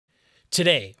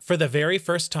Today, for the very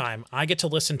first time, I get to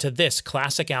listen to this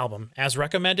classic album as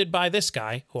recommended by this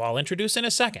guy, who I'll introduce in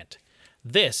a second.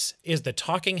 This is the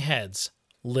Talking Heads'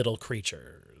 Little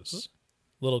Creatures.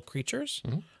 Little Creatures?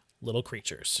 Mm-hmm. Little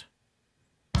Creatures.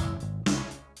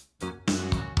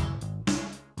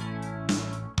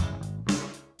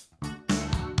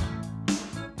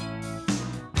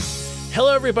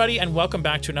 Hello, everybody, and welcome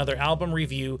back to another album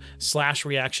review /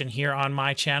 reaction here on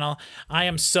my channel. I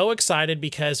am so excited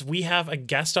because we have a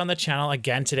guest on the channel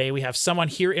again today. We have someone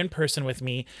here in person with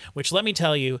me, which, let me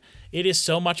tell you, it is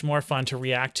so much more fun to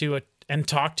react to and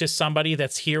talk to somebody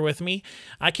that's here with me.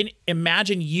 I can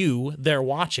imagine you there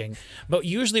watching, but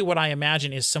usually what I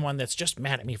imagine is someone that's just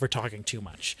mad at me for talking too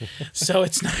much. So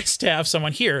it's nice to have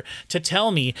someone here to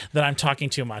tell me that I'm talking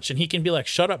too much, and he can be like,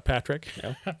 shut up, Patrick.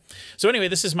 Yeah. So anyway,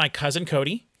 this is my cousin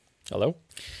Cody. Hello.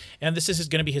 And this is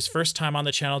going to be his first time on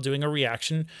the channel doing a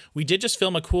reaction. We did just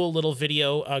film a cool little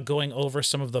video going over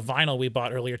some of the vinyl we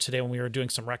bought earlier today when we were doing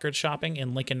some record shopping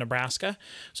in Lincoln, Nebraska.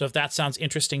 So if that sounds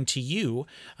interesting to you,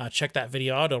 check that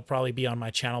video out. It'll probably be on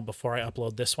my channel before I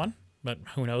upload this one. But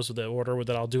who knows the order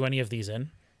that I'll do any of these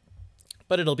in.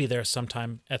 But it'll be there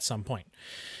sometime at some point.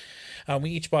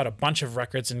 We each bought a bunch of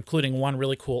records, including one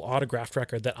really cool autographed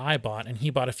record that I bought, and he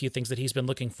bought a few things that he's been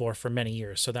looking for many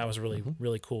years. So that was really,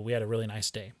 really cool. We had a really nice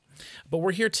day. But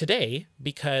we're here today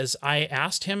because I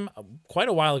asked him quite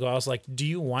a while ago. I was like, do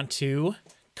you want to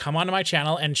come onto my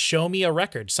channel and show me a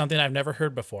record, something I've never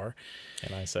heard before?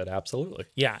 And I said, absolutely.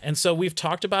 Yeah. And so we've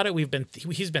talked about it.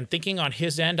 He's been thinking on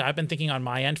his end. I've been thinking on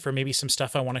my end for maybe some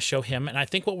stuff I want to show him. And I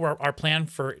think what our plan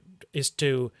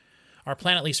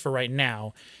at least for right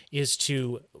now, is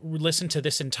to listen to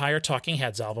this entire Talking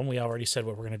Heads album. We already said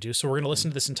what we're going to do. So we're going to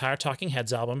listen to this entire Talking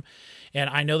Heads album. And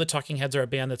I know the Talking Heads are a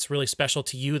band that's really special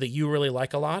to you, that you really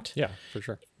like a lot. Yeah, for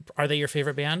sure. Are they your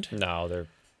favorite band? No, they're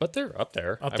up there. Up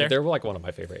there? Mean, they're like one of my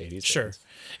favorite 80s Sure. bands.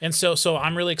 And so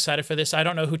I'm really excited for this. I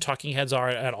don't know who Talking Heads are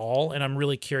at all, and I'm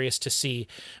really curious to see,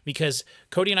 because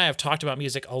Cody and I have talked about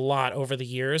music a lot over the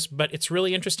years, but it's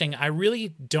really interesting. I really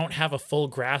don't have a full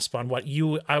grasp on what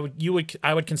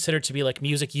I would consider to be like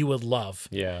music you would love.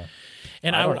 Yeah.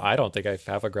 And I don't think I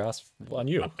have a grasp on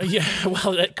you. Yeah,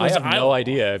 well, I have no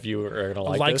idea if you are going to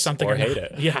like this something or hate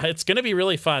it. Yeah, it's going to be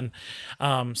really fun.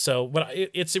 But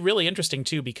it's really interesting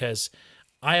too, because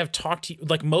I have talked to you,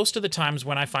 like most of the times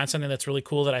when I find something that's really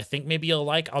cool that I think maybe you'll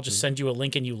like, I'll just send you a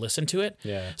link and you listen to it.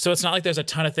 Yeah. So it's not like there's a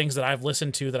ton of things that I've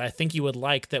listened to that I think you would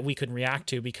like that we could react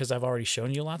to, because I've already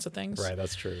shown you lots of things. Right,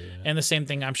 that's true. Yeah. And the same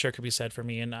thing I'm sure could be said for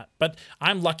me. But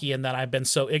I'm lucky in that I've been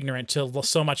so ignorant to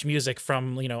so much music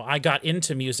from, I got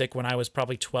into music when I was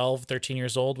probably 12, 13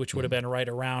 years old, which would have been right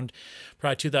around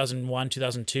probably 2001,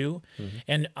 2002.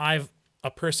 And a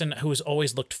person who has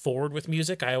always looked forward with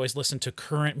music. I always listen to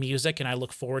current music, and I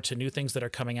look forward to new things that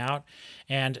are coming out.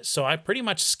 And so I pretty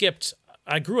much skipped.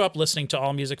 I grew up listening to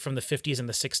all music from the 50s and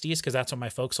the 60s, because that's what my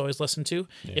folks always listened to.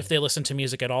 Yeah. If they listen to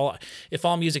music at all, if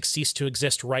all music ceased to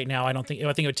exist right now, I think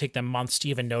it would take them months to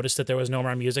even notice that there was no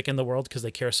more music in the world, because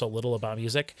they care so little about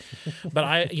music. But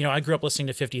I grew up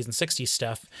listening to 50s and 60s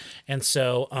stuff, and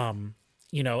so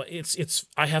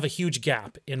I have a huge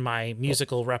gap in my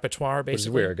musical repertoire, basically. Which is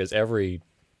weird, because every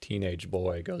teenage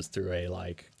boy goes through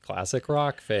a classic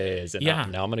rock phase, and now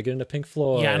I'm going to get into Pink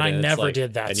Floyd. Yeah, and I never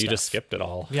did that. And you just skipped it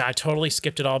all. Yeah, I totally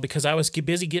skipped it all because I was too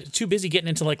busy getting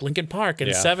into Linkin Park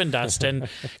and Seven Dust and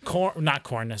not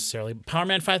Korn necessarily, Power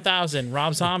Man 5000,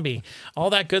 Rob Zombie, all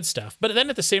that good stuff. But then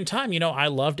at the same time, I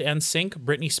loved NSYNC,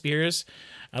 Britney Spears.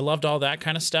 I loved all that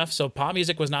kind of stuff. So pop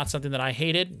music was not something that I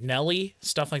hated. Nelly,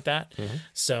 stuff like that.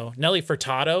 So Nelly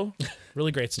Furtado,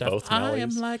 really great stuff. Both I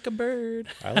am like a bird.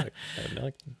 I like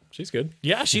Nelly. She's good.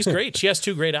 Yeah, she's great. She has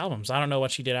 2 great albums. I don't know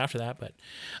what she did after that, but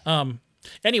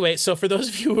anyway, so for those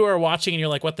of you who are watching and you're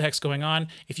like, what the heck's going on?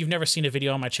 If you've never seen a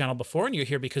video on my channel before and you're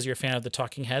here because you're a fan of the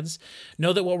Talking Heads,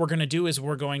 know that what we're going to do is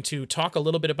we're going to talk a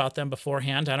little bit about them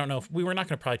beforehand. I don't know if we're not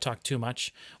going to probably talk too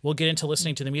much. We'll get into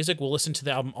listening to the music. We'll listen to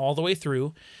the album all the way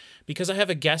through. Because I have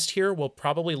a guest here, we'll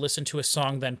probably listen to a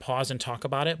song, then pause and talk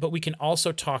about it. But we can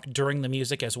also talk during the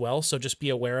music as well. So just be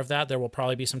aware of that. There will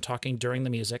probably be some talking during the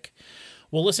music.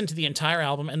 We'll listen to the entire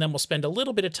album, and then we'll spend a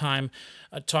little bit of time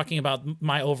talking about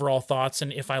my overall thoughts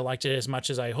and if I liked it as much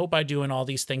as I hope I do and all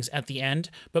these things at the end.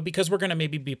 But because we're going to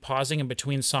maybe be pausing in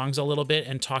between songs a little bit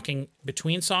and talking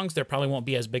between songs, there probably won't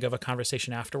be as big of a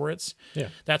conversation afterwards. Yeah.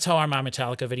 That's how my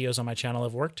Metallica videos on my channel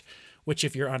have worked. which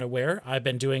if you're unaware, I've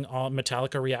been doing all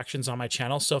Metallica reactions on my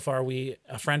channel. So far,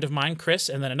 a friend of mine, Chris,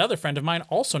 and then another friend of mine,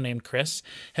 also named Chris,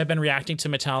 have been reacting to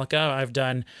Metallica. I've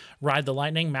done Ride the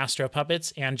Lightning, Master of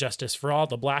Puppets, and Justice for All,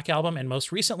 the Black Album, and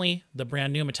most recently, the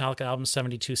brand new Metallica album,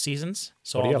 72 Seasons.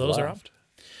 So all those are up.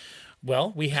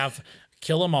 Well, we have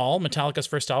Kill 'Em All, Metallica's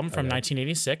first album from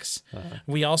 1986.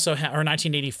 We also have, or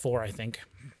 1984, I think.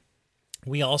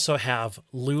 We also have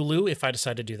Lulu, if I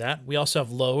decide to do that. We also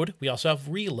have Load. We also have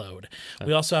Reload.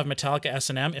 We also have Metallica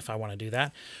S&M, if I want to do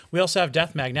that. We also have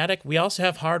Death Magnetic. We also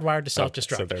have Hardwired to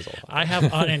Self-Destruct. So there's a lot. I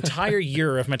have an entire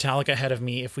year of Metallica ahead of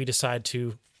me if we decide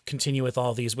to continue with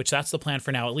all of these, which that's the plan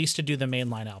for now, at least to do the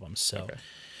mainline albums. So. Okay.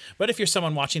 But if you're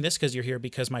someone watching this because you're here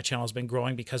because my channel has been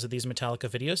growing because of these Metallica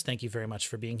videos, thank you very much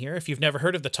for being here. If you've never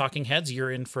heard of the Talking Heads, you're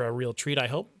in for a real treat, I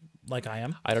hope, like I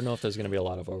am. I don't know if there's going to be a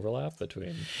lot of overlap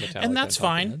between Metallica and that's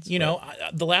fine. Heads, you know,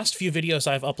 the last few videos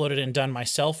I've uploaded and done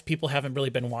myself, people haven't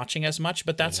really been watching as much,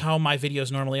 but that's how my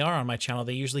videos normally are on my channel.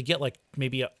 They usually get like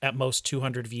maybe at most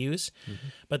 200 views,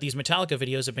 but these Metallica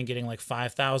videos have been getting like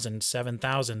 5,000,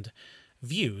 7,000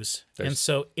 views. And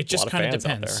so it just kind of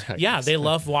depends. Yeah, they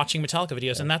love watching Metallica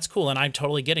videos, and that's cool. And I'm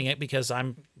totally getting it because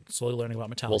I'm slowly learning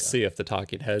about Metallica. We'll see if the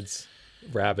Talking Heads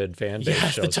rabid fan base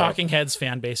shows up. The Talking Heads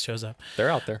fan base shows up. They're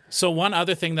out there. So one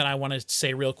other thing that I want to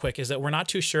say real quick is that we're not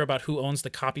too sure about who owns the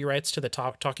copyrights to the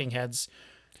Talking Heads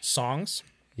songs.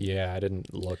 Yeah, I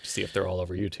didn't look to see if they're all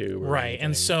over YouTube. Right, anything.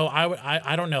 and so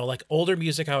I don't know, like older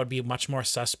music I would be much more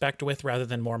suspect with rather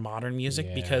than more modern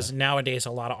music because nowadays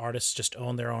a lot of artists just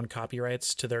own their own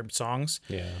copyrights to their songs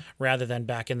rather than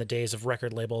back in the days of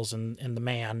record labels and the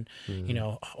man, you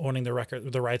know, owning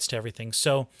the rights to everything.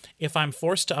 So if I'm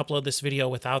forced to upload this video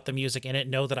without the music in it,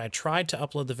 know that I tried to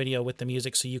upload the video with the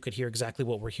music so you could hear exactly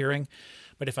what we're hearing.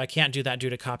 But if I can't do that due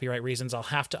to copyright reasons, I'll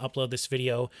have to upload this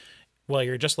video well,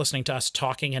 you're just listening to us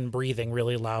talking and breathing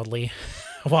really loudly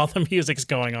while the music's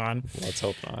going on. Let's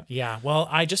hope not. Yeah, well,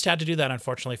 I just had to do that,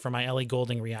 unfortunately, for my Ellie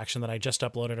Goulding reaction that I just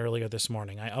uploaded earlier this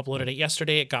morning. I uploaded it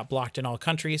yesterday. It got blocked in all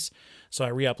countries, so I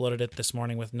re-uploaded it this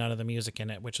morning with none of the music in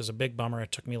it, which is a big bummer.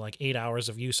 It took me like 8 hours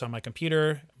of use on my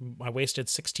computer. I wasted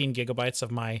 16 gigabytes of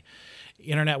my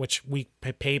internet, which we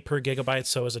pay per gigabyte,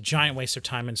 so it was a giant waste of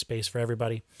time and space for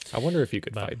everybody. I wonder if you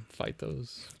could fight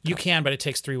those. You can, but it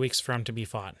takes 3 weeks for them to be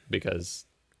fought. Because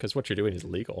what you're doing is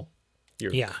legal.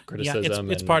 Your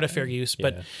criticism. It's part of fair use.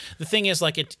 But the thing is,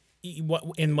 like,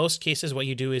 in most cases, what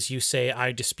you do is you say,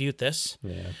 I dispute this.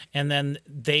 And then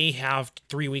they have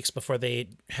 3 weeks before they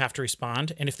have to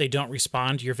respond. And if they don't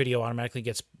respond, your video automatically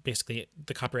gets basically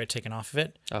the copyright taken off of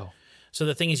it. Oh. So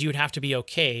the thing is, you would have to be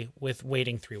okay with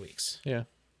waiting 3 weeks. Yeah.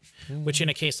 Which in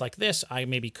a case like this, I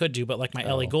maybe could do, but like my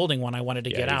Ellie Goulding one, I wanted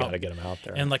to get out. You gotta get them out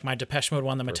there. And like my Depeche Mode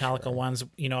one, the Metallica ones,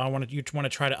 you know, you want to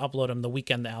try to upload them the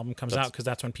weekend the album comes out because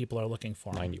that's when people are looking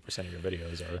for them. 90% of your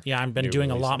videos are. Yeah, I've been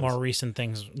doing a lot more recent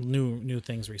things, new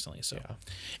things recently. So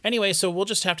anyway, so we'll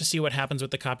just have to see what happens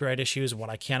with the copyright issues, what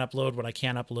I can upload, what I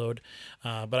can't upload.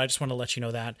 But I just want to let you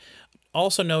know that.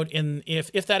 Also note,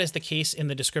 if that is the case, in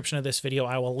the description of this video,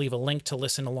 I will leave a link to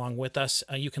listen along with us.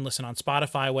 You can listen on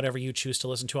Spotify, whatever you choose to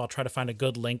listen to. I'll try to find a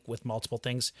good link with multiple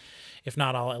things. If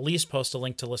not, I'll at least post a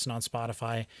link to listen on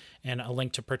Spotify and a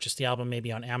link to purchase the album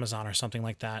maybe on Amazon or something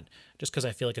like that, just because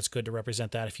I feel like it's good to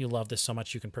represent that. If you love this so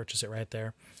much, you can purchase it right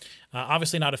there.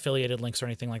 Obviously not affiliated links or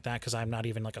anything like that because I'm not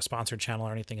even like a sponsored channel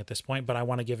or anything at this point, but I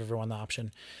want to give everyone the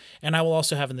option. And I will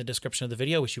also have in the description of the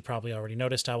video, which you probably already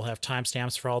noticed, I will have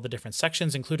timestamps for all the different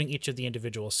sections, including each of the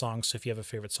individual songs. So if you have a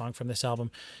favorite song from this album,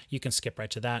 you can skip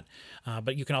right to that.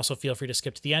 But you can also feel free to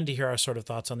skip to the end to hear our sort of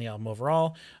thoughts on the album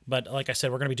overall. But like I said,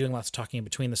 we're going to be doing lots of talking in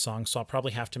between the songs, so I'll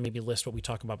probably have to maybe list what we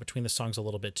talk about between the songs a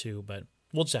little bit too, but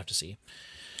we'll just have to see.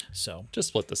 So just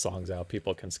split the songs out.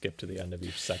 People can skip to the end of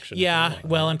each section. Yeah,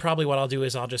 well, and probably what I'll do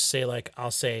is I'll just say, like,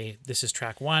 I'll say this is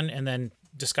track 1 and then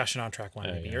discussion on track 1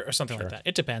 maybe, or something like that.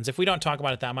 It depends. If we don't talk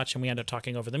about it that much and we end up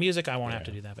talking over the music, I won't have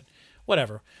to do that, but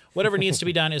whatever needs to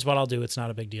be done is what I'll do. It's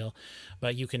not a big deal,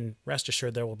 but you can rest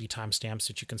assured there will be timestamps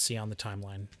that you can see on the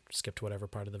timeline. Skip to whatever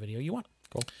part of the video you want.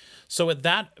 Cool. So with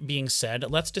that being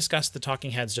said, let's discuss the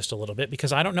Talking Heads just a little bit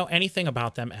because I don't know anything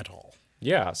about them at all.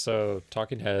 Yeah, so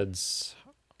Talking Heads,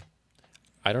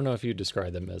 I don't know if you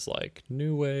describe them as like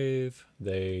new wave.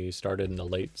 They started in the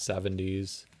late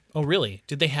 70s. Oh, really?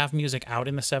 Did they have music out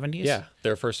in the 70s? Yeah.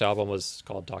 Their first album was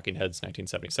called Talking Heads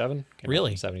 1977. Really?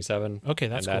 Out in 77. Okay,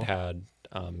 that's cool. And that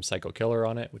had Psycho Killer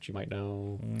on it, which you might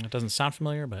know. It doesn't sound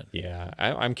familiar, but... Yeah.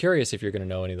 I'm curious if you're going to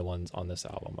know any of the ones on this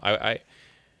album.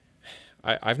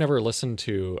 I've never listened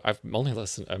to... I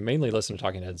mainly listened to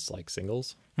Talking Heads like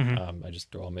singles. I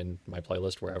just throw them in my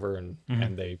playlist wherever, and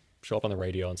they show up on the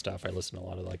radio and stuff. I listen to a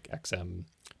lot of like XM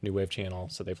New Wave channel,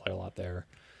 so they play a lot there.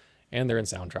 And they're in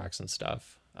soundtracks and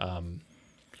stuff.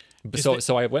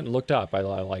 So I went and looked up. I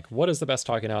like, what is the best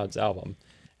Talking Heads album?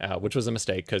 Which was a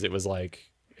mistake because it was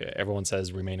like everyone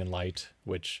says Remain in Light,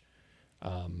 which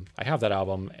I have that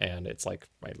album, and it's like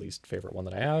my least favorite one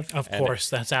that I have. Of course,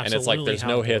 that's absolutely. And it's like there's how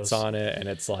no it hits goes. on it, and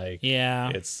it's like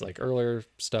Yeah. it's like earlier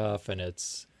stuff, and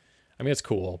I mean, it's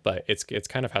cool, but it's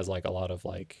kind of has like a lot of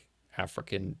like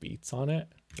African beats on it.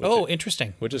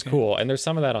 Interesting. Which is cool, and there's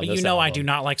some of that on But this I album. do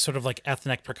not like sort of like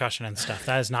ethnic percussion and stuff.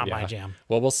 That is not my jam.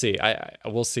 Well, we'll see.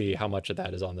 We'll see how much of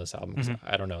that is on this album. 'Cause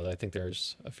I don't know. I think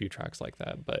there's a few tracks like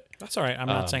that, but That's all right. I'm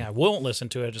not saying I won't listen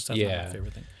to it. Just that's not my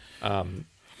favorite thing.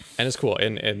 and it's cool.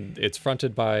 And it's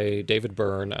fronted by David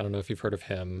Byrne. I don't know if you've heard of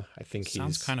him. I think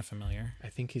Sounds kind of familiar. I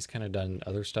think he's kind of done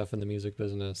other stuff in the music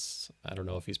business. I don't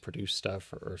know if he's produced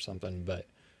stuff or something, but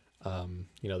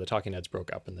you know, the Talking Heads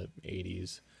broke up in the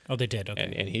 80s. Oh, they did.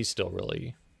 Okay. And he's still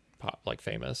really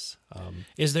famous.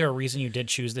 Is there a reason you did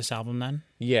choose this album then?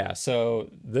 Yeah, so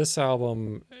this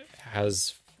album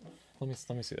has let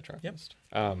me see the track list.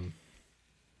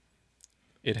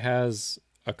 It has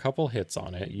a couple hits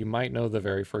on it. You might know the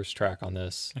very first track on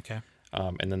this. Okay.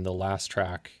 And then the last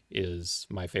track is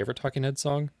my favorite Talking Heads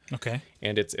song. Okay.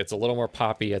 And it's a little more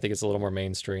poppy. I think it's a little more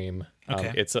mainstream.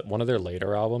 Okay. It's one of their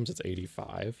later albums. It's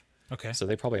 85. Okay. So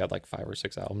they probably had like 5 or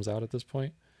 6 albums out at this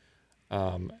point.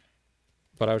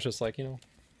 But I was just like, you know,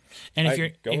 and if I you're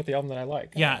go with the album that I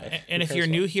like. Yeah, and if you're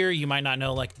new here, you might not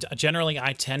know. Like, generally,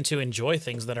 I tend to enjoy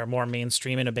things that are more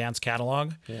mainstream in a band's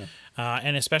catalog. Yeah.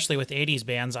 And especially with 80s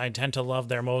bands, I tend to love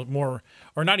their more,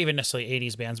 or not even necessarily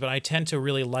 80s bands, but I tend to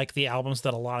really like the albums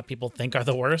that a lot of people think are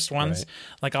the worst ones.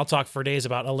 Right. Like, I'll talk for days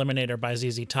about Eliminator by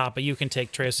ZZ Top, but you can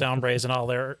take Tres Hombres and all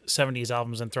their 70s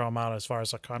albums and throw them out as far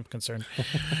as I'm concerned.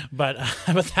 but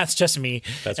that's just me.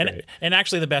 That's great. And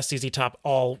actually, the best ZZ Top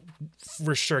all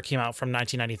for sure came out from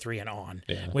 1993 and on,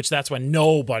 which that's when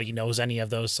nobody knows any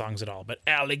of those songs at all. But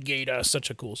Alligator,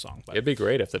 such a cool song. But it'd be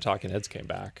great if the Talking Heads came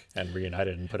back and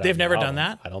reunited and put out. They've never done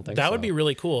that. I don't think that so. would be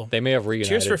really cool. They may have reunited.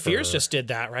 Tears for Fears just did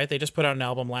that, right? They just put out an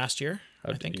album last year.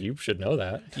 I think you should know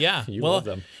that. Yeah, you love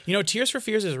them. You know, Tears for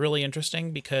Fears is really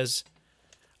interesting because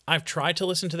I've tried to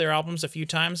listen to their albums a few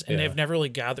times and they've never really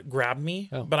grabbed me.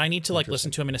 Oh, but I need to like listen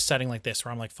to them in a setting like this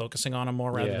where I'm like focusing on them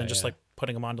more rather than just like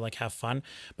putting them on to like have fun.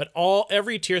 But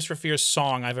every Tears for Fears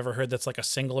song I've ever heard that's like a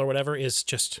single or whatever is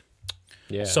just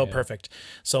perfect.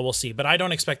 So we'll see. But I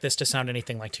don't expect this to sound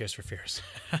anything like Tears for Fears.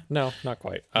 No, not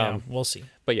quite. We'll see.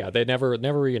 But yeah, they never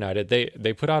reunited.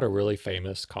 They put out a really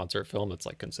famous concert film that's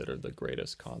like considered the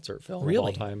greatest concert film of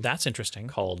all time. That's interesting.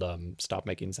 Called Stop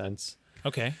Making Sense.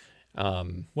 Okay.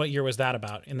 What year was that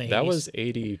about in the 80s? That was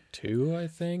 82, I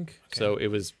think. Okay. So it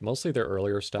was mostly their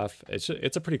earlier stuff. It's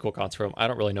a pretty cool concert film. I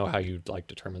don't really know how you like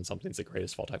determine something's the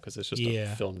greatest of all time because it's just a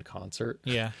filmed concert.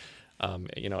 Yeah.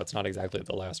 You know, it's not exactly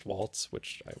The Last Waltz,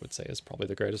 which I would say is probably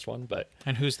the greatest one. But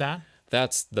and who's that?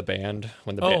 That's the band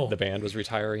when the band was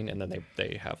retiring, and then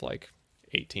they have like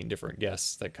 18 different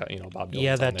guests that Bob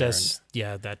Dylan's that on there does.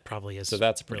 That probably is. So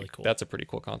that's really cool. That's a pretty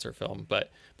cool concert film. But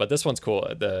this one's cool.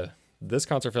 This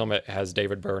concert film, it has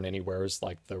David Byrne, and he wears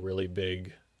like the really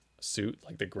big suit,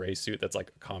 like the gray suit that's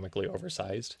like comically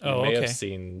oversized. You may have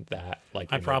seen that.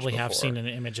 Like I probably have before. seen an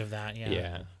image of that. Yeah.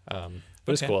 Yeah.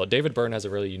 But it's cool. David Byrne has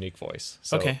a really unique voice.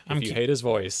 So if you hate his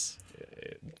voice,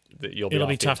 it'll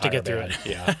be tough to get through it.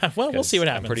 Yeah. Well, we'll see what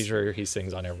happens. I'm pretty sure he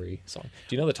sings on every song.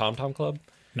 Do you know the Tom Tom Club?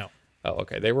 No. Oh,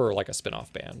 okay. They were like a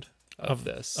spin-off band of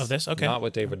this. Of this? Okay. Not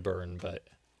with David Byrne, but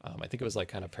I think it was like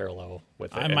kind of parallel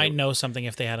with it. I might know something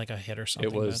if they had like a hit or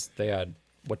something. It was, they had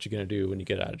What You Gonna Do When You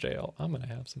Get Out of Jail? I'm Gonna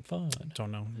Have Some Fun.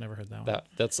 Don't know. Never heard that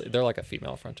one. They're like a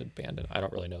female fronted band, and I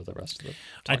don't really know the rest of the.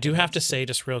 I do have to say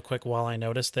just real quick while I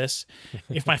notice this,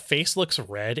 if my face looks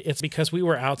red, it's because we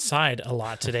were outside a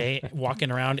lot today,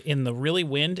 walking around in the really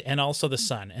wind and also the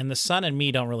sun. And the sun and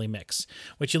me don't really mix.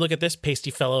 Which you look at this pasty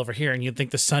fellow over here, and you'd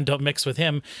think the sun don't mix with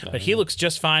him, but he looks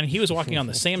just fine. He was walking on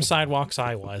the same sidewalks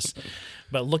I was.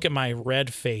 But look at my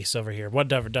red face over here.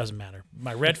 Whatever, doesn't matter.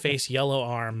 My red face, yellow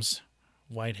arms,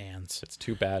 white hands. It's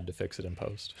too bad to fix it in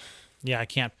post. Yeah, I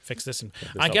can't fix this.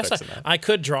 I guess I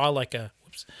could draw like a.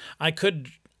 Whoops. I could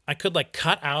like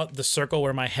cut out the circle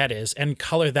where my head is and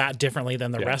color that differently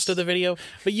than the rest of the video.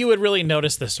 But you would really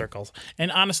notice the circles.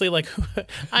 And honestly, like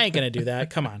I ain't gonna do that.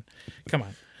 Come on.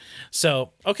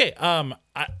 So okay.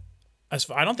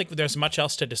 I don't think there's much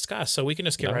else to discuss, so we can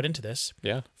just get right into this.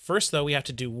 Yeah. First, though, we have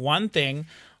to do one thing.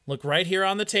 Look right here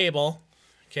on the table.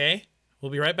 Okay?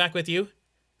 We'll be right back with you.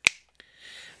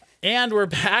 And we're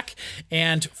back.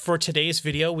 And for today's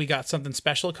video, we got something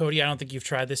special. Cody, I don't think you've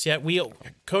tried this yet.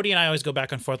 Cody and I always go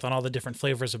back and forth on all the different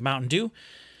flavors of Mountain Dew.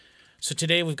 So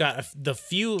today we've got the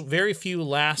very few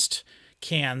last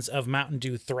cans of Mountain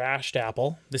Dew Thrashed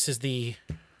Apple. This is the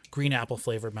green apple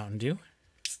flavored Mountain Dew.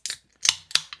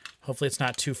 Hopefully it's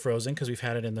not too frozen because we've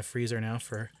had it in the freezer now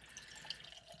for...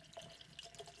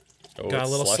 Oh, Got a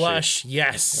it's little slushy. slush.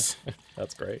 Yes.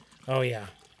 That's great. Oh, yeah.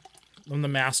 I'm the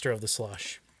master of the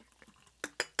slush.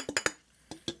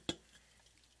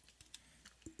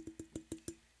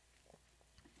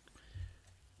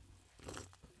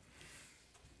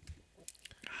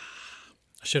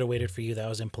 I should have waited for you. That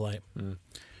was impolite.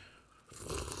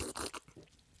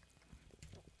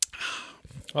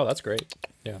 Oh, that's great.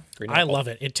 Yeah, green I apple. love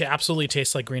it. It absolutely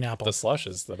tastes like green apple. The slush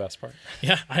is the best part.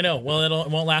 Yeah, I know. Well, it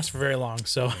won't last for very long.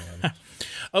 So,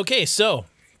 okay, so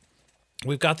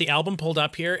we've got the album pulled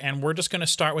up here, and we're just going to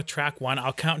start with track 1.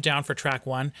 I'll count down for track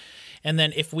 1, and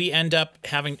then if we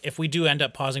do end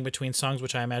up pausing between songs,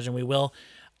 which I imagine we will,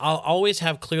 I'll always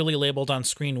have clearly labeled on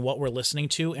screen what we're listening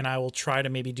to, and I will try to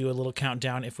maybe do a little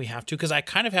countdown if we have to, because I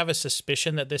kind of have a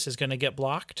suspicion that this is going to get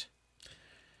blocked.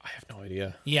 I have no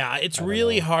idea. Yeah, it's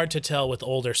really hard to tell with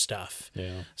older stuff.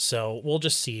 Yeah. So we'll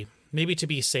just see. Maybe to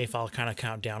be safe, I'll kind of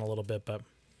count down a little bit. But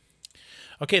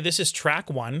okay, this is track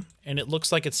 1, and it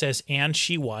looks like it says "And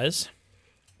She Was."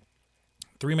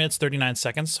 3 minutes, 39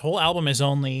 seconds. Whole album is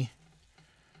only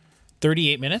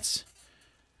 38 minutes.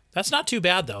 That's not too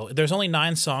bad, though. There's only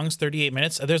 9 songs, 38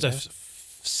 minutes. There's a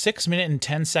 6 minute and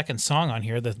 10-second song on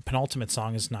here. The penultimate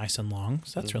song is nice and long,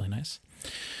 so that's really nice.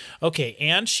 Okay,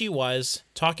 And She Was,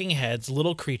 Talking Heads,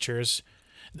 Little Creatures.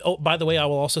 Oh, by the way, I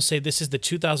will also say this is the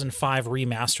 2005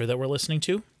 remaster that we're listening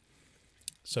to.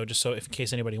 So just so in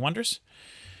case anybody wonders.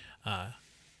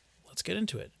 Let's get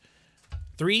into it.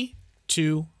 3,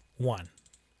 2, 1.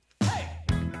 Hey!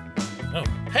 Oh,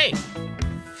 hey!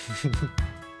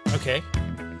 Okay.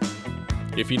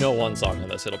 If you know one song on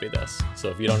this, it'll be this. So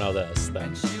if you don't know this,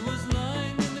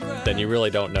 then you really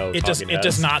don't know. It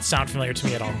does not sound familiar to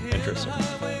me at all. Interesting.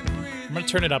 I'm going to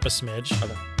turn it up a smidge.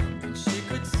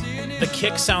 Okay. The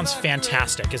kick sounds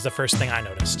fantastic is the first thing I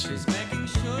noticed.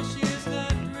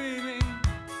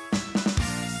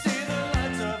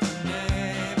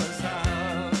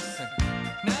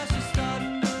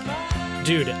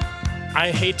 Dude,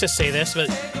 I hate to say this, but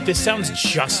this sounds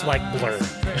just like Blur.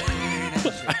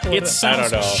 It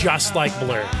sounds just like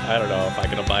Blur. I don't know if I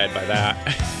can abide by that.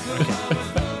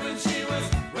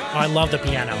 Oh, I love the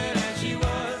piano.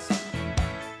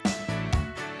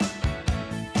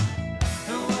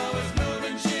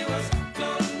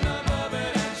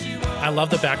 I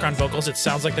love the background vocals. It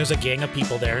sounds like there's a gang of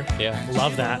people there. Yeah.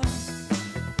 Love that.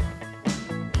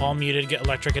 All muted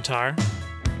electric guitar,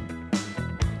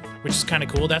 which is kind of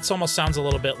cool. That almost sounds a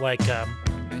little bit like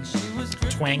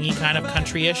twangy kind of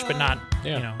country-ish, but not,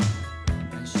 you know.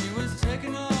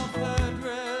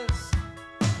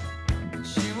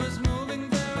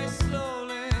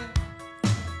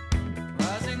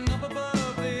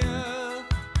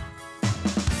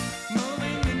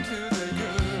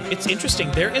 It's interesting.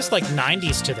 There is like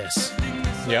 90s to this.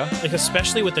 Yeah? Like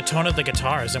especially with the tone of the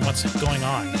guitars and what's going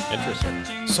on.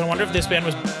 Interesting. So I wonder if this band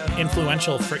was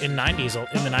influential in the 90s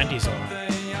a lot.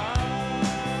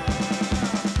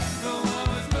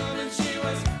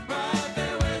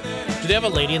 Do they have a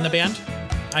lady in the band?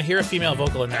 I hear a female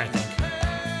vocal in there, I think.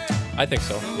 I think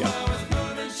so, yeah.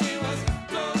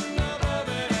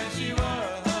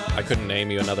 I couldn't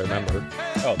name you another member.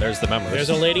 Oh, there's the members. There's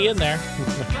a lady in there.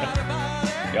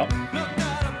 Yep.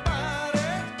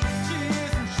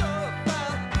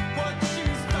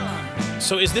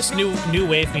 So is this new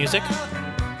wave music?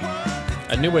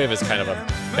 A new wave is kind of a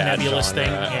bad nebulous genre.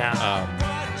 thing, yeah.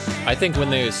 I think when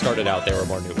they started out, they were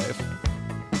more new wave.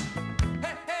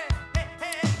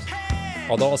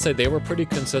 Although I'll say they were pretty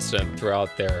consistent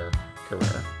throughout their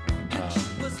career.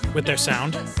 With their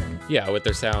sound? Yeah, with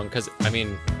their sound. Because I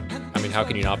mean, how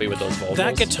can you not be with those vocals?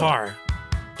 That guitar,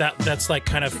 that's like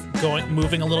kind of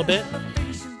moving a little bit.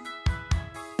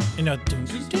 You know,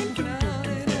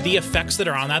 the effects that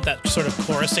are on that sort of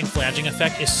chorusing, flanging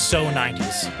effect is so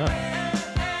 90s. Huh.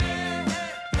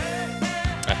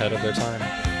 Ahead of their time.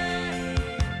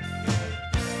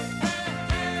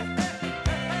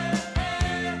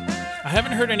 I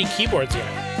haven't heard any keyboards yet.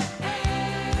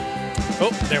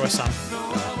 Oh, there was some.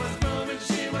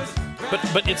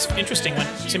 But it's interesting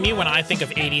when I think of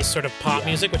 80s sort of pop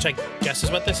music, which I guess is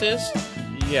what this is.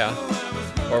 Yeah.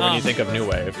 Or when you think of new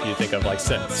wave, you think of like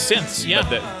synths. Synths, yeah.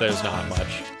 But there's not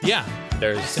much. Yeah.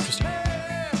 It's interesting.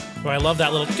 Oh, I love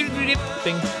that little thing.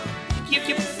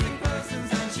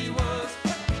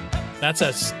 That's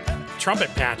a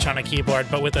trumpet patch on a keyboard,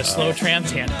 but with a slow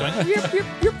trans hand going. Yip, yip,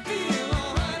 yip.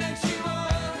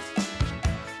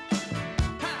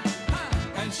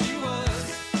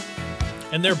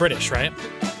 And they're British, right?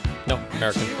 No,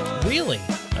 American. Really?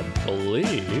 I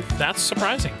believe. That's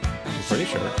surprising. I'm pretty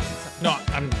sure. No,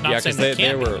 I'm not saying they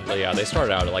can't be. They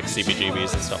started out at like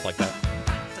CBGBs and stuff like that.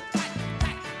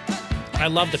 I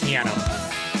love the piano.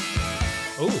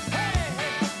 Ooh.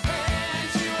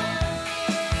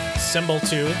 Cymbal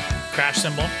too. Crash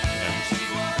cymbal.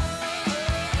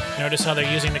 Notice how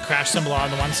they're using the crash cymbal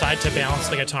on the one side to balance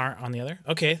the guitar on the other?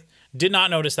 Okay. Did not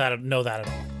know that at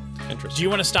all. Interesting. Do you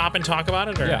want to stop and talk about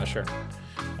it? Or? Yeah, sure.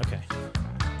 Okay.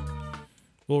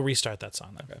 We'll restart that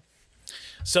song then. Okay.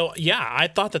 So, yeah, I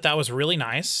thought that was really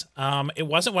nice. It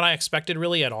wasn't what I expected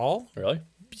really at all. Really?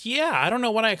 Yeah, I don't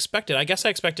know what I expected. I guess I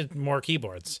expected more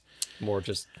keyboards. More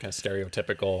just kind of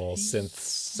stereotypical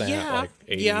synth, Yeah, like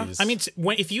 80s. yeah. I mean,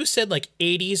 if you said like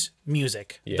 80s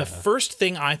music, Yeah. the first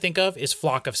thing I think of is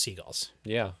Flock of Seagulls.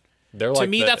 Yeah. They're To like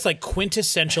me, that's like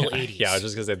quintessential 80s. Yeah, I was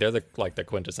just gonna say they're the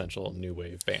quintessential new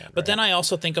wave band. But then I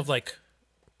also think of like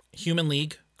Human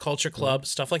League, Culture Club,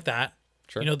 stuff like that.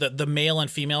 Sure. You know, the male and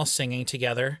female singing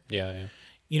together. Yeah, yeah.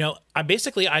 You know,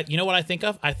 you know what I think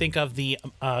of? I think of the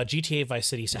GTA Vice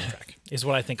City soundtrack is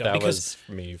what I think of. That because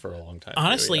was me for a long time.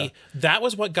 honestly, too, that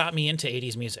was what got me into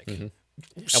 80s music. And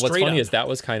what's funny is that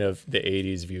was kind of the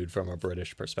 80s viewed from a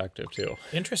British perspective too.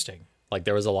 Interesting. Like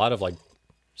there was a lot of like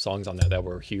songs on that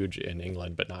were huge in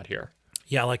England but not here.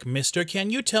 Yeah, like Mr. Can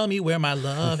you tell me where my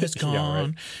love has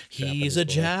gone? right. He's a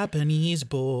Japanese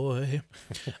boy.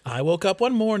 I woke up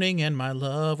one morning and my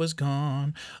love was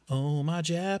gone. Oh, my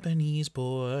Japanese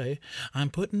boy. I'm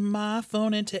putting my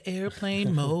phone into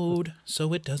airplane mode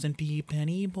so it doesn't beep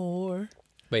anymore.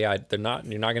 But yeah, you're not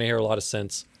gonna hear a lot of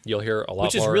synths. You'll hear a lot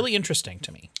Which is more, really interesting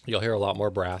to me. You'll hear a lot more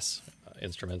brass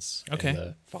instruments in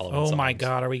the following Oh my songs.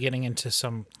 God, are we getting into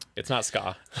some... It's not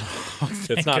ska.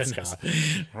 It's not goodness.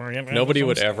 ska. Nobody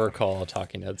would ever call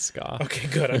Talking Heads ska. Okay,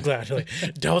 good. I'm glad. Like,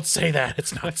 don't say that.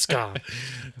 It's not ska.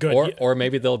 Good. Or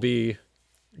maybe there'll be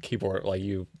keyboard like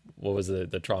you. What was the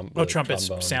trumpets,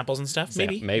 trombone samples and stuff.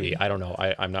 Maybe. Maybe I don't know.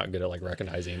 I'm not good at like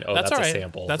recognizing. Oh, That's that's all a right.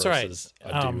 sample. That's all right. versus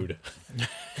a dude.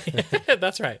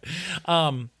 That's right.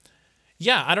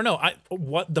 Yeah, I don't know.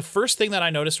 What the first thing that I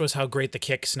noticed was how great the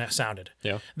kick sounded.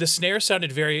 Yeah. The snare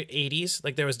sounded very 80s.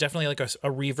 Like there was definitely like a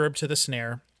reverb to the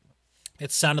snare.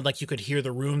 It sounded like you could hear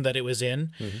the room that it was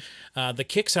in. The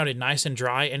kick sounded nice and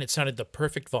dry, and it sounded the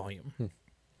perfect volume.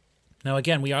 Now,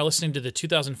 again, we are listening to the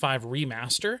 2005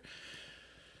 remaster.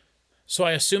 So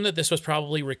I assume that this was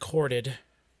probably recorded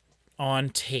on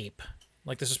tape.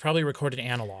 Like this was probably recorded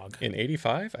analog. In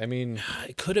 '85, I mean,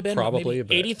 It could have been probably. maybe.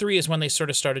 But 83 is when they sort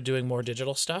of started doing more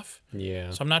digital stuff.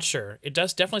 yeah, So I'm not sure. It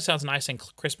does definitely sounds nice and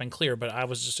crisp and clear, but I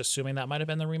was just assuming that might have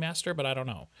been the remaster, but I don't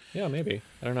know. yeah, maybe.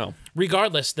 I don't know.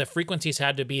 Regardless, the frequencies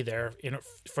had to be there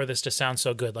for this to sound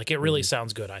so good. Like it really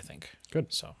sounds good, I think.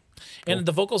 Good. So, and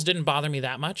the vocals didn't bother me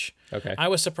that much. Okay. I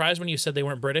was surprised when you said they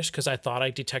weren't British because I thought I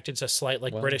detected a slight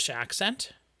British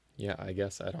accent. Yeah, I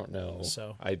guess I don't know.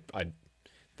 So-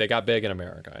 They got big in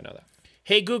America. I know that.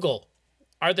 Hey Google,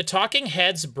 are the Talking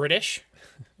Heads British?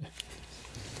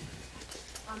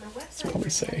 On the website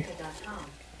Britannica.com,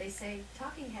 they say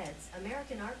Talking Heads,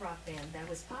 American art rock band that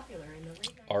was popular in the late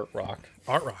 90s. Art rock.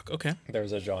 Art rock. Okay.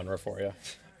 There's a genre for you.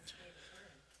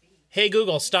 Hey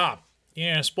Google, stop.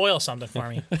 You're gonna spoil something for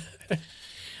me.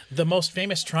 The most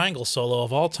famous triangle solo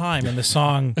of all time in the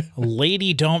song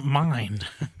 "Lady Don't Mind."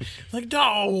 Like,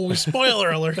 no, spoiler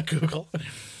alert, Google.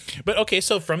 But okay,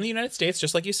 so from the United States,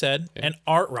 just like you said, and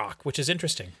art rock, which is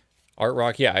interesting. Art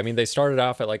rock, yeah. I mean, they started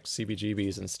off at like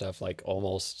CBGBs and stuff, like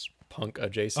almost punk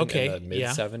adjacent Okay, in the mid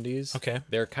yeah. 70s. Okay.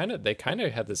 They kind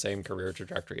of had the same career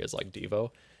trajectory as like Devo,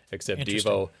 except Interesting.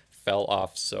 Devo fell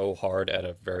off so hard at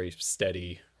a very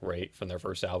steady rate from their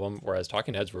first album, whereas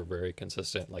Talking Heads were very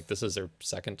consistent. Like this is their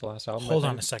second to last album. Hold I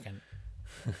on a think. second.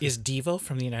 Is Devo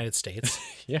from the United States?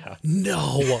 Yeah.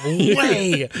 No way.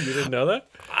 You didn't know that?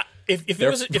 If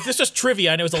this was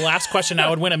trivia and it was the last question, I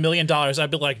would win $1 million.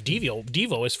 I'd be like,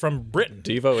 Devo is from Britain.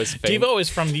 Devo is Devo is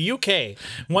from the UK,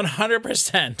 100%.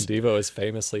 Devo is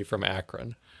famously from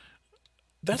Akron.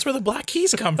 That's where the Black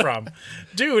Keys come from,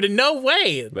 dude. No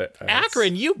way, That's-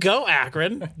 Akron. You go,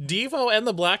 Akron. Devo and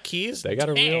the Black Keys. They got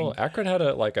a Dang. real Akron had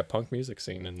a punk music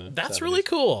scene in the. That's 70s. really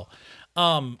cool.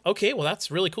 Okay, well,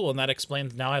 that's really cool, and that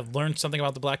explains. Now I've learned something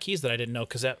about the Black Keys that I didn't know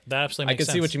because that absolutely I makes can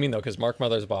sense. see what you mean though, because Mark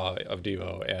Mothersbaugh of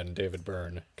Devo and David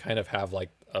Byrne kind of have like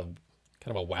a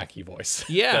kind of a wacky voice.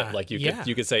 Yeah, that, like you yeah.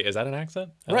 could say, is that an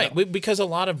accent? I don't Right, know. because a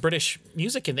lot of British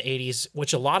music in the 80s,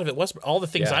 which a lot of it was, all the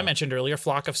things Yeah. I mentioned earlier,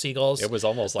 Flock of Seagulls. It was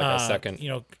almost like a second. you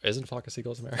know- isn't Flock of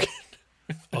Seagulls American?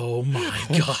 Oh my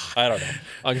God. I don't know.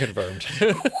 Unconfirmed.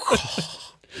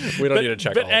 We don't need to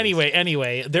check. But all of these.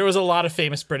 anyway, there was a lot of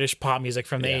famous British pop music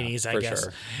from the Yeah, 80s, I for guess.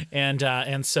 sure.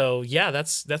 And so, yeah,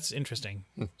 that's interesting.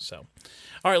 So,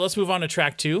 all right, let's move on to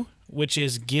track 2, which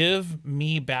is Give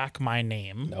Me Back My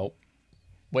Name. Nope.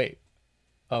 Wait.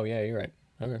 Oh yeah, you're right.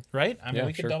 Okay. Right? I mean, Yeah,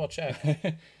 we can sure. double check.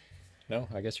 No,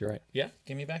 I guess you're right. Yeah,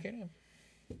 give me back your name.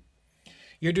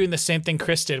 You're doing the same thing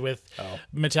Chris did with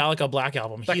Metallica Black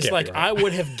Album. He's like, right. I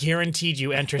would have guaranteed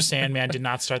you Enter Sandman did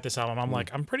not start this album. I'm like,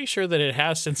 I'm pretty sure that it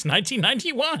has since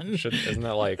 1991. Isn't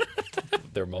that like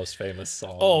their most famous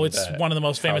song? Oh, it's one of the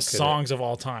most famous could songs of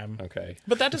all time. Okay.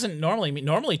 But that doesn't normally mean...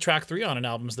 Normally, track 3 on an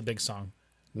album is the big song.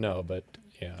 No, but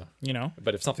yeah. You know?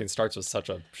 But if something starts with such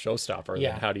a showstopper,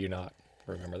 Yeah. then how do you not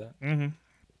remember that?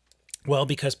 Well,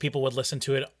 because people would listen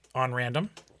to it on random.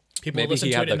 People Maybe would listen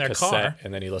he to had it in the their cassette, car.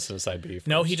 and then he listened to side B first.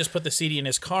 No, he just put the CD in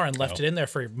his car and left it in there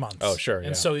for months. Oh, sure, yeah.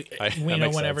 And so That we know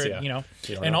makes whenever, sense, yeah. you know.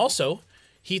 You don't And know. also,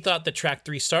 he thought that track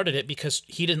 3 started it because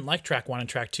he didn't like track 1 and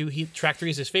track 2. Track 3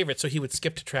 is his favorite, so he would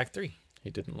skip to track 3. He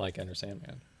didn't like Enter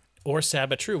Sandman. Or Sad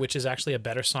But True, which is actually a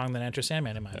better song than Enter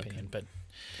Sandman, in my opinion. But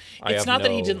I it's have not that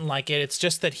he no- didn't like it. It's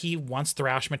just that he wants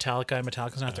thrash Metallica, and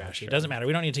Metallica's not thrashy. It doesn't matter.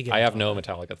 We don't need to get I have into all no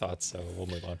Metallica thoughts, so we'll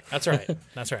move on. That's all right.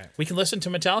 That's all right. We can listen to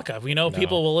Metallica. We know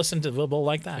people will listen to will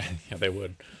like that. Yeah, they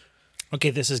would. Okay,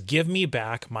 this is Give Me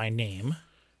Back My Name.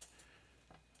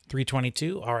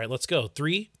 322. All right, let's go.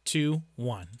 3, 2,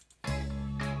 1.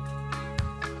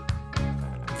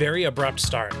 Very abrupt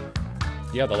start.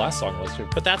 Yeah, the last song was too.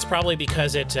 But that's probably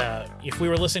because it, if we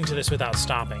were listening to this without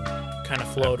stopping, kind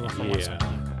of flowed from one side to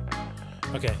the other.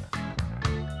 Okay.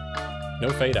 No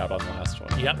fade out on the last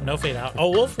one. Yep, no fade out. Oh,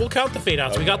 we'll count the fade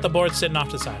outs. We got the board sitting off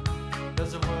to the side.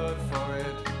 There's a word for it.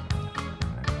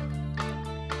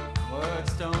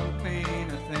 Words don't mean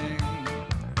a thing.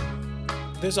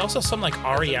 There's also some like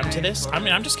REM to this. I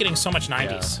mean, I'm just getting so much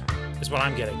 90s, is what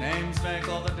I'm getting. Names make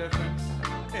all the difference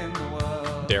in the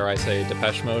world. Dare I say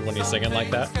Depeche Mode when he's singing like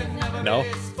that? No?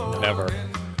 Never.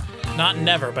 Not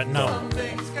never, but no. Some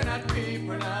things cannot be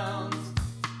pronounced.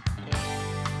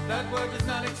 That word does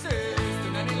not exist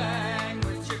in any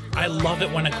language. I love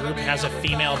it when a group has a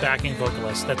female backing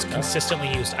vocalist that's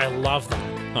consistently used. I love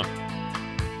that. Huh.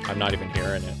 I'm not even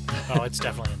hearing it. Oh, it's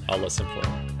definitely in there. I'll listen for it.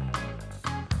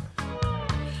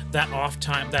 That off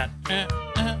time, that Yeah.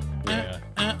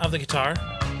 of the guitar,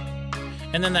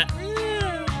 and then that.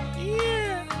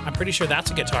 I'm pretty sure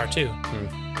that's a guitar too.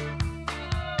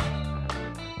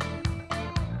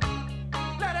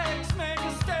 Let X make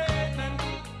a statement.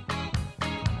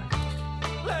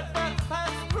 Let breath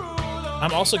pass through the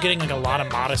I'm also getting like a lot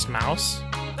of Modest Mouse,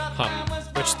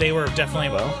 which they were definitely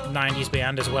a 90s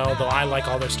band as well, though I like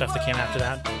all their stuff that came after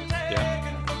that. Yeah.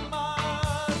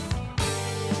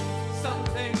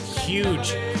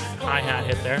 Huge hi-hat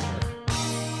hit there.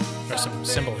 There's some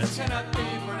cymbal hits. cannot be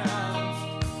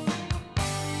pronounced.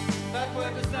 That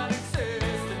word does not exist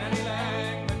in any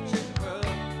language. It will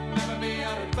never be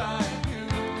uttered by a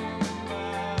human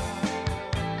mind.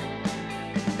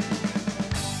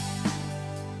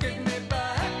 Give me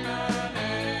back my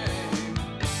name.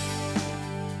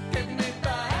 Give me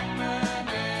back my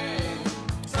name.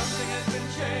 Something has been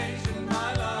changed in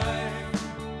my life.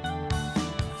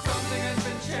 Something has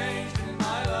been changed in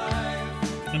my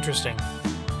life. Interesting.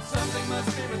 Something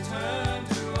must be returned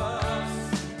to us.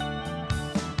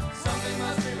 Something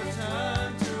must be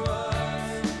returned to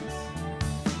us.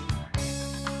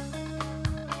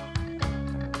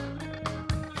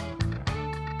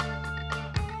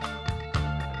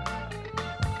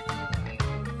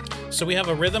 So we have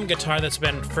a rhythm guitar that's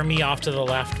been, for me, off to the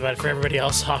left, but for everybody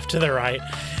else, off to the right.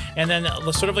 And then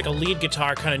sort of like a lead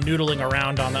guitar kind of noodling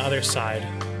around on the other side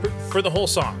for the whole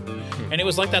song. And it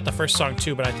was like that the first song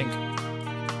too, but I think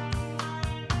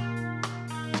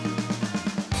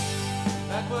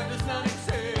That word does not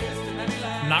exist in any I'm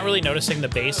land. not really noticing the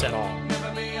bass at all.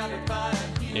 Never be uttered by a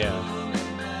human Yeah.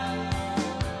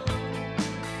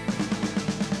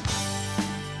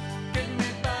 Give me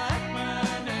back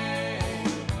my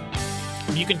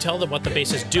name. You can tell that what the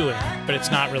bass is doing, but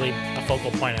it's not really a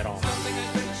focal point at all. Something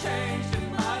has been changed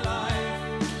in my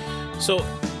life. So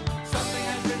Something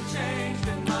has been changed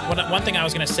in my life. one thing I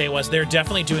was going to say was they're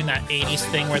definitely doing that 80s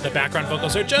thing where the background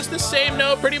vocals are just the same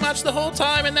note pretty much the whole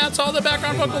time, and that's all the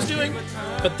background vocals doing.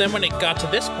 But then when it got to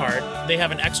this part, they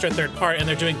have an extra third part, and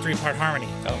they're doing 3-part harmony.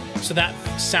 Oh. So that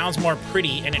sounds more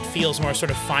pretty, and it feels more sort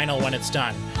of final when it's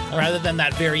done, rather than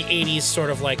that very 80s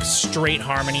sort of like straight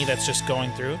harmony that's just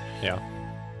going through. Yeah.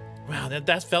 Wow,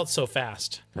 that felt so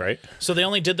fast. Right? So they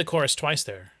only did the chorus twice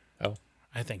there, Oh.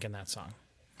 I think, in that song.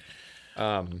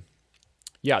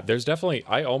 Yeah, there's definitely...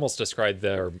 I almost described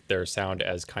their sound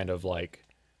as kind of like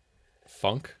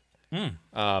funk.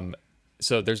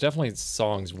 So there's definitely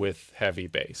songs with heavy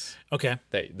bass Okay.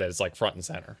 that is like front and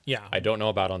center. Yeah. I don't know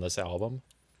about on this album,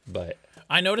 but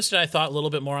I noticed it, I thought, a little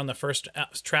bit more on the first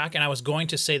track, and I was going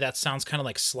to say that sounds kind of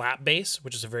like slap bass,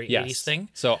 which is a very yes. 80s thing.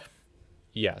 So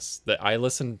Yes, that I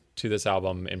listened to this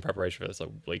album in preparation for this a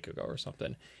week ago or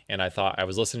something, and I thought I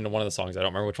was listening to one of the songs. I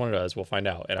don't remember which one it was. We'll find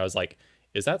out. And I was like,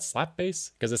 "Is that slap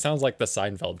bass? Because it sounds like the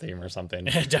Seinfeld theme or something."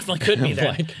 It definitely could be there.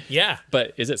 Like, yeah.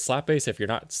 But is it slap bass if you're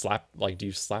not slap? Like, do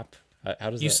you slap? How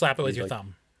does You that, slap it with your like,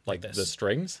 thumb. like this. the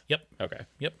strings? Yep. Okay.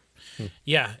 Yep.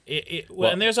 Yeah.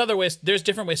 Well, and there's other ways. There's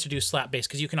different ways to do slap bass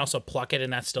because you can also pluck it,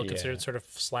 and that's still considered sort of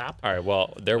slap. All right.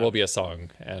 Well, there will be a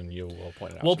song, and you will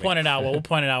point it out. We'll to point me. it out. We'll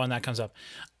point it out when that comes up.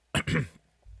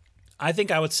 I think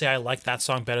I would say I like that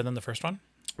song better than the first one.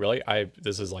 Really,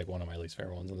 this is like one of my least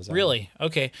favorite ones on this album. Really?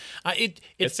 Okay.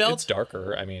 It felt it's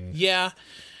darker. I mean, yeah.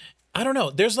 I don't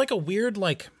know. There's like a weird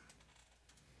like.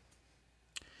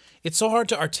 It's so hard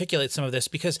to articulate some of this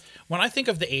because when I think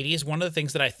of the 80s, one of the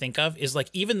things that I think of is like,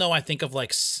 even though I think of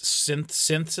like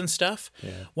synths and stuff,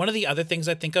 one of the other things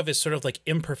I think of is sort of like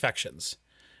imperfections,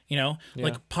 you know,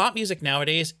 like pop music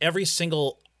nowadays, every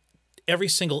single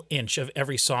inch of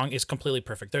every song is completely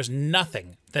perfect. There's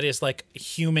nothing that is like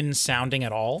human sounding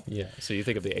at all. Yeah. So you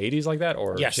think of the 80s like that,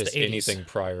 or Yes, just the 80s. anything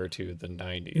prior to the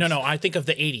 90s? No, I think of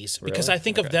the 80s because Really? I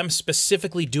think of them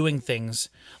specifically doing things.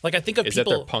 Like I think of Is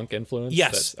people. that their punk influence?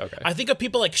 Yes. Okay. I think of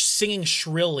people like singing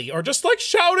shrilly or just like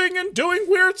shouting and doing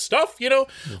weird stuff, you know?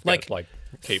 like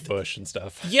Kate Bush and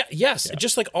stuff. Yeah, yes,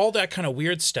 just like all that kind of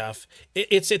weird stuff.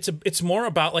 It's more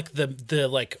about like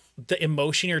the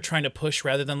emotion you're trying to push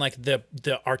rather than like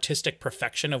the artistic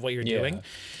perfection of what you're doing.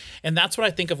 And that's what I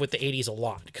think of with the 80s a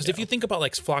lot. Because if you think about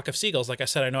like Flock of Seagulls, like I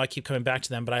said, I know I keep coming back to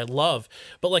them,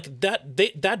 but like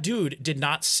that dude did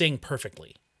not sing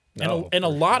perfectly. No, and a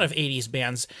lot of 80s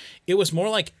bands, it was more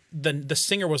like the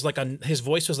singer was like his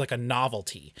voice was like a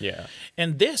novelty. Yeah.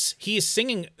 And this, he is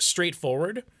singing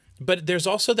straightforward, but there's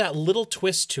also that little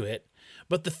twist to it.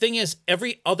 But the thing is,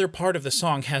 every other part of the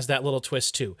song has that little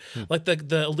twist too. Like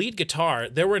the lead guitar,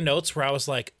 there were notes where I was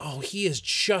like, oh, he is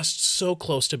just so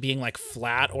close to being like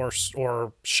flat or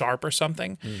sharp or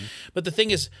something. But the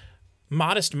thing is,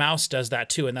 Modest Mouse does that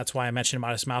too, and that's why I mentioned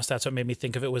Modest Mouse. That's what made me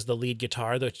think of it was the lead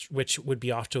guitar, which would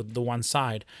be off to the one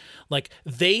side. Like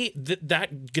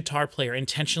that guitar player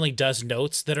intentionally does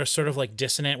notes that are sort of like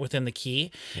dissonant within the key,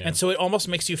 and so it almost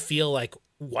makes you feel like,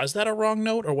 was that a wrong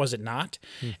note or was it not?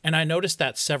 And I noticed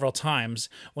that several times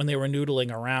when they were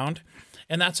noodling around,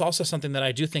 and that's also something that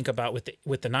I do think about with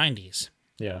the 90s.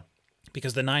 Yeah.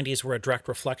 Because the 90s were a direct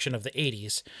reflection of the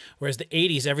 80s, whereas the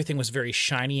 80s, everything was very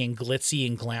shiny and glitzy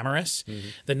and glamorous.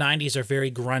 The 90s are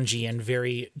very grungy and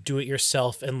very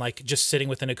do-it-yourself and like just sitting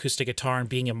with an acoustic guitar and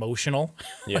being emotional.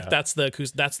 Like that's the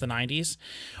 90s.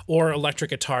 Or electric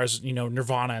guitars, you know,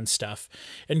 Nirvana and stuff,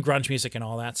 and grunge music and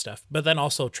all that stuff. But then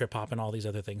also trip-hop and all these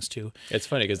other things too. It's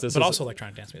funny because this But is also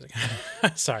electronic dance music.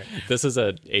 Sorry. this is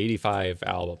a 85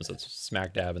 album, so it's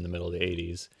smack dab in the middle of the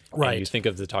 80s. Right. And you think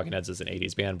of the Talking Heads as an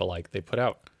 80s band, but like they put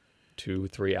out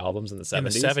 2-3 albums in the 70s. In the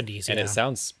 70s, and yeah. it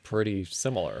sounds pretty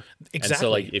similar. Exactly. And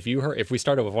so like if we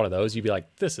started with one of those, you'd be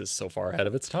like, this is so far ahead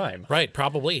of its time. Right,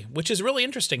 probably, which is really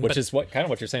interesting. Which but is what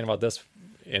you're saying about this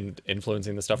and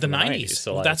influencing the stuff the from the 90s. 90s.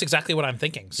 So Well, like, that's exactly what I'm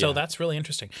thinking. So Yeah. that's really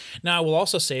interesting. Now, I will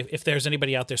also say, if there's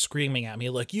anybody out there screaming at me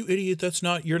like, you idiot,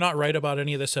 you're not right about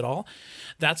any of this at all.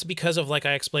 That's because of, like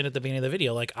I explained at the beginning of the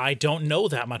video, like I don't know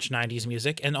that much 90s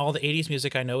music, and all the 80s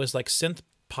music I know is like synth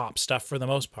pop stuff for the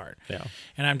most part. Yeah.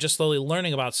 And I'm just slowly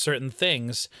learning about certain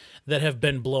things that have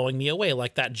been blowing me away.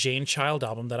 Like that Jane Child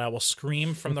album that I will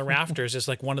scream from the rafters is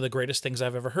like one of the greatest things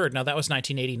I've ever heard. Now that was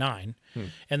 1989.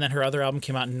 And then her other album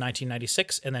came out in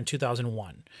 1996 and then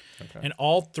 2001. Okay. And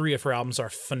all three of her albums are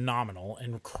phenomenal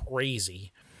and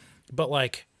crazy. But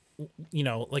like, you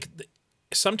know, like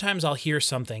sometimes I'll hear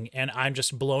something and I'm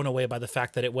just blown away by the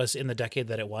fact that it was in the decade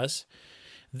that it was.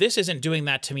 This isn't doing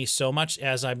that to me so much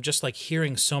as I'm just like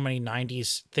hearing so many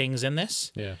 90s things in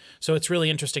this. Yeah. So it's really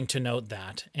interesting to note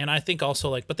that. And I think also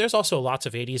like, but there's also lots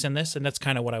of 80s in this. And that's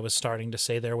kind of what I was starting to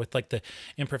say there with like the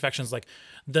imperfections. Like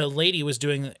the lady was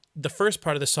doing the first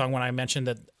part of the song when I mentioned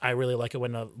that I really like it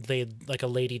when a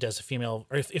lady does a female,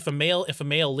 or if a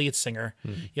male lead singer,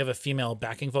 you have a female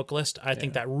backing vocalist. I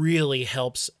think that really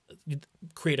helps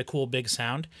create a cool big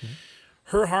sound.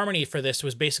 Her harmony for this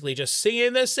was basically just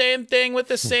singing the same thing with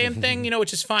the same thing, you know,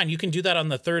 which is fine. You can do that on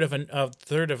the third of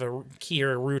a key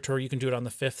or a root, or you can do it on the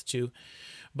fifth too.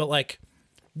 But like,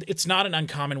 it's not an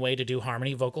uncommon way to do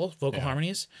vocal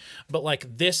harmonies, but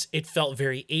like this, it felt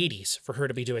very 80s for her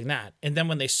to be doing that. And then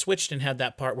when they switched and had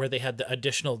that part where they had the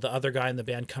other guy in the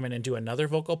band come in and do another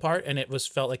vocal part, and it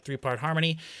felt like 3-part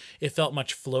harmony, it felt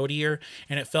much floatier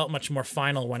and it felt much more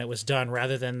final when it was done,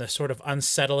 rather than the sort of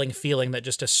unsettling feeling that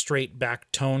just a straight back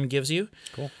tone gives you.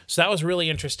 Cool. So that was really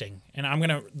interesting. And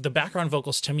the background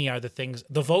vocals to me are the things,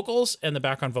 the vocals and the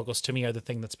background vocals to me are the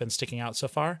thing that's been sticking out so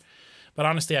far. But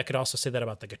honestly, I could also say that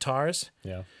about the guitars.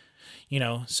 Yeah. You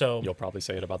know, so You'll probably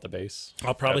say it about the bass.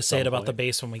 I'll probably at say it some about the point.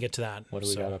 bass when we get to that. What do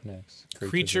we got up next?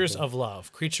 Creatures of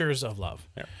Love. Creatures of Love.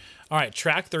 Yeah. All right,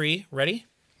 track 3. Ready?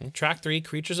 Track 3,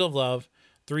 Creatures of Love.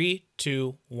 3,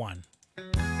 2, 1.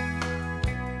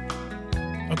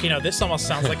 Okay, now this almost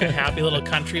sounds like a happy little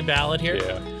country ballad here.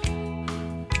 Yeah.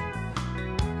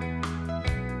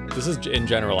 This is in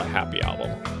general a happy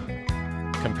album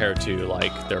compared to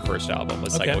like their first album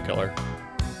with Psycho Killer.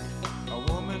 A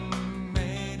woman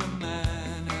made a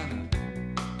man, and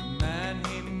a man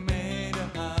he made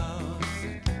a house.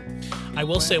 I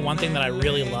will say one thing that I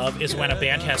really love is when a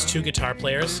band has 2 guitar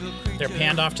players, they're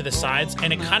panned off to the sides,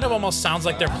 and it kind of almost sounds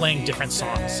like they're playing different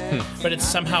songs, but it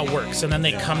somehow works, and then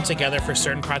they come together for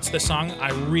certain parts of the song.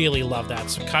 I really love that.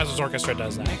 So Kaiser's Orchestra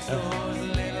does that.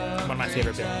 One of my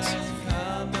favorite bands.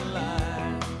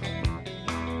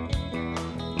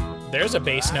 There's a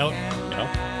bass note,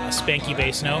 Yeah. a spanky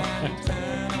bass note.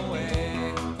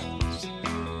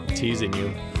 Teasing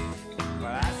you.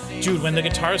 Dude, when the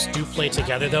guitars do play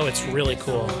together, though, it's really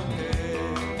cool.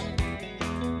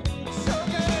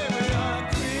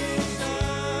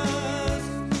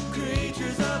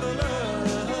 Creatures of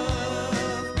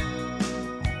love.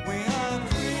 We are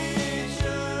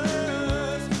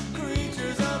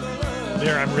creatures of love.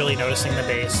 There, I'm really noticing the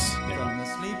bass. From the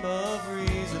sleep of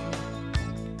reason,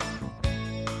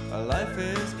 a life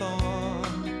is born.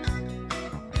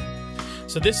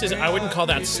 So this is, I wouldn't call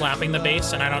that slapping the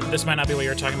bass, and this might not be what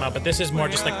you're talking about, but this is more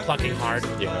just like plucking hard.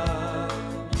 Yeah.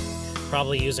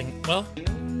 Probably using, well,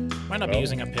 might not be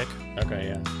using a pick. Okay,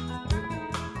 yeah.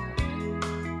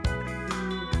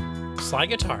 Slide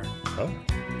guitar. Oh,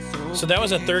 So that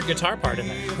was a 3rd guitar part in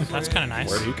there. That's kind of nice.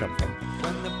 where'd he come from?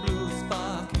 When the blue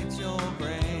spark hits your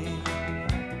brain,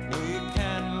 we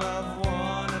can love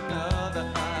one another.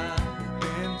 I've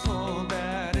been told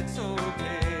that it's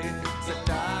okay. So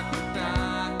doctor,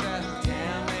 doctor,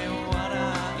 tell me what I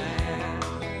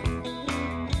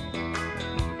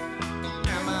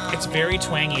am. It's very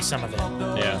twangy, some of it.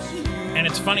 Yeah. And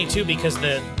it's funny, too, because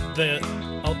the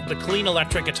clean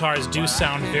electric guitars do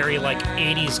sound very like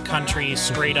 80s country,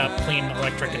 straight up clean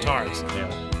electric guitars. Yeah.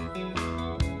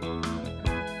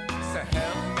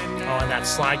 Oh, and that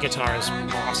slide guitar is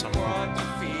awesome. I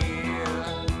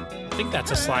think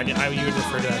that's a slide. You would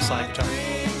refer to that as slide guitar.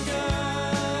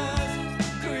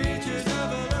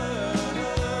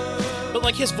 But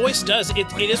like his voice does,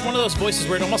 it is one of those voices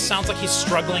where it almost sounds like he's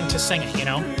struggling to sing it, you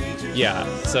know? Yeah.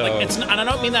 So Like it's, and I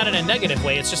don't mean that in a negative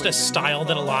way. It's just a style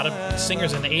that a lot of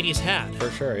singers in the 80s had. for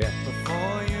sure, yeah.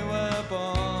 Before you were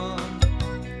born,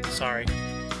 Sorry.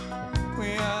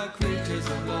 we are creatures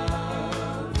of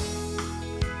love.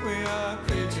 We are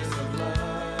creatures of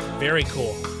love. Very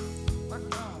cool.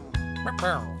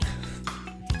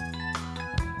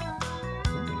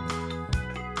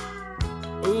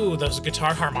 Ooh, those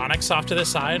guitar harmonics off to the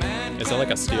side, Is that like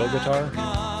a steel guitar?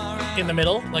 in the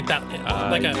middle, like that,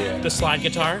 like yeah. the slide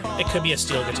guitar. It could be a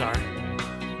steel guitar.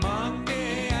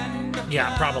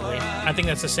 Yeah, probably. I think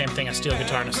that's the same thing, a steel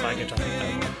guitar and a slide guitar.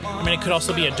 I mean, it could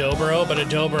also be a dobro, but a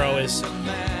dobro is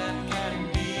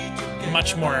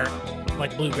much more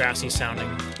like bluegrassy sounding.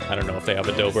 I don't know if they have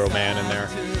a dobro man in there.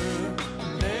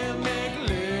 They'll make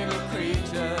little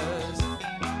creatures.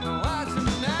 Watch them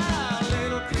now,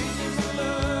 little creatures of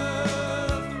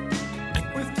love.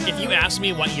 If you asked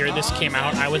me what year this came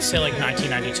out, I would say like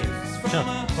 1992.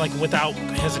 Like without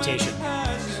hesitation.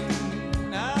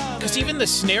 Because even the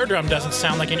snare drum doesn't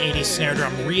sound like an 80s snare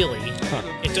drum, really.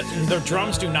 The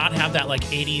drums do not have that like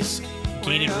 80s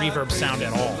gated reverb sound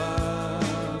at all.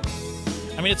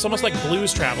 I mean, it's almost like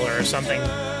Blues Traveler or something.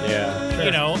 Yeah. Sure.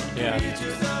 You know, Yeah.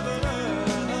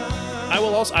 I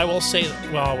will say,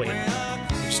 well, wait. I'm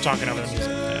just talking over the music.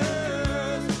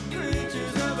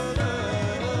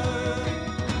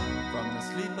 From the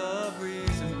sleep of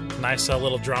reason, Nice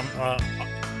little drum,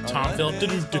 tom fill.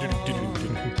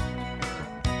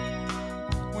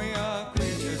 we are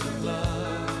creatures of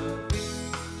love.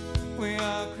 We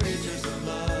are creatures of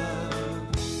love.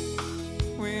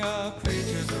 We are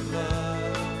creatures of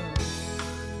love.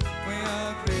 We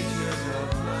are creatures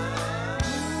of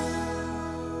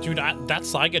love. Dude, that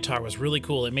slide guitar was really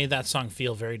cool. It made that song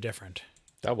feel very different.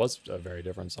 That was a very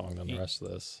different song than the rest of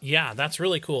this. Yeah, that's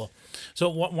really cool. So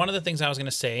one of the things I was going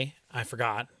to say, I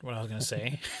forgot what I was going to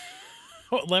say.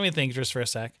 Well, let me think just for a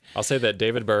sec. I'll say that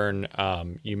David Byrne,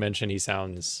 you mentioned he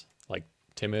sounds like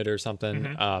timid or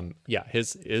something. Yeah,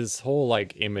 his whole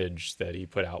like image that he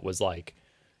put out was like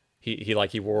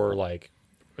he wore like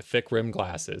thick rim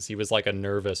glasses. He was like a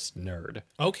nervous nerd.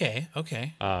 Okay.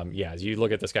 Yeah, you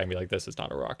look at this guy and be like, this is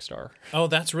not a rock star. Oh,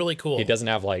 that's really cool. He doesn't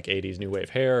have like 80s new wave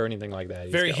hair or anything like that.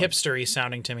 He's Very got, like, hipstery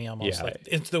sounding to me almost. Yeah. Like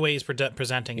it's the way he's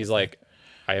presenting. he's it. like,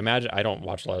 I imagine, I don't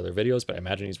watch a lot of their videos, but I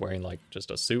imagine he's wearing like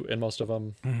just a suit in most of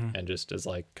them and just is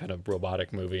like kind of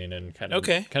robotic moving and kind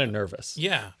of nervous.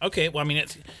 Yeah. Okay. Well, I mean,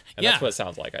 it's And yeah. that's what it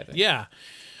sounds like, I think. Yeah.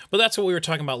 But that's what we were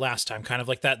talking about last time, kind of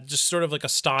like that, just sort of like a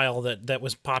style that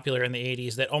was popular in the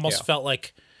 80s that almost felt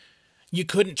like you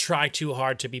couldn't try too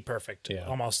hard to be perfect,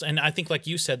 almost. And I think, like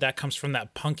you said, that comes from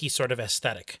that punky sort of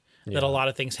aesthetic that a lot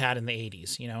of things had in the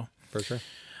 80s, you know? For sure.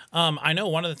 I know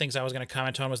one of the things I was going to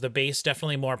comment on was the bass,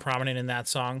 definitely more prominent in that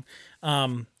song.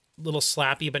 Little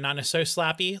slappy, but not necessarily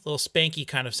slappy, little spanky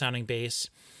kind of sounding bass.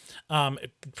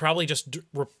 Probably just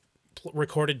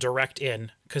recorded direct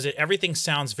in because everything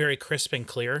sounds very crisp and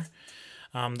clear.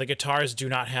 The guitars do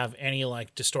not have any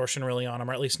like distortion really on them,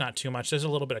 or at least not too much. There's a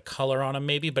little bit of color on them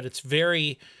maybe, but it's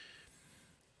very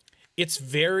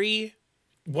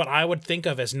what I would think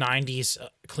of as 90s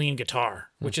clean guitar,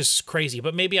 which is crazy.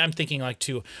 But maybe I'm thinking like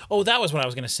that was what I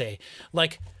was going to say.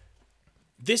 Like,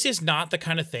 this is not the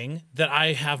kind of thing that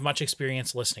I have much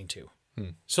experience listening to.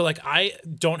 So like I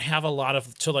don't have a lot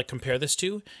of to like compare this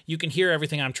to. You can hear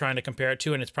everything I'm trying to compare it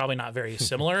to, and it's probably not very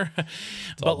similar.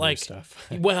 But like stuff.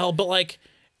 well, but like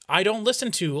I don't listen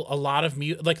to a lot of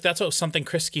music. Like that's something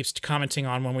Chris keeps commenting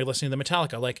on when we listen to the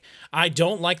Metallica. Like I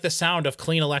don't like the sound of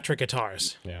clean electric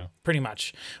guitars. Yeah. Pretty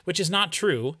much, which is not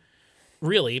true,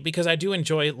 really, because I do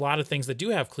enjoy a lot of things that do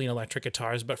have clean electric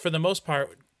guitars. But for the most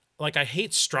part, like I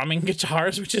hate strumming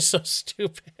guitars, which is so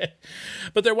stupid.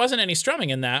 But there wasn't any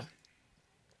strumming in that.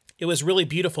 It was really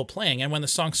beautiful playing. And when the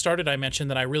song started, I mentioned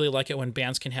that I really like it when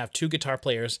bands can have two guitar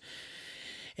players.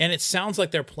 And it sounds like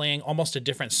they're playing almost a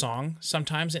different song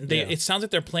sometimes. And it sounds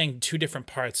like they're playing two different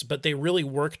parts, but they really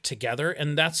work together.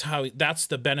 And that's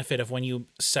the benefit of when you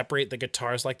separate the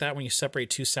guitars like that, when you separate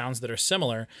two sounds that are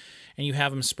similar and you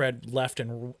have them spread left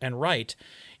and right,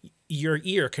 your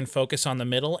ear can focus on the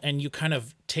middle and you kind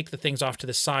of take the things off to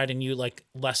the side and you like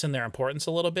lessen their importance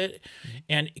a little bit.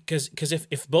 And because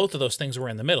if both of those things were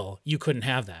in the middle, you couldn't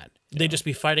have that. They'd just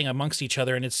be fighting amongst each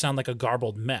other and it'd sound like a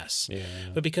garbled mess. Yeah.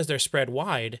 But because they're spread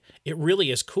wide, it really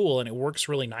is cool and it works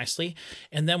really nicely.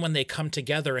 And then when they come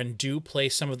together and do play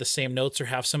some of the same notes or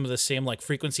have some of the same like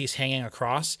frequencies hanging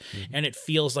across, and it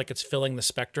feels like it's filling the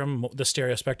spectrum, the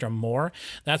stereo spectrum more,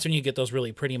 that's when you get those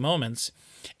really pretty moments.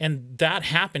 And that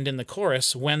happened in the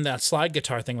chorus when that slide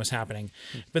guitar thing was happening.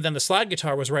 But then the slide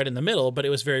guitar was right in the middle, but it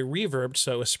was very reverbed,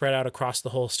 so it was spread out across the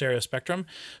whole stereo spectrum.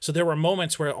 So there were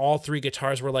moments where all three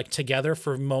guitars were like together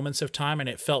for moments of time, and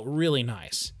it felt really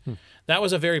nice. That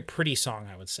was a very pretty song,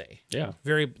 I would say. Yeah.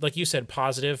 Very, like you said,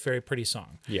 positive, very pretty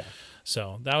song. Yeah.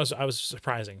 So I was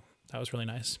surprising. That was really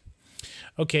nice.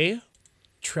 Okay.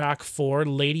 Track 4,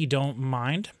 Lady Don't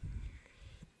Mind.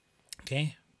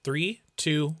 Okay. 3,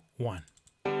 2, 1.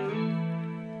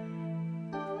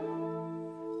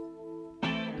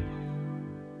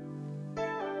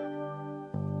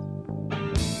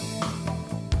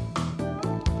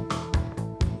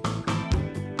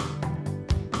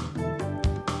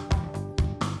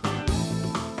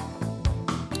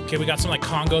 Okay, we got some like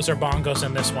congos or bongos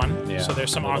in this one. Yeah, So there's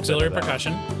some a little auxiliary bit of that.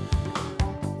 percussion.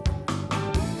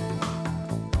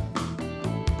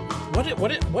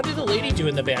 What did the lady do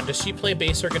in the band? Does she play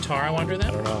bass or guitar, I wonder then?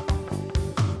 I don't know.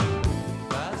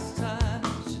 Last time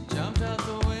she jumped out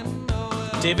the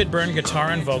window. David Byrne, guitar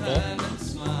and vocal.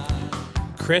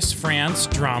 Chris France,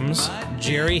 drums.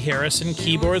 Jerry Harrison,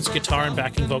 keyboards, guitar and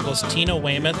backing vocals. Tina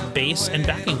Weymouth, bass and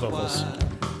backing vocals.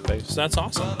 So that's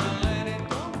awesome.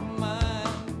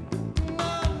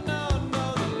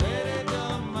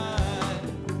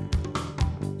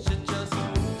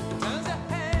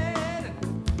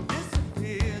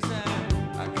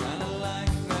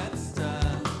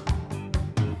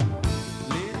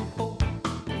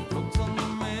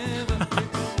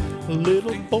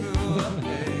 Little boy.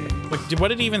 What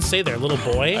did he even say there? Little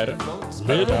boy? I don't know.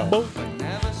 Little boy.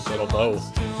 Little bow.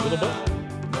 Little boy.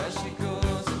 There she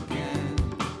goes again.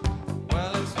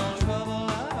 Well, it's no trouble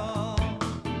at all.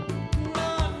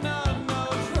 No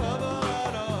trouble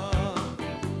at all.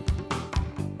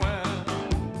 Well,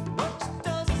 what she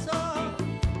does is all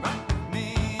right with me,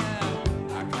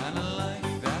 and I kinda like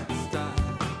that style.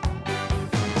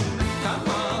 Come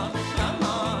on,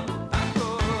 I go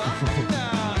up and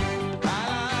down. I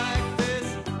like this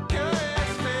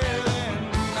curious feeling.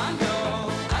 I know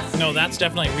I No, that's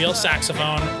definitely real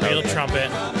saxophone, real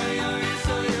trumpet,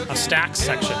 a stack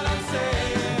section.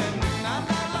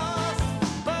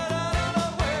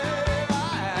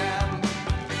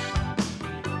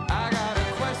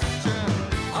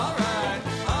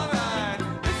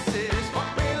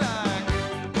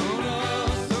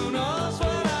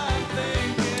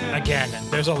 Again,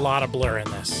 there's a lot of Blur in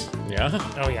this. Yeah?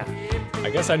 Oh yeah, I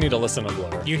guess I need to listen to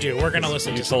Blur. you do. We're gonna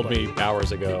listen. You to some told Blur. me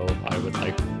hours ago I would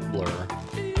like Blur.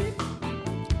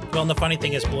 Well, and the funny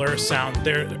thing is, Blur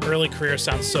their early career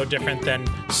sounds so different than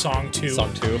Song 2.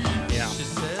 Song 2. Yeah.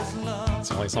 It's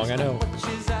the only song I know.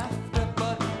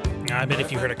 I bet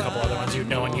if you heard a couple other ones, you'd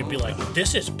know, and you'd be like,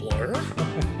 "This is Blur,"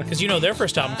 because you know their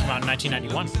first album came out in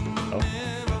 1991,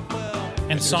 Oh.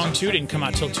 and Song 2 didn't come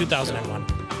out till 2001.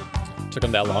 Took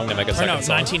them that long to make a Or second no,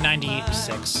 song?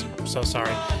 1996. So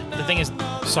sorry. The thing is,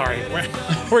 sorry,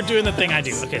 we're doing the thing I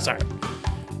do. Okay, sorry.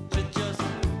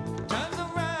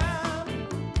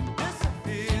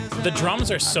 The drums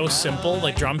are so simple,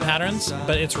 like drum patterns,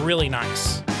 but it's really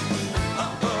nice.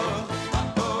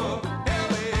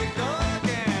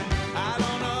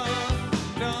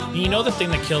 You know the thing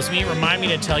that kills me? Remind me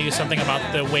to tell you something about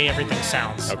the way everything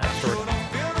sounds afterward.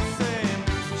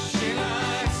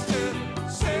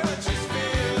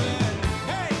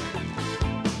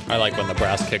 I like when the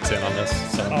brass kicks in on this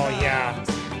song Oh, yeah.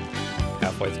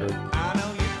 halfway through.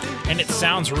 And it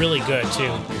sounds really good,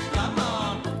 too.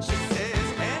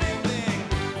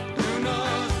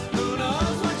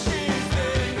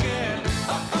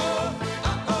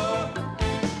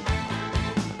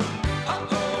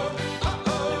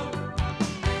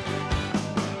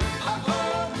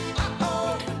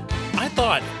 I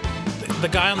thought the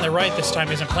guy on the right this time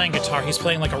isn't playing guitar. He's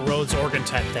playing like a Rhodes organ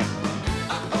type thing,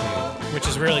 which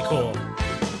is really cool.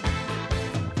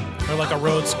 Or like a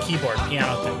Rhodes keyboard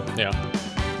piano thing. Yeah.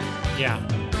 Yeah.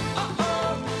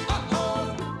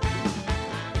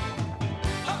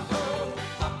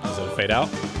 Does it fade out?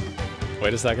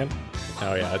 Wait a second.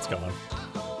 Oh, yeah, it's going.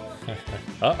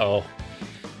 Uh-oh.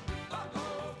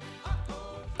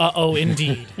 Uh-oh,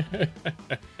 indeed.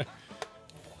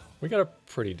 We got a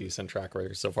pretty decent track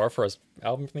record so far for us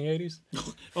album from the 80s.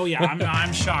 Oh, yeah,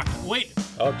 I'm shocked. Wait,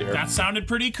 Oh, dear. that sounded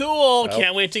pretty cool. Nope.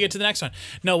 Can't wait to get to the next one.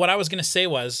 No, what I was going to say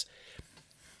was,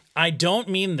 I don't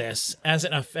mean this as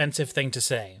an offensive thing to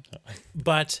say,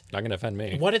 but Not going to offend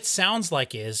me. what it sounds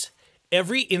like is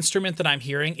every instrument that I'm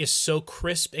hearing is so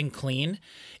crisp and clean,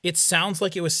 it sounds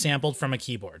like it was sampled from a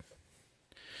keyboard.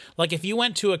 Like if you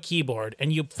went to a keyboard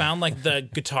and you found like the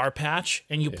guitar patch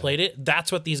and you played it,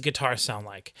 that's what these guitars sound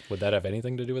like. Would that have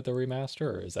anything to do with the remaster,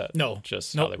 or is that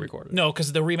just no, how they recorded it? No,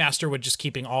 because the remaster would just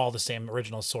keeping all the same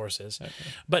original sources. Okay.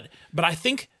 But I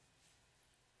think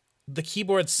the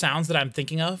keyboard sounds that I'm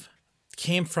thinking of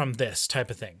came from this type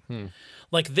of thing.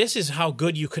 Like this is how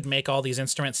good you could make all these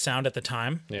instruments sound at the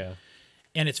time. Yeah.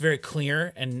 And it's very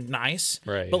clear and nice.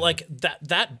 Right, But yeah. like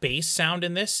that bass sound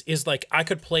in this is like I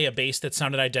could play a bass that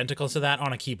sounded identical to that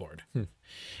on a keyboard.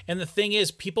 And the thing is,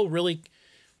 people really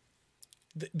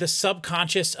the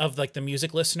subconscious of like the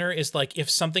music listener is like if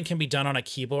something can be done on a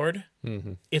keyboard,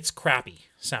 it's crappy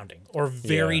sounding or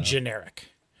very Yeah.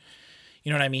 generic.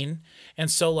 You know what I mean?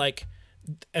 And so like,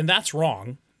 and that's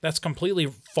wrong. That's completely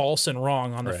false and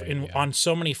wrong on the Right, on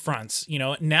so many fronts. You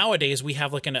know, nowadays we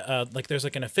have like there's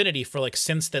like an affinity for like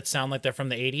synths that sound like they're from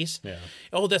the 80s. Yeah.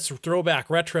 Oh, that's throwback,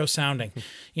 retro sounding.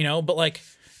 You know, but like,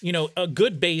 you know, a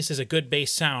good bass is a good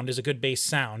bass sound is a good bass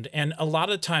sound. And a lot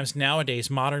of times nowadays,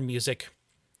 modern music,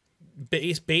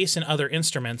 bass and other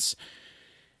instruments,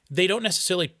 they don't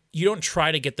necessarily, you don't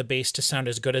try to get the bass to sound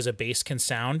as good as a bass can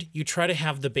sound. You try to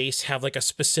have the bass have like a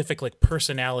specific like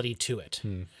personality to it.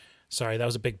 Sorry, that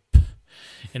was a big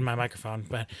in my microphone,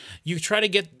 but you try to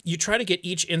get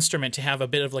each instrument to have a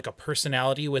bit of like a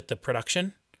personality with the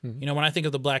production. You know, when I think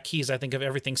of the Black Keys, I think of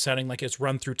everything sounding like it's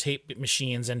run through tape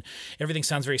machines and everything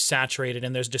sounds very saturated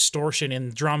and there's distortion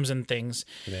in drums and things.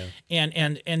 Yeah.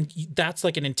 And that's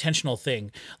like an intentional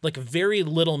thing. Like very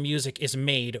little music is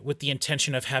made with the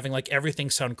intention of having like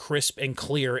everything sound crisp and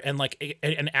clear and like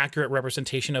an accurate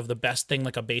representation of the best thing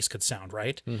like a bass could sound,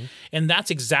 right? And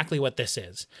that's exactly what this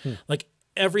is. Like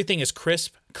everything is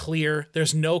crisp, clear.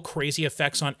 There's no crazy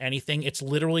effects on anything. It's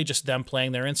literally just them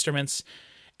playing their instruments.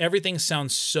 Everything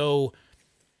sounds so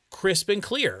crisp and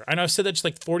clear. I know I've said that just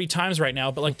like 40 times right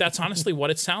now, but like that's honestly what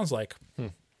it sounds like.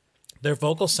 Their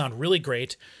vocals sound really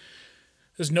great.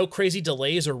 There's no crazy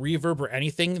delays or reverb or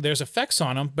anything. There's effects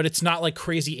on them, but it's not like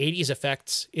crazy 80s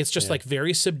effects. It's just like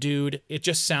very subdued. It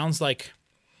just sounds like,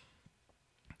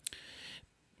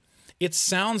 it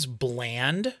sounds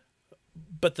bland,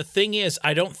 but the thing is,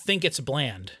 I don't think it's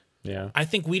bland. Yeah. I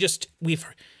think we've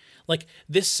like,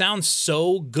 this sounds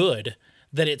so good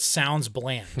that it sounds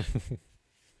bland.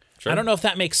 Sure. I don't know if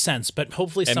that makes sense, but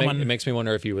hopefully It makes me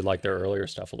wonder if you would like their earlier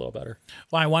stuff a little better.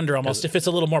 Well, I wonder almost if it's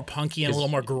a little more punky and a little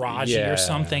more garagey or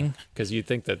something. Because you'd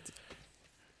think that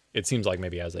it seems like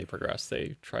maybe as they progressed,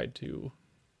 they tried to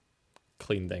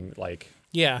clean things, like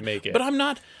Yeah. make it. But I'm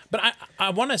not. But I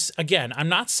want to again. I'm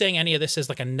not saying any of this is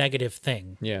like a negative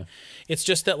thing. Yeah. It's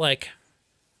just that like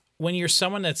when you're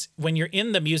when you're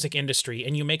in the music industry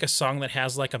and you make a song that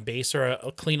has like a bass or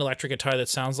a clean electric guitar that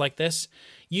sounds like this,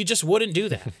 you just wouldn't do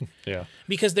that. Yeah.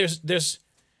 Because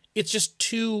it's just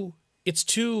too. It's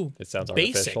too It sounds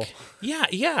basic. artificial. Yeah.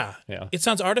 Yeah. It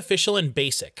sounds artificial and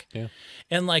basic. Yeah.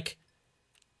 And like,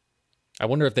 I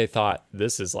wonder if they thought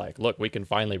this is like, look, we can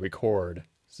finally record.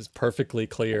 This is perfectly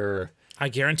clear. I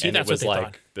guarantee And that's it was what they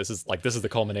like, thought. this is the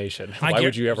culmination. Why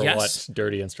would you ever yes. want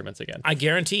dirty instruments again? I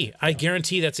guarantee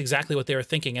that's exactly what they were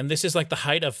thinking. And this is like the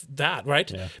height of that, right?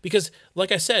 Yeah. Because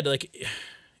like I said, like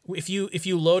if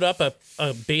you load up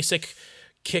a basic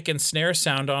kick and snare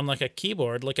sound on like a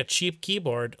keyboard, like a cheap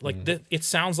keyboard, like it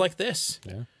sounds like this.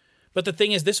 Yeah. But the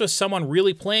thing is, this was someone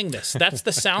really playing this. That's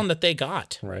the sound that they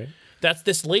got. Right. That's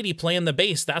this lady playing the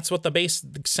bass. That's what the bass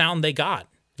sound they got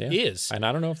is. And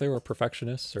I don't know if they were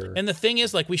perfectionists or. And the thing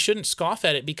is, like, we shouldn't scoff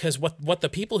at it because what the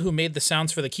people who made the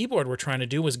sounds for the keyboard were trying to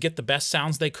do was get the best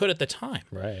sounds they could at the time.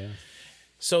 Right. Yeah.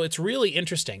 So it's really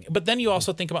interesting. But then you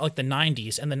also think about like the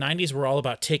 90s, and the 90s were all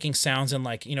about taking sounds and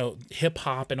like, you know, hip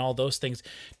hop and all those things,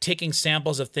 taking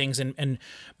samples of things and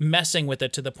messing with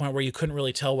it to the point where you couldn't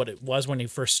really tell what it was when you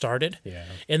first started. Yeah.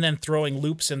 And then throwing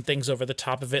loops and things over the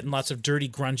top of it and lots of dirty,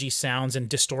 grungy sounds and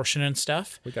distortion and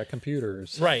stuff. We got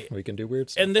computers. Right. We can do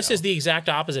weird stuff. And this now. is the exact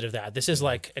opposite of that. This is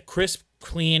like a crisp,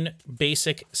 clean,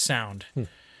 basic sound,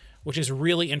 which is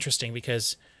really interesting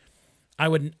because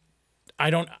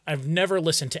I've never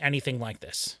listened to anything like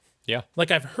this. Yeah.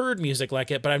 Like I've heard music like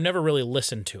it, but I've never really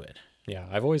listened to it. Yeah.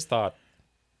 I've always thought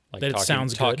like That it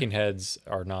sounds good. Talking Heads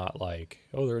are not like,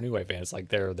 oh, they're a new wave band. It's like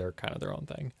they're kind of their own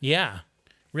thing. Yeah.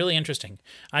 Really interesting.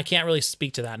 I can't really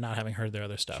speak to that not having heard their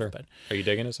other stuff, but Are you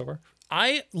digging it so far?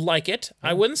 I like it.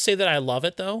 I wouldn't say that I love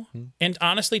it though. And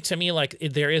honestly, to me, like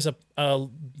there is a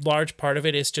large part of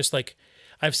it is just like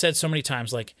I've said so many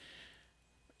times, like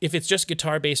if it's just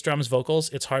guitar, bass, drums, vocals,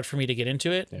 it's hard for me to get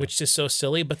into it, which is so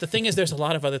silly. But the thing is, there's a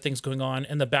lot of other things going on,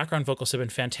 and the background vocals have been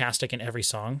fantastic in every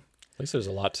song. At least there's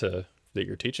a lot that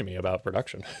you're teaching me about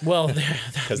production. Well,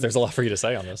 Because there's a lot for you to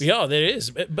say on this. yeah, there is.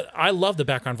 But I love the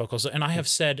background vocals, and I have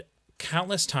said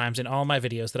countless times in all my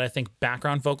videos that I think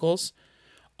background vocals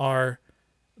are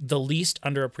the least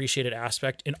underappreciated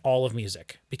aspect in all of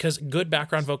music, because good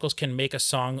background vocals can take a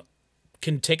song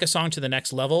to the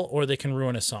next level, or they can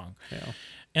ruin a song. Yeah.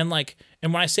 And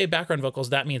when I say background vocals,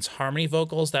 that means harmony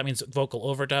vocals, that means vocal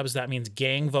overdubs, that means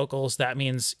gang vocals, that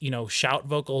means, you know, shout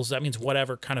vocals, that means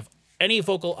whatever kind of any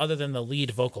vocal other than the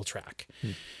lead vocal track.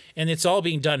 And it's all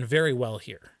being done very well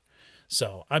here.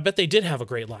 So I bet they did have a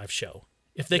great live show.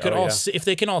 If they could if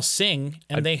they can all sing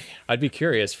and I'd be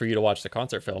curious for you to watch the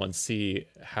concert film and see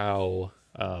how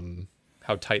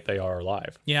tight they are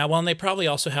live. Yeah, well, and they probably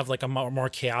also have like a more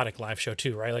chaotic live show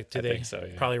too, right? Like, do they think so,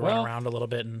 yeah. probably run around a little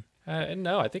bit and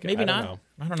No, I think maybe I don't not. know.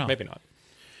 I don't know. Maybe not.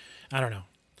 I don't know.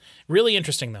 Really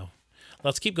interesting though.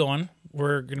 Let's keep going.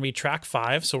 We're going to be track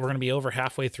 5, so we're going to be over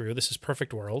halfway through. This is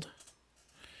Perfect World.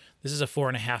 This is a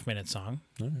 4.5 minute song.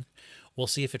 We'll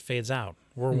see if it fades out.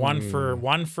 We're one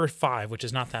for 5, which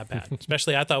is not that bad.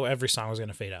 Especially, I thought every song was going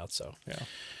to fade out. So, Yeah.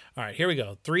 All right, here we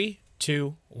go. 3,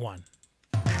 2, 1.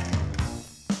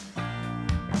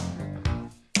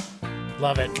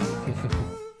 Love it.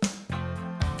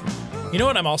 You know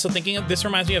what I'm also thinking of? This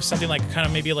reminds me of something like kind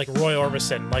of maybe like Roy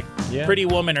Orbison, like Pretty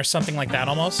Woman or something like that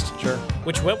almost. Sure.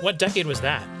 What decade was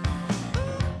that?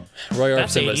 Roy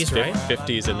That's Orbison was 80s, right?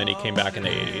 50s, and then he came back in the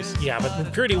 80s. Yeah,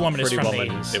 but Pretty Woman is from the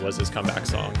 80s. It was his comeback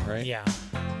song, right? Yeah,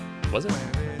 Was it?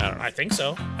 I don't know. I think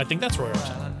so. I think that's Roy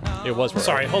Orbison. It was Roy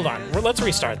Sorry, Orbison. hold on. Let's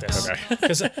restart this.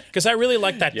 Okay. Because I really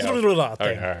like that Yeah. thing. Okay, all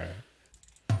right.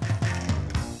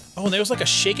 Oh, and there was like a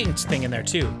shaking thing in there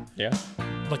too. Yeah.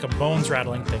 Like a bones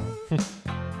rattling thing.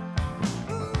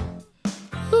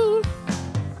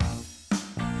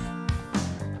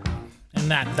 And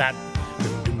that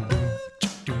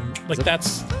like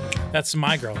that's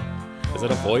my girl. Is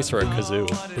it a voice or a kazoo?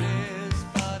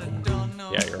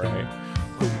 Yeah, you're right.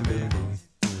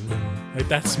 Like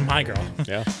that's my girl.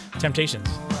 Yeah. Temptations.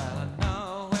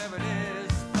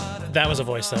 That was a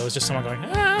voice though. It was just someone going,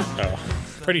 ah. Oh,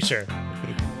 Pretty sure.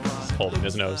 he's holding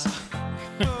his nose.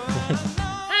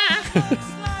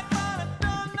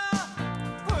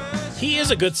 He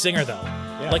is a good singer though.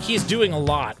 Yeah. Like he's doing a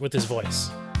lot with his voice.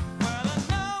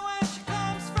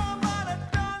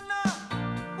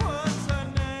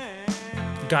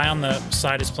 The guy on the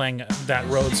side is playing that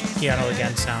Rhodes piano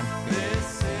again sound.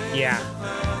 Yeah.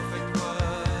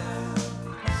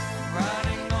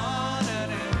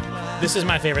 This is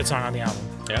my favorite song on the album.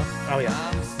 Yeah. Oh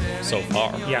yeah. So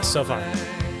far. Yeah, so far.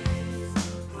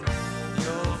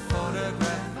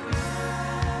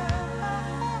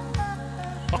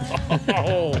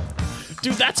 Oh,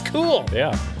 dude, that's cool.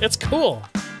 Yeah. It's cool.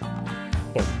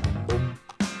 Boom, boom,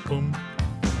 boom.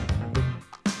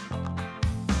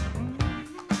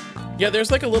 Yeah,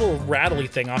 there's like a little rattly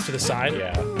thing off to the side.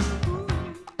 Yeah.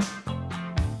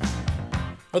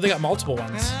 Oh, they got multiple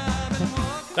ones.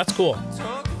 That's cool.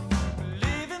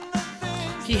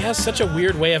 He has such a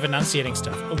weird way of enunciating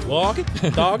stuff. Dog.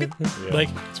 Yeah. Like,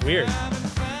 it's weird.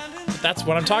 But that's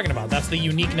what I'm talking about. That's the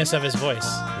uniqueness of his voice.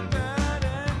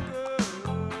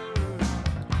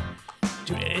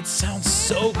 Dude, it sounds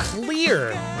so clear.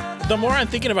 The more I'm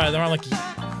thinking about it, the more I'm like...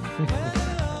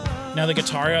 Now the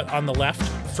guitar on the left,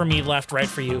 for me, left, right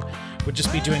for you, would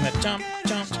just be doing that jump,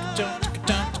 jump, jump, jump,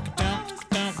 jump,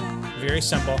 jump. Very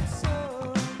simple.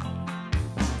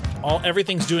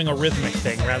 Everything's doing a rhythmic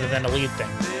thing rather than a lead thing.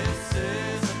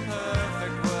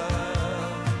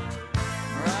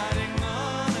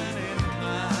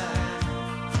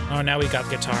 Oh, now we got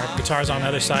guitar. Guitar's on the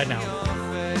other side now.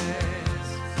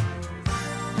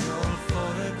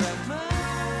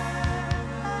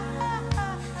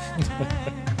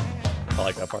 I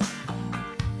like that part.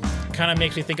 Kind of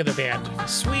makes me think of the band.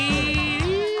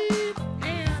 Sweet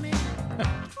Annie.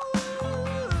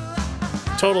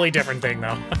 Totally different thing,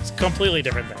 though. It's a completely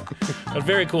different thing. But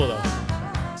very cool, though.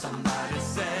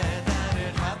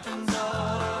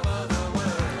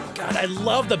 God, I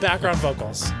love the background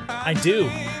vocals. I do.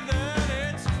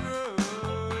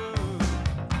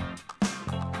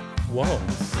 Whoa.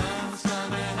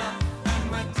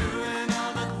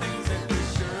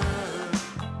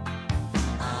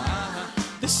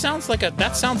 That sounds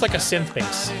like a synth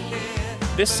bass.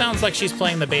 This sounds like she's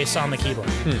playing the bass on the keyboard.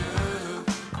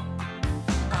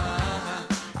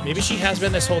 Maybe she has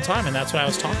been this whole time, and that's what I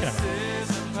was talking about.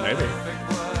 Maybe.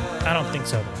 I don't think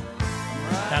so, though.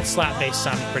 That slap bass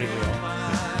sounded pretty real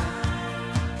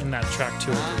in that track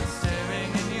 2 or 3.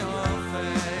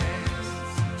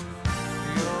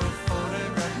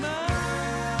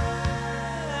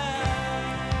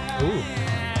 Ooh.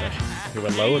 He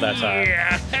went low that time.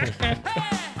 Yeah.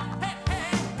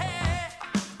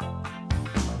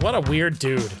 What a weird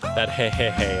dude. That hey hey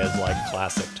hey is like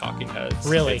classic Talking Heads.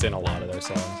 Really? It's in a lot of their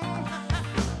songs.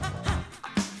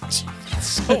 It's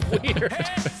so weird.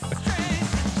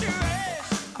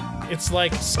 It's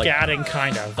like scatting,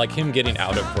 kind of. Like him getting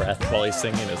out of breath while he's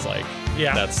singing is like,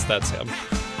 Yeah. that's him.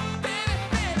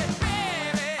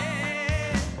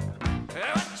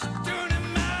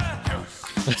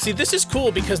 See, this is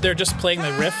cool because they're just playing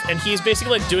the riff, and he's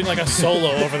basically like doing like a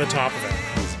solo over the top of it.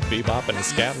 He's bebopping and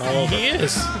scatting all over. He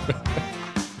is.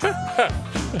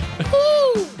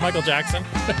 Woo! Michael Jackson.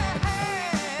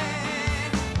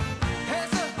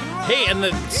 Hey, and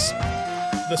this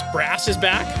brass is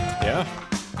back. Yeah.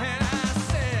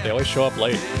 They always show up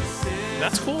late.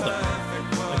 That's cool, though.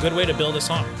 A good way to build a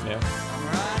song. Yeah.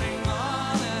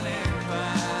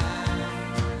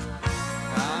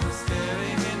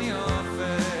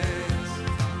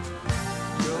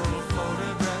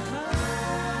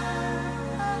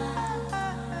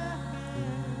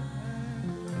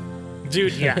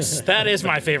 Dude, yes, that is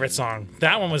my favorite song.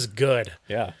 That one was good.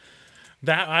 Yeah.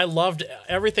 That I loved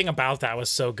everything about that was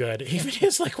so good. Even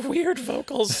his like weird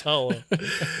vocal solo.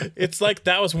 It's like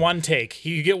that was one take.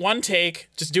 You get one take,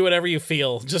 just do whatever you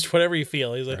feel. Just whatever you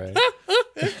feel. He's like Right.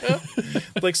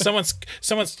 like someone's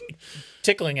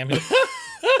tickling him. He's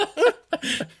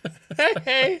like,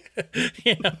 hey,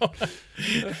 you know.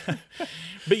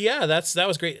 But yeah, that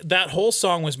was great. That whole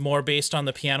song was more based on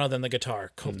the piano than the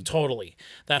guitar. Totally.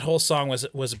 That whole song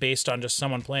was based on just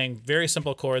someone playing very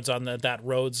simple chords on that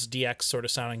Rhodes DX sort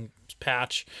of sounding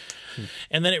patch.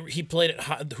 And then he played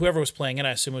it. Whoever was playing it,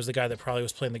 I assume it was the guy that probably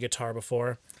was playing the guitar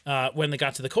before. When they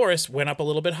got to the chorus, went up a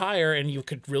little bit higher, and you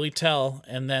could really tell.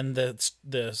 And then the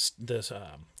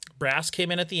brass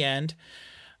came in at the end.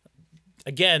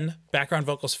 Again, background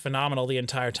vocals phenomenal the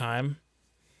entire time.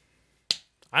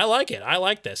 I like it. I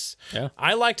like this. Yeah.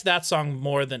 I liked that song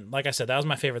more than, like I said, that was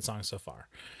my favorite song so far.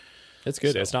 It's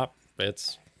good. So-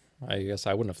 I guess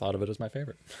I wouldn't have thought of it as my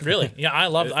favorite. Really? Yeah, I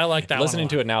like that Listening one.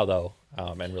 to it now, though,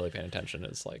 and really paying attention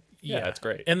is like, yeah, it's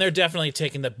great. And they're definitely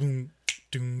taking the boom,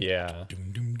 doom, Yeah.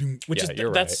 doom, doom, doom, which Yeah, is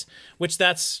you're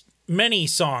that's many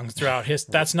songs throughout his.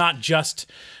 That's not just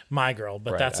My Girl,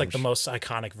 but Right, that's like I'm the sh- most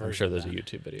iconic version. I'm sure there's of a that.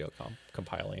 YouTube video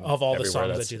compiling Of all the everywhere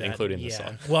songs that's that do that, including yeah. this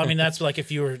song. Well, I mean, that's like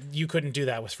if you couldn't do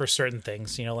that with for certain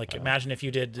things, you know, like imagine if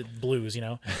you did blues, you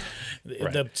know,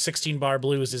 Right. the 16-bar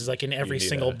blues is like in every need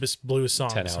single a blues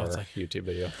song. 10-hour So it's like, YouTube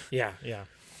video. yeah.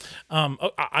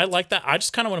 I like that. I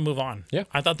just kind of want to move on. Yeah.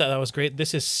 I thought that was great.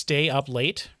 This is Stay Up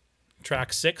Late,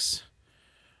 track 6.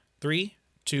 3,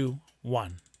 2,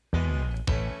 1.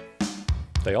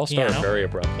 They all start Piano. very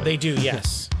abruptly. They do,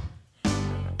 yes.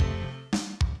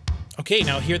 Okay,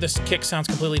 now here this kick sounds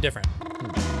completely different.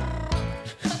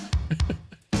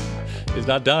 He's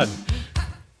not done.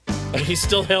 He's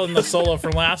still holding the solo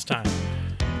from last time.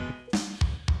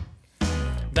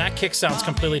 That kick sounds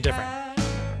completely different.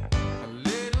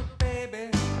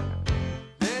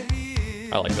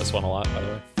 I like this one a lot, by the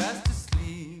way.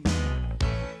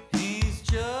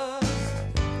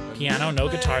 Piano, no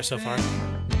guitar so far.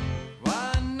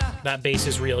 That bass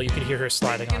is real. You can hear her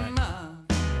sliding on it.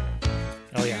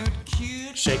 Oh yeah.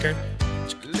 Shaker.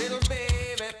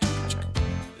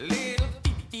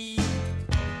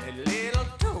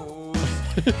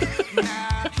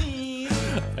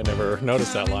 I never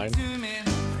noticed that line.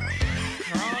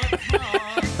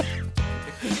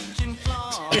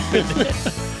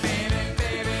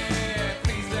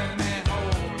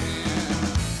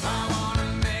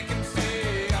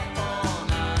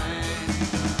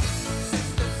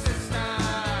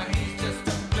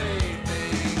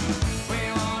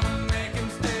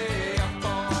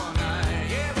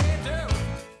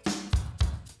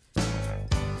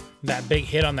 That big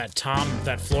hit on that tom,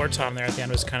 that floor tom there at the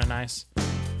end was kind of nice.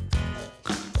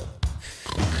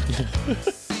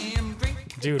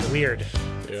 Dude, weird.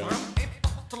 Yeah.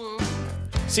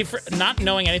 See, for not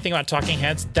knowing anything about Talking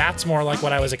Heads, that's more like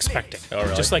what I was expecting. Oh,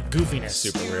 really? Just like goofiness.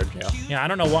 Super weird, yeah. Yeah, I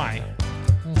don't know why.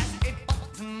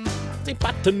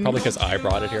 Probably because I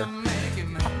brought it here.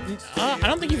 I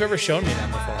don't think you've ever shown me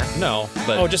that before. No,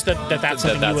 but Oh, just that's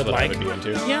something you would what like? I would be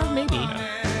into. Yeah, maybe. Yeah.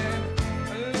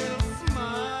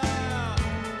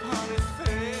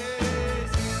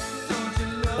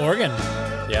 Organ.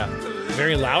 Yeah.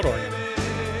 Very loud organ.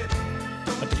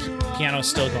 But the piano's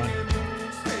still going.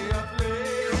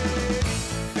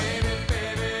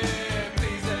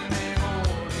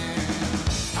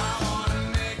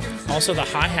 Also, the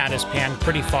hi-hat is panned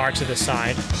pretty far to the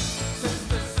side.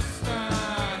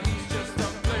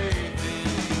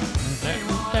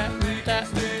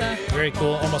 Very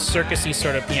cool, almost circusy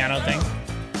sort of piano thing.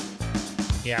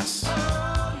 Yes.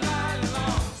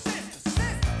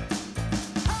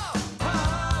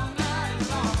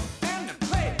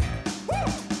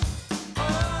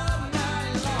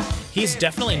 He's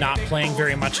definitely not playing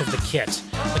very much of the kit.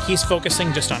 Like, he's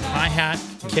focusing just on hi-hat,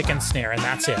 kick, and snare, and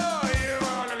that's it.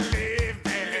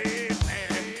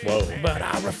 Whoa. But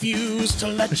I refuse to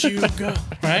let you go.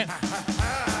 Right?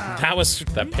 That was...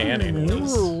 That panning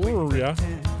was... Yeah.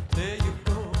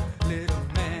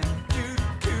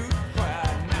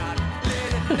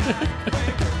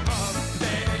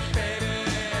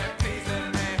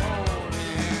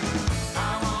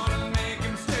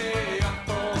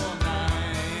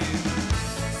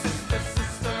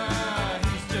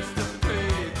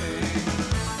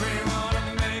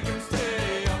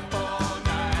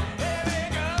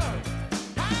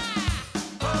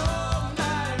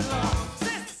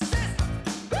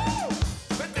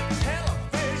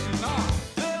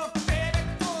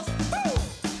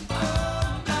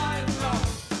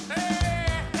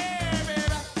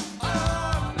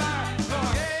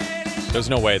 There's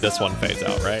no way this one fades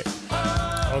out, right?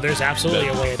 Oh, there's absolutely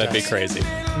a way it That'd be does. crazy.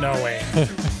 No way.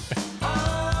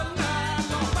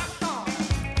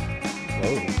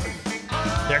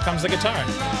 Whoa. There comes the guitar.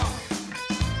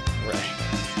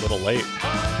 Right. A little late.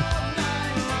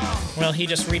 Well, he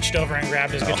just reached over and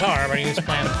grabbed his guitar, but he was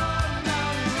playing.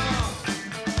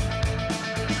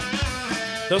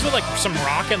 Those were like some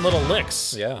rockin' little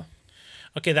licks. Yeah.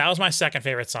 Okay, that was my second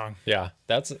favorite song. Yeah.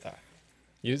 That's...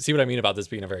 You see what I mean about this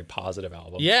being a very positive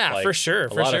album? Yeah, Like, for sure.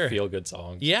 A lot of feel-good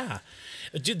songs. Yeah.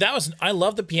 Dude, that was... I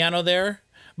love the piano there.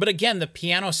 But again, the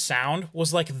piano sound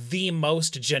was like the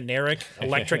most generic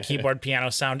electric keyboard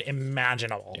piano sound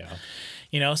imaginable. Yeah.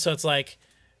 You know, so it's like...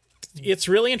 It's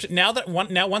really interesting.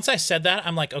 Now, once I said that,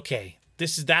 I'm like, okay,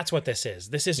 that's what this is.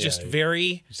 This is just very...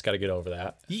 You just got to get over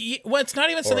that. Well, it's not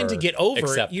even something to Or get over.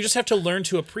 accept. You just have to learn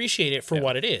to appreciate it for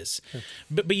what it is.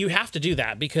 But you have to do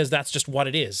that because that's just what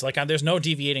it is. Like, there's no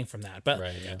deviating from that. But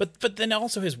Right, yeah. but then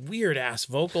also his weird ass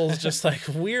vocals, just like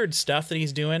weird stuff that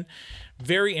he's doing.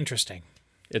 Very interesting.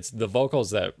 It's the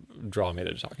vocals that draw me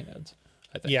to Talking Heads,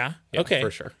 I think. Yeah. Okay. For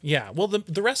sure. Yeah. Well,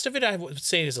 the rest of it I would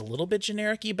say is a little bit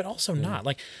generic-y, but also not.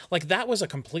 Like that was a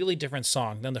completely different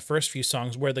song than the first few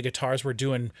songs where the guitars were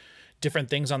doing different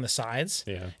things on the sides.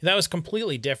 Yeah. That was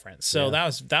completely different. So that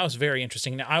was very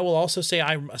interesting. Now, I will also say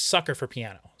I'm a sucker for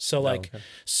piano. So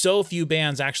so few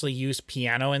bands actually use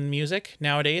piano in music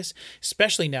nowadays,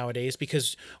 especially nowadays,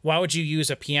 because why would you use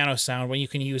a piano sound when you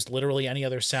can use literally any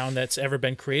other sound that's ever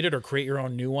been created or create your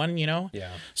own new one, you know?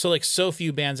 Yeah. So so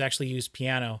few bands actually use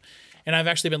piano. And I've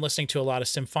actually been listening to a lot of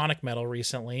symphonic metal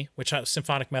recently, which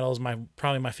symphonic metal is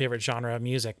probably my favorite genre of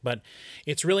music. But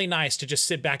it's really nice to just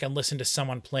sit back and listen to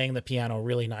someone playing the piano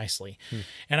really nicely.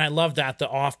 And I love that, the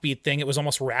offbeat thing. It was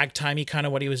almost ragtimey kind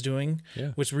of what he was doing,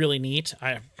 was really neat.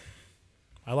 I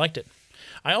liked it.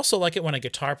 I also like it when a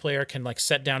guitar player can like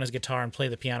set down his guitar and play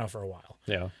the piano for a while.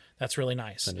 Yeah. That's really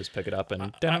nice. And just pick it up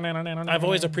and... I've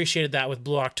always appreciated that with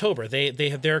Blue October. They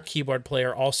have their keyboard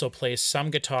player also plays some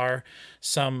guitar,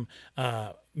 some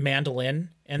mandolin,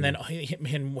 and then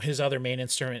his other main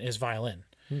instrument is violin.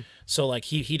 So like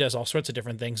he does all sorts of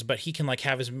different things, but he can like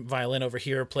have his violin over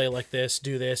here, play like this,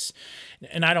 do this.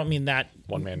 And I don't mean that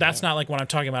one man. That's not like what I'm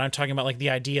talking about. I'm talking about like the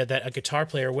idea that a guitar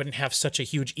player wouldn't have such a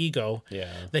huge ego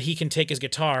that he can take his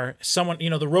guitar. Someone, the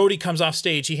roadie comes off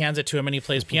stage, he hands it to him and he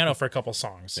plays piano for a couple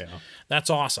songs. Yeah. That's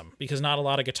awesome because not a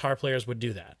lot of guitar players would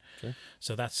do that. Sure.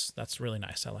 So that's really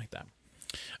nice. I like that.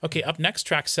 Okay, up next,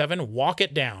 track 7, Walk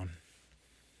It Down.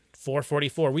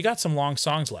 4:44. We got some long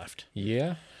songs left.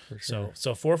 Yeah. Sure.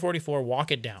 So 4:44,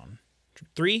 Walk It Down.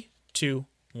 3, 2,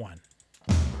 1.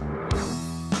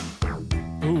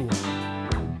 Ooh.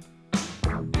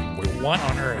 What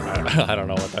on earth? I don't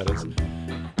know what that is.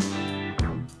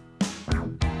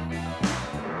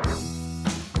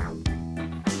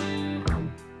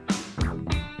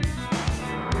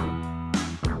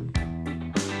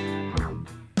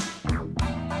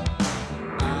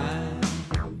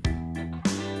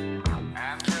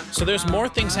 So there's more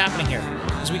things happening here.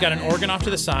 So we got an organ off to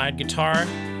the side, guitar,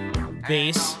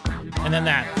 bass, and then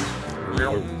that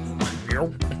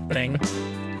thing,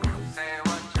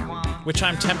 which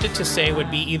I'm tempted to say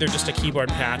would be either just a keyboard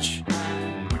patch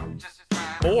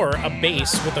or a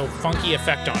bass with a funky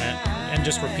effect on it and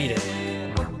just repeat it.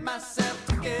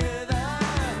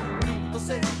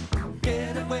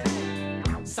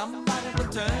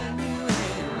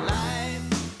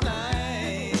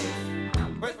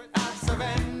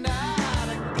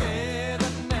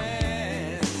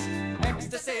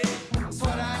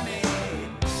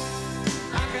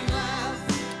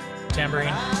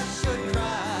 Tambourine.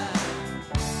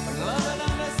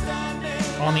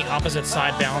 On the opposite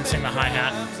side, balancing the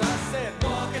hi-hat.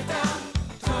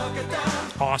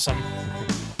 Awesome.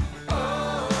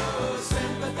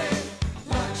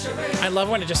 I love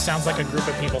when it just sounds like a group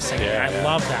of people singing. I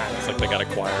love that. It's like they got a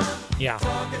choir. Yeah.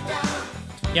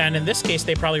 Yeah, and in this case,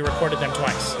 they probably recorded them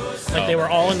twice. Like they were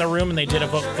all in the room and they did a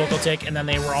vocal take, and then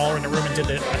they were all in the room and did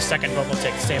a second vocal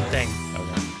take, same thing.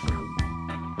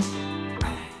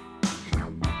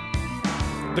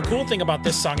 The cool thing about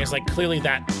this song is like clearly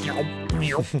that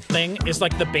thing is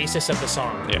like the basis of the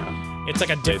song. Yeah. It's like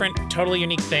a different, totally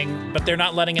unique thing, but they're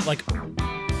not letting it like,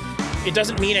 it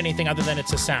doesn't mean anything other than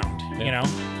it's a sound,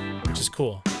 which is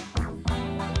cool.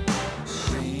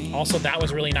 Also, that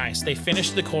was really nice. They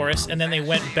finished the chorus and then they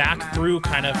went back through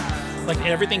kind of like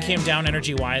everything came down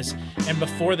energy wise. And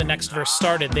before the next verse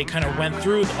started, they kind of went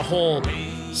through the whole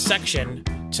section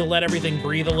to let everything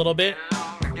breathe a little bit,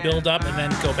 build up, and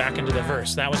then go back into the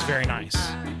verse. That was very nice.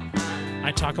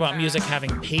 I talk about music having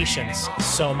patience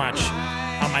so much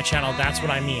on my channel. That's what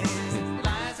I mean.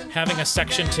 Having a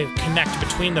section to connect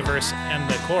between the verse and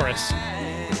the chorus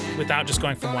without just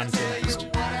going from one to the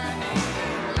next.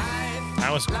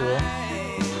 That was cool.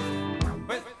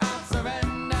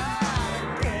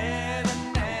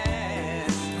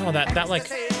 Oh,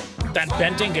 that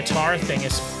bending guitar thing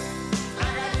is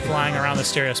flying around the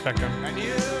stereo spectrum.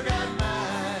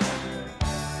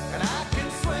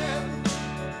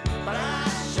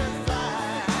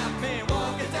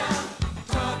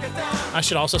 I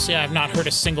should also say I have not heard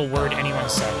a single word anyone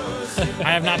said.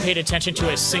 I have not paid attention to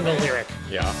a single lyric.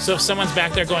 Yeah. So if someone's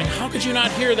back there going, how could you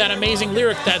not hear that amazing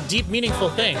lyric, that deep, meaningful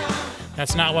thing?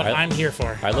 That's not what I'm here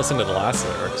for. I listened to the last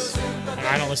lyrics.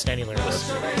 I don't listen to any lyrics.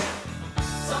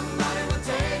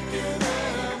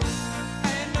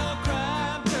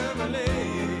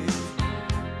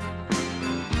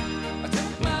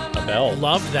 A bell.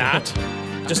 Loved that.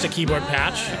 Just a keyboard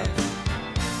patch.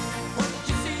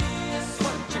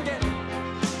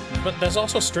 But there's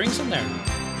also strings in there.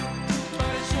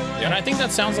 Yeah. And I think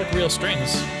that sounds like real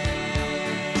strings.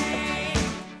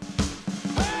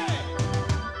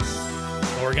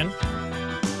 Organ.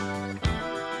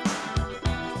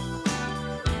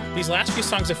 These last few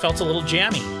songs have felt a little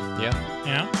jammy. Yeah.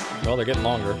 You know? Well, they're getting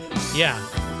longer. Yeah.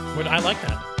 I like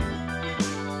that.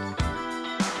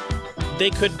 They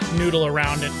could noodle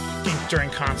around it during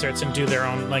concerts and do their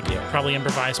own, probably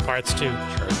improvised parts too.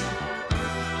 Sure.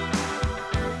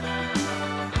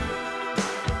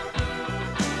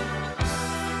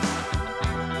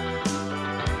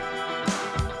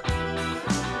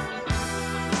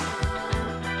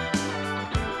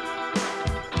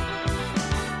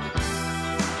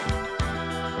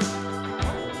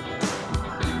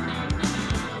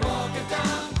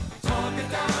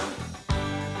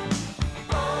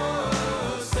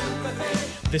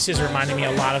 This is reminding me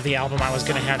a lot of the album I was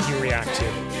going to have you react to.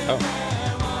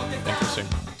 Oh, interesting.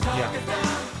 Yeah.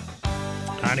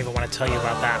 I don't even want to tell you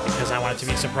about that because I want it to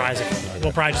be a surprise.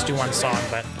 We'll probably just do one song,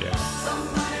 but Yeah.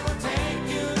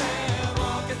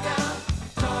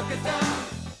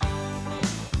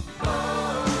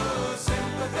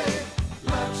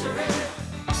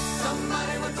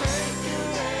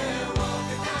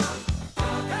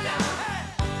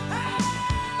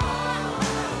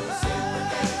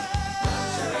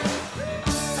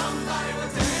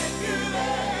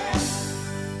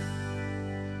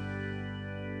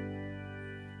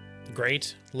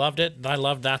 great. Loved it. I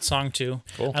loved that song too.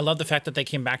 Cool. I love the fact that they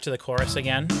came back to the chorus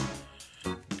again.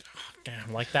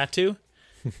 Damn, like that too.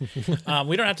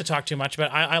 We don't have to talk too much,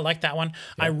 but I like that one.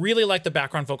 Yeah. I really like the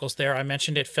background vocals there. I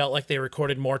mentioned it felt like they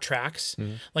recorded more tracks.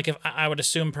 Mm-hmm. Like if I would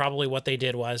assume probably what they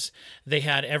did was they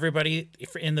had everybody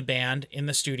in the band in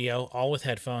the studio, all with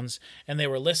headphones, and they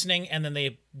were listening, and then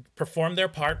they performed their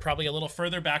part probably a little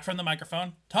further back from the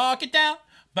microphone. Talk it down,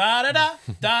 ba-da-da,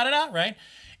 da-da-da, right?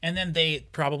 And then they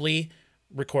probably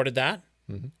recorded that,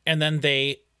 mm-hmm. and then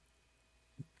they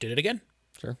did it again.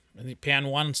 Sure. Pan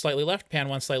one slightly left, pan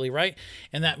one slightly right,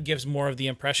 and that gives more of the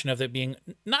impression of it being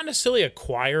not necessarily a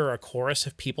choir or a chorus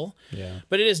of people,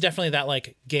 but it is definitely that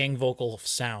like gang vocal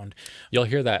sound. You'll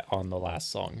hear that on the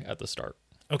last song at the start.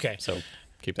 Okay. So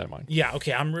keep that in mind. Yeah,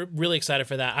 okay. I'm really excited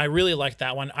for that. I really liked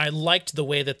that one. I liked the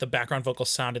way that the background vocals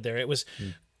sounded there. It was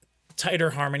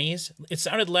tighter harmonies. It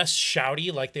sounded less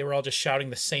shouty, like they were all just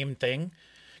shouting the same thing.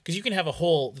 Because you can have a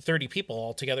whole 30 people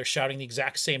all together shouting the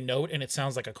exact same note and it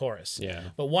sounds like a chorus. Yeah.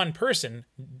 But one person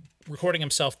recording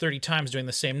himself 30 times doing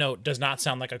the same note does not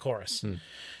sound like a chorus.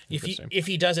 If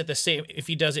he does it if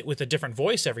he does it with a different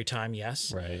voice every time,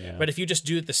 yes. Right, yeah. But if you just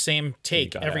do it the same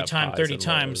take every time 30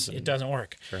 times, it doesn't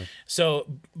work. Sure. So,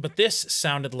 but this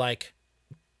sounded like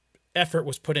effort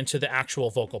was put into the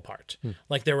actual vocal part.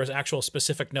 Like there was actual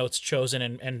specific notes chosen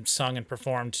and sung and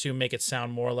performed to make it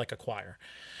sound more like a choir.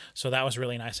 So that was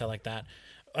really nice. I like that.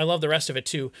 I love the rest of it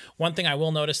too. One thing I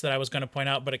will notice that I was going to point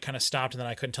out, but it kind of stopped and then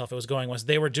I couldn't tell if it was going, was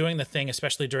they were doing the thing,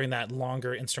 especially during that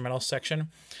longer instrumental section,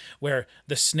 where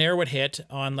the snare would hit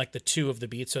on like the 2 of the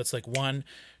beat. So it's like 1.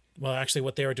 Well, actually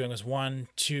what they were doing was 1,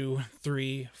 2,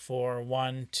 3, 4,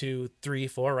 1, 2, 3,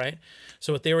 4, right?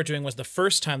 So what they were doing was the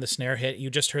first time the snare hit, you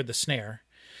just heard the snare.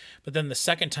 But then the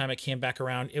second time it came back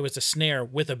around, it was a snare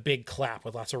with a big clap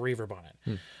with lots of reverb on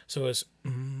it. So it was...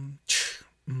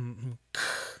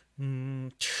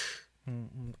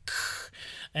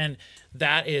 and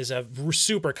that is a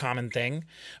super common thing,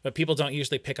 but people don't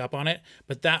usually pick up on it.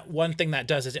 But that one thing that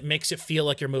does is it makes it feel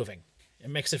like you're moving. It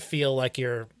makes it feel like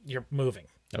you're moving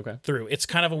through. It's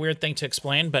kind of a weird thing to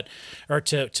explain, but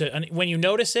when you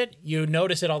notice it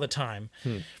all the time.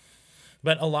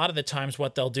 But a lot of the times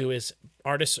what they'll do is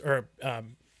artists or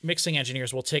mixing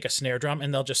engineers will take a snare drum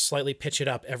and they'll just slightly pitch it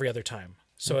up every other time.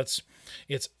 So it's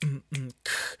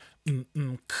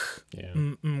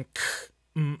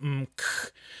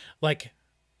like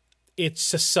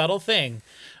it's a subtle thing,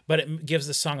 but it gives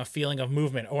the song a feeling of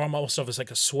movement or almost of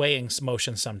like a swaying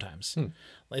motion sometimes.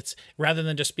 It's rather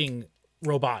than just being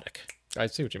robotic. I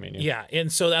see what you mean. Yeah.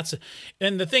 And so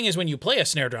and the thing is when you play a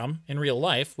snare drum in real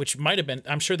life, which might have been,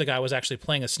 I'm sure the guy was actually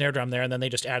playing a snare drum there and then they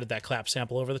just added that clap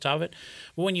sample over the top of it.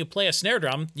 But when you play a snare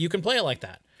drum, you can play it like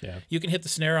that. Yeah. You can hit the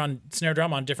snare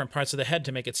drum on different parts of the head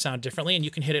to make it sound differently, and you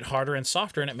can hit it harder and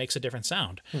softer, and it makes a different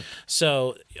sound.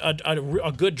 So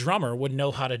a good drummer would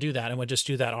know how to do that and would just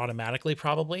do that automatically,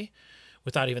 probably,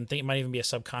 without even thinking. It might even be a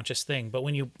subconscious thing. But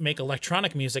when you make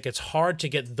electronic music, it's hard to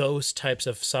get those types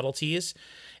of subtleties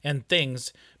and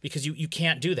things because you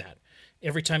can't do that.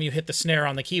 Every time you hit the snare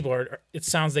on the keyboard, it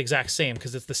sounds the exact same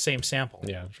because it's the same sample.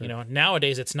 Yeah, sure. You know,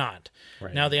 nowadays it's not.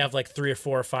 Right. Now they have like 3 or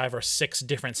 4 or 5 or 6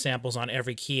 different samples on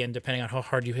every key, and depending on how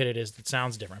hard you hit it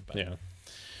sounds different. But yeah.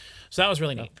 So that was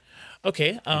really neat.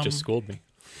 Okay. You just schooled me.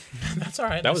 That's all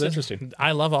right. That was interesting.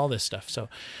 I love all this stuff. So,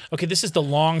 okay, this is the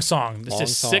long song. This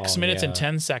is 6 minutes and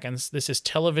 10 seconds. This is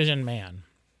Television Man.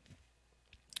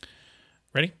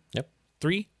 Ready? Yep.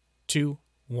 3, 2,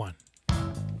 1.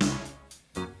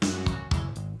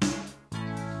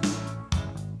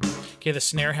 Okay, the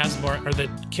snare has more, or the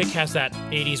kick has that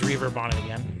 80s reverb on it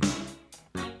again.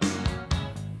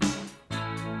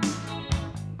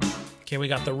 Okay, we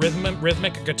got the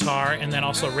rhythmic guitar and then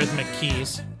also rhythmic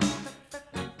keys.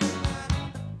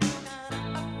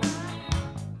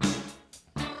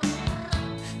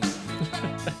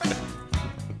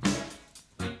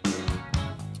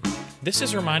 This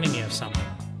is reminding me of something.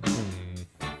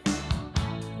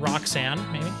 Roxanne,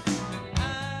 maybe?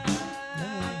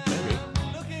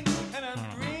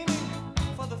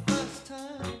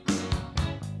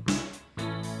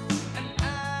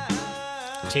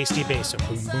 tasty bass. So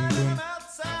boom, boom, boom.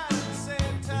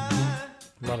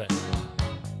 Love it.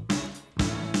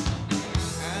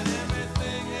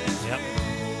 Yep.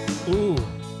 Ooh.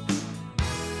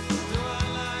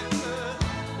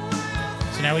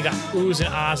 So now we got oohs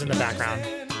and ahs in the background.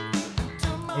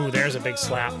 Ooh, there's a big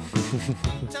slap.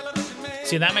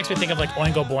 See, that makes me think of like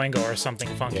Oingo Boingo or something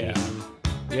funky. Yeah.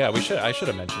 Yeah, I should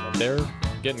have mentioned them. They're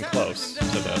getting close to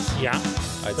this. Yeah?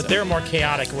 I'd But say. they're more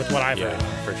chaotic with what I've Yeah,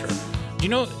 heard. for sure. Do you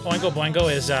know Oingo Boingo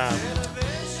is the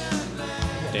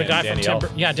guy Danny from Timber?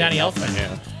 Yeah, Danny Elfman.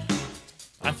 Yeah.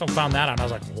 I found that out and I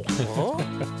was like, whoa.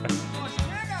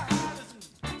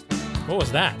 What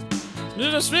was that?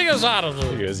 The speakers out of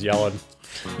He was yelling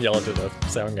to the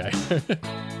sound guy.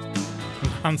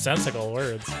 nonsensical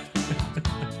words.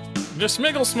 The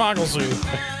smiggle smoggle zoo.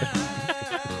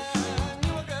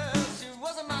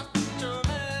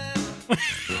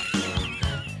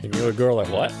 You knew a girl at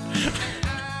what?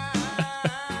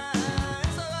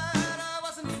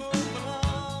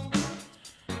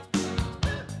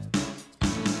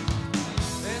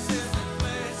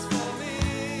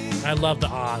 I love the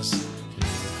ahs.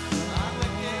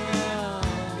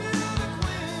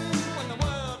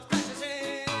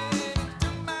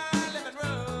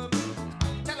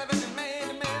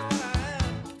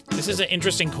 This is an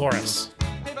interesting chorus.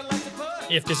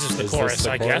 If this is the Is chorus, this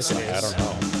the I chorus? guess it is. I don't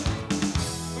know.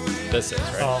 This is,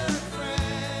 right? Oh.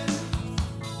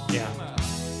 Yeah.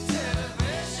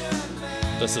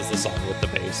 This is the song with the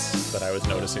bass that I was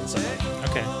noticing so much.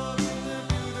 Okay.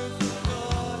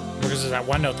 Because there's that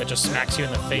one note that just smacks you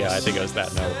in the face. Yeah, I think it was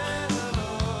that note.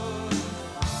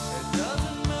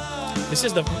 This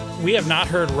is we have not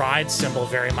heard ride cymbal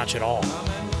very much at all.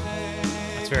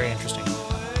 That's very interesting.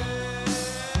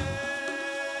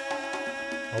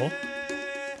 Oh.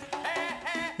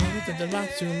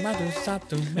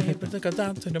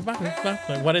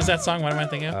 What is that song? What am I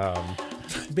thinking of?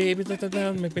 Baby,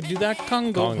 make me do that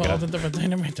Congo.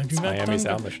 It's Miami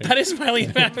Sound Machine. That is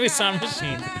Miami Sound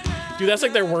Machine. Dude, that's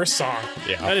like their worst song.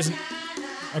 Yeah. That is.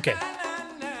 Okay.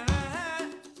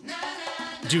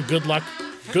 Dude, good luck.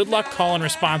 Good luck call and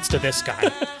response to this guy.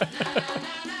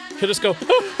 He'll just go.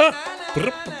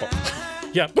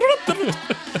 Yeah.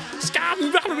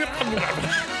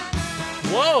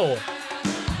 Whoa.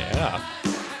 Yeah.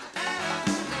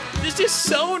 This is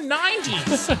so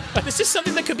 90s. This is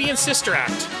something that could be in Sister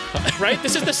Act, right?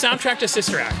 This is the soundtrack to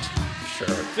Sister Act. Sure.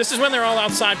 This is when they're all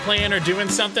outside playing or doing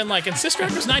something like, and Sister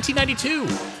Act was 1992.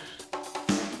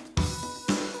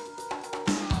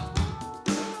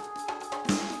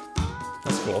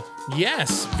 That's cool.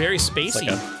 Yes, very spacey. It's like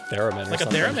a theremin or Like a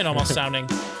something. theremin almost sounding.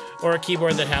 Or a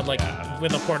keyboard that had like, Yeah.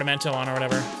 with a portamento on or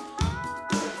whatever.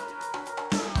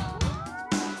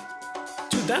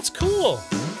 Dude, that's cool.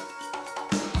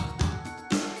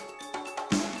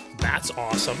 That's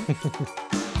awesome.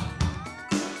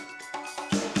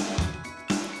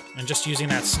 And just using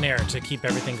that snare to keep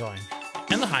everything going.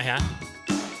 And the hi-hat.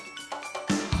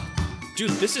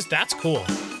 Dude, that's cool.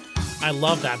 I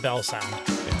love that bell sound.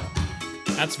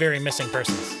 Yeah. That's very Missing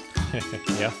Persons.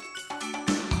 Yeah.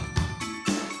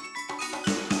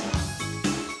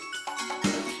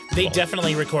 They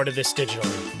definitely recorded this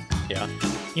digitally. Yeah.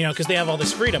 You know, because they have all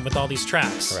this freedom with all these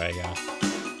tracks. Right, yeah.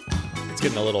 It's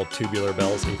getting a little tubular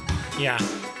bellsy. Yeah.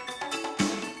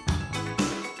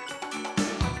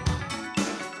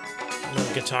 A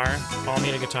little guitar. All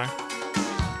need a guitar.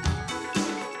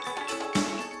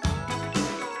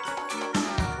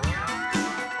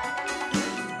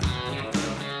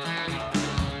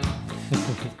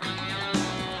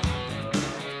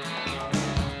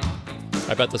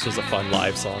 I bet this was a fun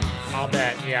live song. I'll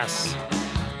bet, yes.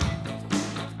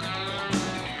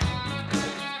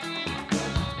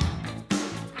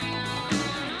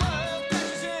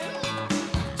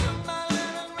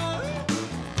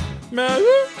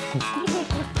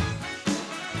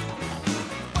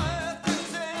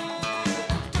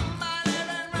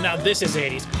 Now this is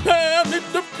 80s.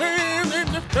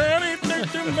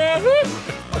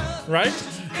 Right?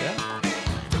 Yeah.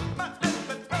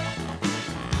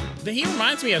 He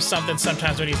reminds me of something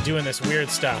sometimes when he's doing this weird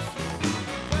stuff.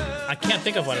 I can't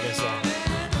think of what it is though.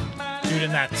 Dude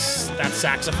in that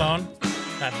saxophone,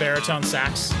 that baritone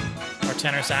sax or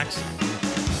tenor sax.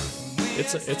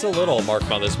 It's a little Mark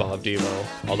Mothersbaugh of Devo,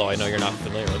 although I know you're not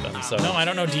familiar with them. So No, I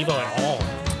don't know Devo at all.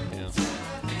 Yeah.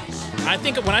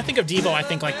 When I think of Devo, I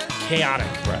think like chaotic,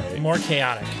 Right. more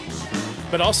chaotic,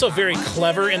 but also very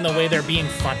clever in the way they're being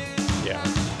funny. Yeah.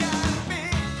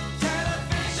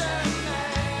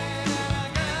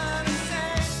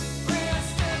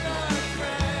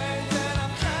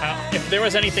 If there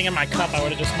was anything in my cup, I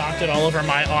would have just knocked it all over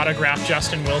my autographed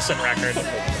Justin Wilson record.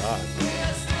 God.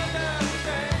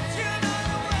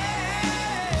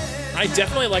 I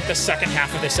definitely like the second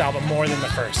half of this album more than the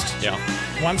first. Yeah.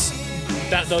 Once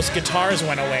those guitars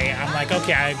went away, I'm like,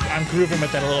 okay, I'm grooving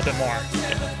with it a little bit more.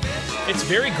 It's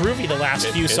very groovy the last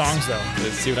few songs, though.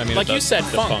 See what I mean? Like you said,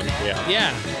 the funk. Yeah.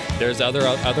 Yeah. There's other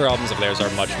albums of theirs are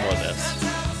much more this.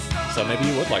 So maybe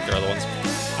you would like their other ones.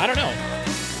 I don't know.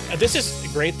 This is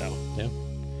great, though. Yeah.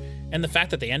 And the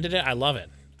fact that they ended it, I love it.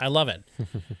 I love it.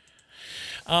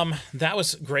 That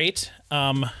was great. So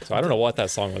I don't know what that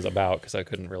song was about because I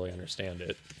couldn't really understand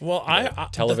it. Well,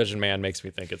 Television Man makes me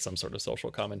think it's some sort of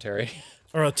social commentary.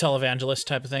 Or a televangelist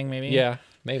type of thing, maybe. Yeah,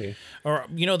 maybe. Or,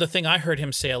 the thing I heard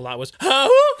him say a lot was, "Huh?"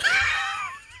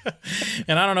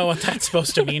 And I don't know what that's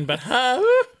supposed to mean, but "Huh?"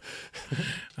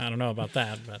 I don't know about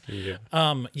that. But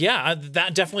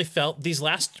that definitely felt these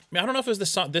last. I don't know if it was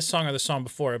this song or the song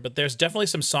before it, but there's definitely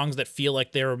some songs that feel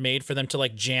like they were made for them to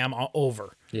like jam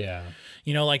over. Yeah.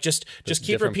 Like just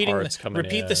keep repeating,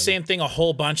 repeat the same thing a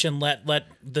whole bunch and let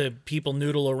the people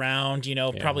noodle around.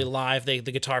 Probably live, the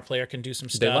guitar player can do some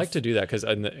stuff. They like to do that because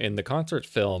in the concert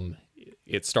film,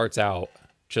 it starts out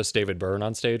just David Byrne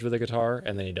on stage with a guitar,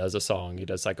 and then he does a song. He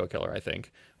does Psycho Killer, I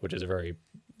think, which is a very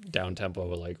down tempo,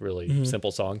 like really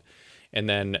simple song. And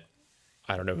then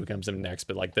I don't know who comes in next,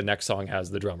 but like the next song has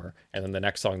the drummer, and then the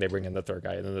next song they bring in the third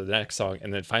guy, and then the next song,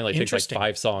 and then finally it takes like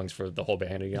 5 songs for the whole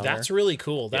band to get on That's there. really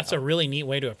cool. That's a really neat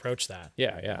way to approach that.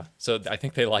 Yeah. So I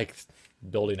think they like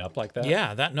building up like that.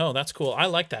 Yeah, that's cool. I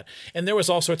like that. And there was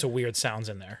all sorts of weird sounds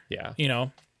in there. Yeah.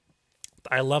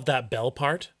 I love that bell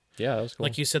part. Yeah, that was cool.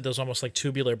 Like you said, those almost like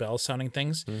tubular bell sounding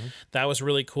things. That was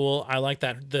really cool. I like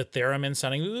the theremin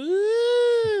sounding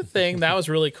thing. That was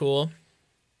really cool.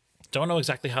 Don't know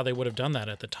exactly how they would have done that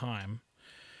at the time,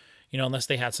 unless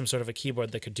they had some sort of a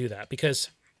keyboard that could do that, because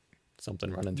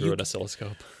something running through an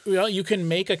oscilloscope. Well, you can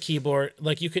make a keyboard,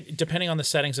 like you could, depending on the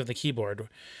settings of the keyboard,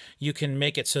 you can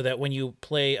make it so that when you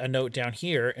play a note down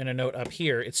here and a note up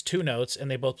here, it's 2 notes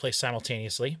and they both play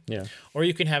simultaneously. Yeah. Or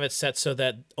you can have it set so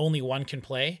that only one can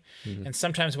play. And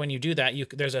sometimes when you do that,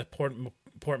 there's a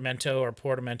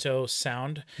portamento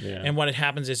sound. Yeah. And what it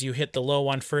happens is you hit the low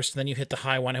one first, and then you hit the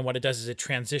high one. And what it does is it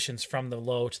transitions from the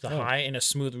low to the high in a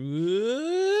smooth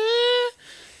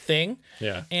thing.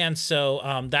 Yeah. And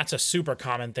so that's a super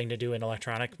common thing to do in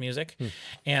electronic music.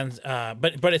 And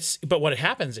but what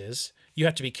happens is you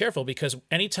have to be careful, because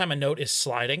anytime a note is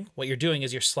sliding, what you're doing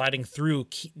is you're sliding through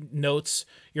notes,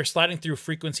 you're sliding through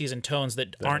frequencies and tones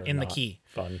that aren't in the key.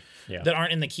 Fun. Yeah. That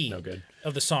aren't in the key. No good.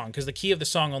 Of the song, because the key of the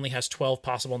song only has 12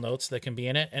 possible notes that can be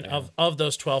in it, and of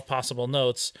those 12 possible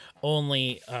notes,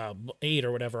 only 8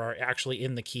 or whatever are actually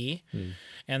in the key.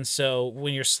 And so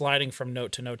when you're sliding from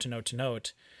note to note to note to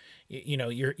note,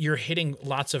 you're hitting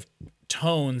lots of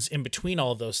tones in between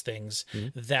all of those things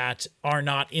that are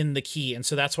not in the key. And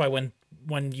so that's why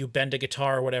when you bend a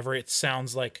guitar or whatever, it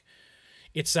sounds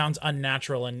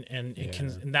unnatural, and it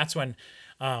can, and that's when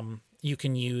you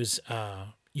can use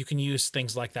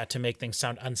things like that to make things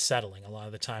sound unsettling a lot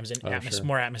of the times in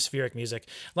more atmospheric music.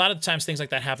 A lot of the times things like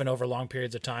that happen over long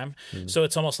periods of time. So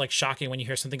it's almost like shocking when you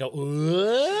hear something go,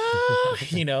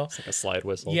 It's like a slide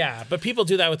whistle. Yeah, but people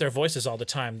do that with their voices all the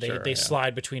time. They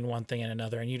slide between one thing and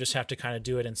another, and you just have to kind of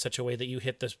do it in such a way that you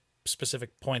hit the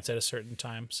specific points at a certain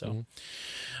time. So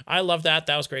I love that.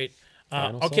 That was great.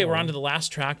 Okay, we're on to the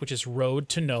last track, which is Road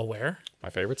to Nowhere. My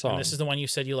favorite song. And this is the one you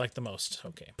said you liked the most.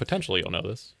 Okay. Potentially you'll know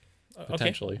this.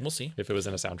 Potentially. Okay, we'll see. If it was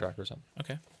in a soundtrack or something.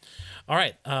 Okay. All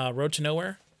right. Road to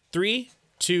Nowhere. 3,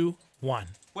 2, 1.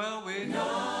 Well, we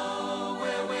know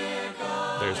where we're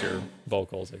going. There's your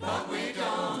vocals again.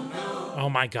 Oh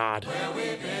my God.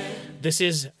 This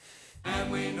is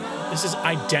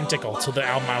identical to the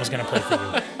album I was going to play for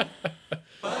you.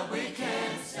 But we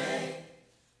can't say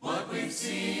what we've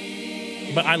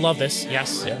seen. But I love this.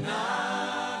 Yes. Yeah.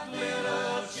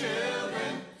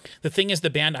 The thing is, the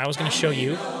band I was going to show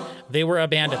you, they were a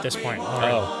band at this point.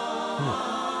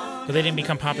 But they didn't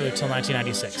become popular until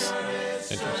 1996.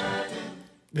 Interesting.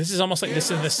 This is almost like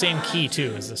this is the same key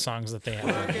too as the songs that they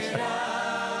have.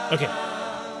 Okay.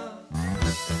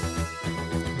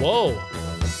 Whoa.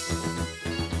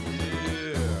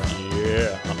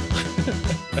 Yeah.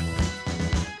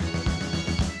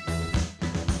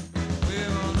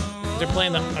 They're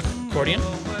playing the accordion.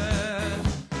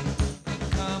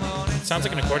 It sounds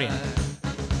like an accordion.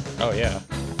 Oh yeah.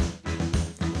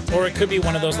 Or it could be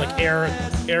one of those like air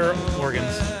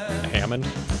organs. A Hammond?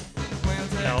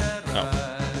 No. Oh.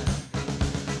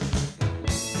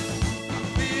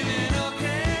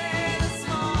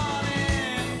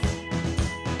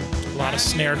 A lot of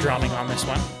snare drumming on this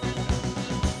one.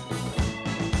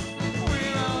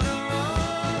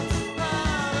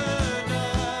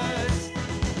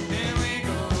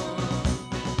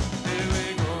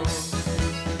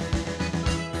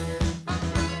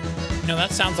 No,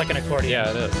 that sounds like an accordion. Yeah,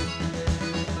 it is.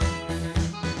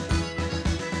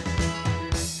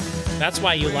 That's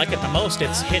why you like it the most.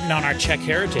 It's hitting on our Czech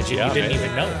heritage, and you didn't maybe.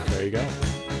 even know it. There you go.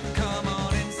 Come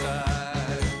on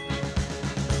inside.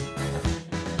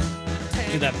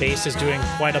 Dude, that bass is doing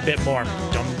quite a bit more.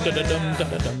 Dum, da, da, dum, da,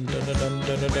 da, dum, da, da, dum,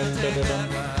 da, da, dum, da, da, dum.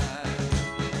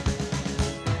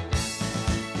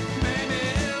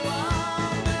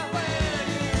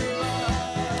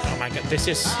 Oh my god, this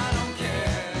is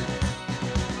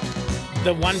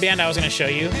the one band I was going to show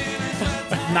you.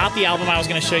 Not the album I was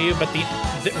going to show you, but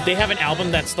they have an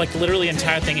album that's like literally the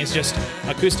entire thing is just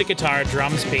acoustic guitar,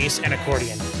 drums, bass, and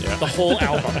accordion. Yeah. The whole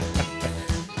album.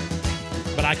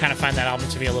 But I kind of find that album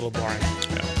to be a little boring.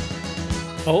 Yeah.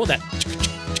 Oh, that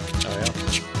Oh, yeah.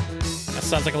 that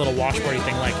sounds like a little washboardy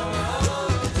thing. Like,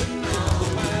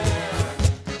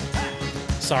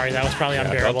 sorry, that was probably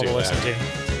unbearable don't to do listen that.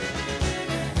 to.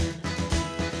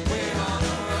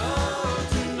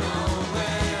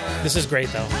 This is great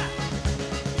though.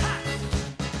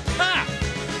 Ah!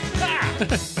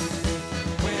 Ah!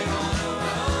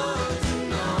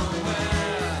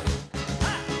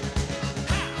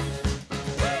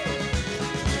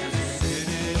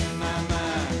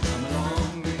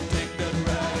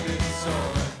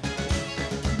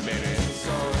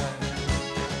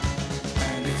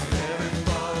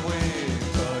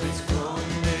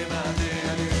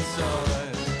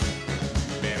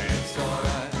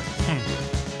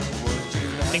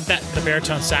 I think that the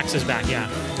baritone sax is back, yeah.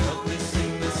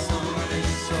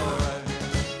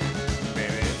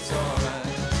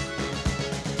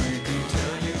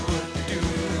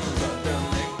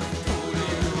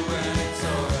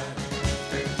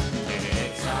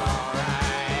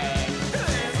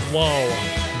 Whoa.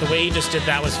 The way he just did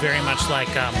that was very much like,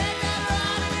 that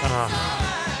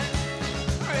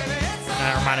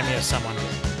reminded me of someone.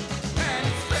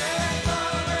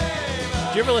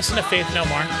 Do you ever listen to Faith No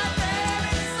More?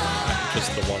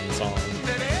 Just the one song.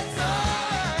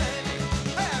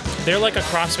 They're like a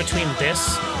cross between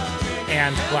this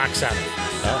and Black Sabbath.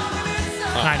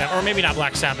 Oh. Kind of. Or maybe not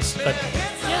Black Sabbath, but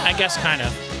yeah, I guess kind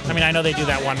of. I mean, I know they do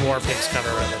that one War Pigs cover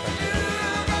or whatever,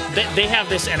 but they have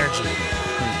this energy.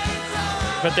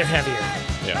 But they're heavier.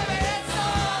 Yeah.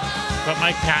 But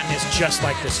Mike Patton is just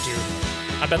like this dude.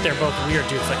 I bet they're both weird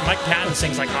dudes. Like Mike Patton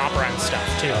sings like opera and stuff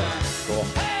too. Cool.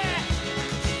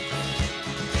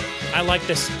 I like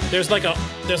this. There's like a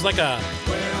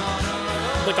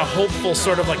hopeful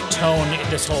sort of like tone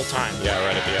this whole time. Yeah,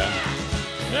 right at the end.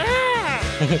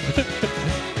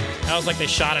 That was like they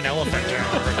shot an elephant during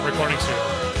the recording studio.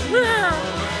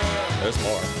 There's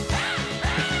more.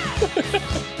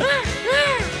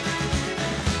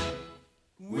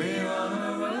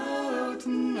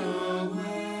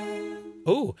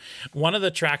 Ooh, one of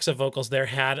the tracks of vocals there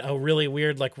had a really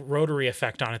weird like rotary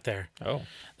effect on it there. Oh.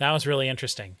 That was really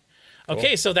interesting.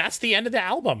 Okay, so that's the end of the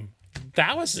album.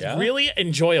 That was Yeah. really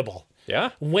enjoyable.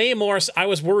 Yeah. Way more. I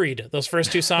was worried those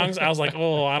first two songs. I was like,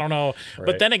 oh, I don't know. But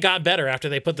Right. then it got better after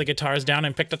they put the guitars down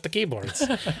and picked up the keyboards.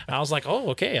 I was like,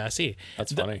 oh, okay, I see.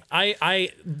 That's funny.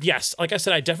 Yes, like I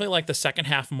said, I definitely like the second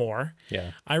half more.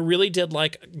 Yeah. I really did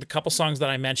like the couple songs that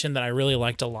I mentioned that I really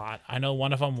liked a lot. I know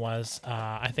one of them was,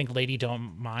 I think Lady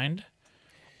Don't Mind.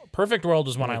 Perfect World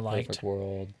was one I liked. Perfect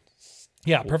World.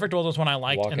 Yeah, Perfect World was one I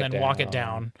liked. Walk and It then Walk It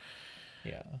Down. Down.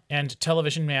 Yeah. And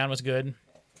Television Man was good.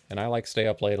 And I like Stay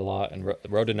Up Late a lot. And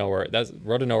Road to Nowhere.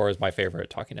 Road to Nowhere is my favorite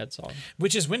Talking Heads song.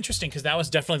 Which is interesting because that was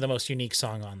definitely the most unique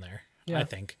song on there. Yeah. I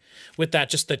think with that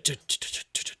just the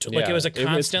like it was a It's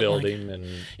constant building and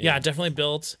yeah, it definitely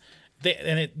built. Do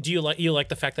you like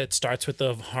the fact that it starts with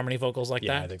the harmony vocals like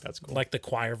Yeah, that? I think that's cool. Like the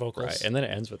choir vocals. Right. And then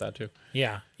it ends with that too.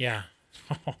 Yeah.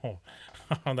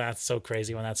 Oh, that's so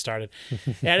crazy when that started.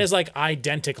 That is like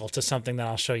identical to something that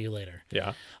I'll show you later.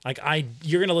 Yeah. Like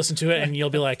you're gonna listen to it and you'll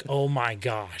be like, oh my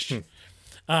gosh.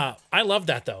 I love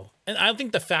that though, and I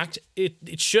think the fact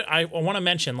it should. I want to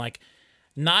mention like,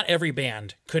 not every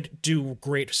band could do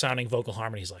great sounding vocal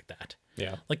harmonies like that.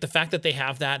 Yeah. Like the fact that they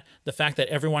have that, the fact that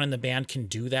everyone in the band can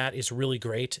do that is really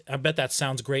great. I bet that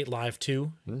sounds great live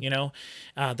too. You know,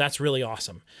 that's really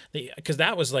awesome. Because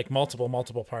that was like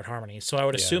multiple part harmonies. So I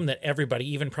would assume that everybody,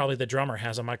 even probably the drummer,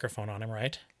 has a microphone on him,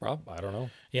 right? Rob, I don't know.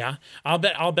 Yeah, I'll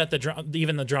bet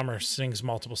even the drummer sings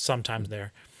multiple sometimes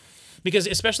there. Because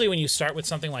especially when you start with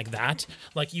something like that,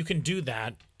 like you can do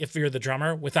that if you're the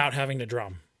drummer without having to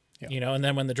drum. You know, and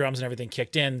then when the drums and everything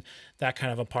kicked in, that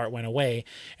kind of a part went away.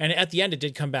 And at the end, it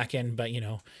did come back in. But, you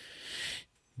know,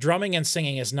 drumming and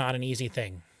singing is not an easy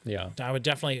thing. Yeah. I would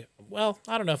definitely, well,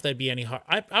 I don't know if that'd be any hard.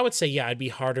 I would say, yeah, it'd be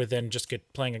harder than just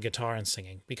playing a guitar and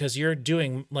singing because you're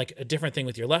doing like a different thing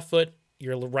with your left foot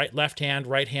your left hand,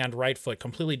 right foot,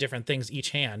 completely different things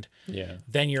each hand, Yeah.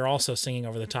 then you're also singing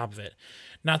over the top of it.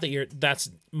 Not that that's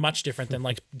much different than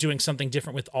like doing something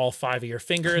different with all 5 of your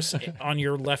fingers on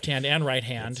your left hand and right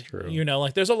hand. That's true. You know,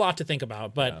 like there's a lot to think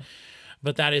about, but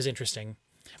that is interesting.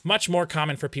 Much more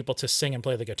common for people to sing and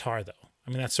play the guitar, though. I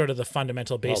mean, that's sort of the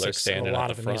fundamental basics of a standing lot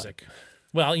at of the music.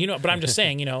 Well, you know, but I'm just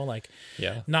saying, you know, like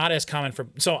not as common for.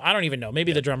 So I don't even know.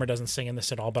 Maybe the drummer doesn't sing in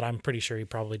this at all, but I'm pretty sure he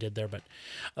probably did there. But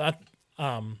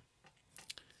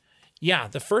yeah,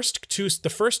 the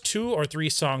first two or three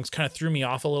songs kind of threw me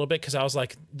off a little bit because I was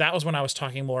like, that was when I was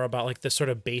talking more about like the sort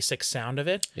of basic sound of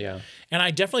it. Yeah. And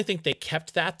I definitely think they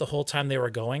kept that the whole time they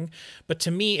were going. But to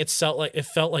me, it felt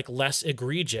like less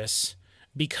egregious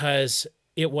because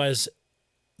it was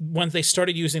once they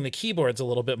started using the keyboards a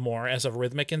little bit more as a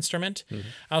rhythmic instrument,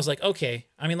 I was like, okay.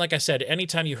 I mean, like I said,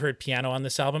 anytime you heard piano on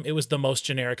this album, it was the most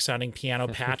generic sounding piano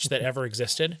patch that ever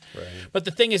existed. Right. But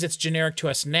the thing is, it's generic to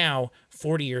us now,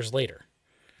 40 years later.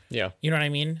 Yeah. You know what I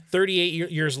mean?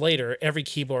 38 years later, every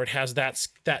keyboard has that.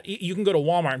 You can go to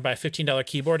Walmart and buy a $15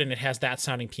 keyboard and it has that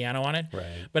sounding piano on it. Right.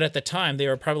 But at the time, they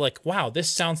were probably like, wow, this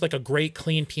sounds like a great,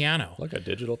 clean piano. Like a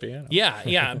digital piano.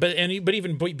 Yeah. But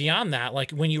even beyond that,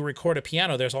 like when you record a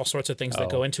piano, there's all sorts of things that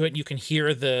go into it. You can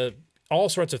hear all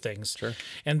sorts of things. Sure.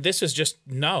 And this is just,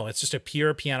 it's just a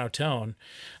pure piano tone.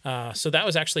 So that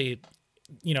was actually,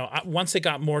 you know, once they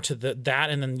got more to that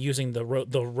and then using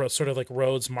the sort of like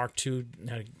Rhodes Mark II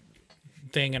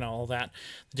thing and all that,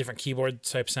 the different keyboard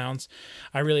type sounds,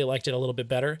 I really liked it a little bit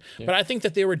better. Yeah. But I think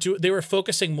that they were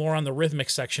focusing more on the rhythmic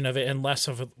section of it and less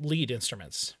of lead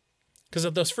instruments. Because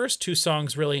of those first two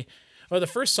songs really, or the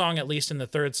first song at least and the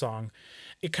third song,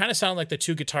 it kind of sounded like the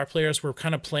two guitar players were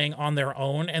kind of playing on their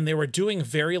own and they were doing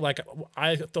very like,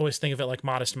 I always think of it like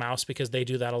Modest Mouse because they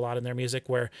do that a lot in their music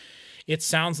where it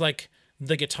sounds like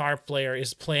the guitar player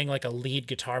is playing like a lead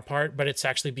guitar part, but it's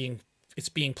actually being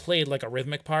played like a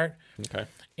rhythmic part. Okay.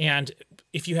 And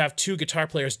if you have two guitar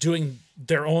players doing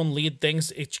their own lead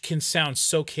things, it can sound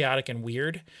so chaotic and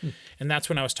weird. And that's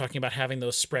when I was talking about having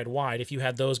those spread wide. If you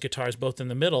had those guitars both in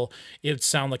the middle, it would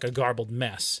sound like a garbled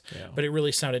mess. Yeah. But it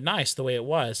really sounded nice the way it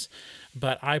was.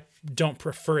 But I don't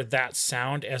prefer that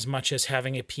sound as much as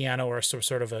having a piano or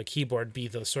sort of a keyboard be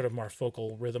the sort of more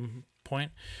focal rhythm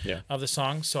point of the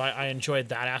song. So I enjoyed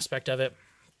that aspect of it.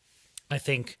 I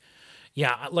think...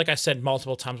 Yeah, like I said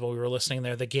multiple times while we were listening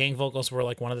there, the gang vocals were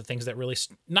like one of the things that really,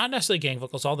 not necessarily gang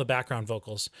vocals, all the background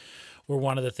vocals were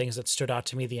one of the things that stood out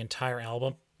to me the entire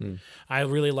album. I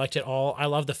really liked it all. I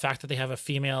love the fact that they have a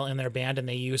female in their band and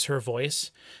they use her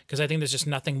voice because I think there's just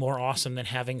nothing more awesome than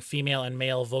having female and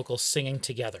male vocals singing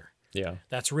together. Yeah,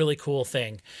 that's a really cool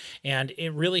thing. And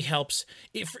it really helps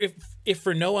if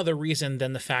for no other reason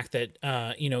than the fact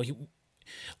that, you know, a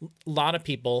lot of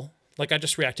people... Like I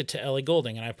just reacted to Ellie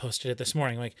Goulding and I posted it this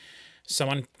morning. Like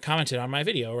someone commented on my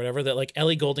video or whatever that like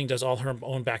Ellie Goulding does all her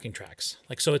own backing tracks.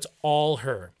 Like, so it's all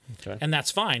her. Okay. And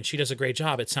that's fine. She does a great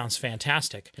job. It sounds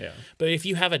fantastic. Yeah. But if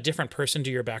you have a different person do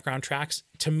your background tracks,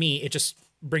 to me, it just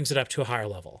brings it up to a higher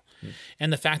level.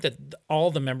 And the fact that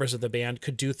all the members of the band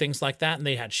could do things like that. And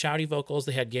they had shouty vocals,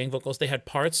 they had gang vocals, they had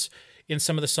parts in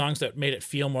some of the songs that made it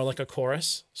feel more like a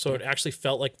chorus. So it actually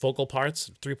felt like vocal parts,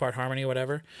 3-part harmony,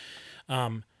 whatever.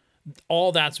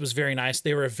 All that was very nice.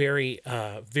 They were very,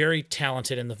 very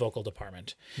talented in the vocal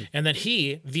department. And then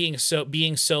he being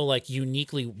so like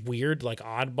uniquely weird, like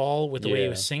oddball with the way he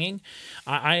was singing.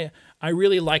 I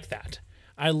really like that.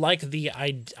 I like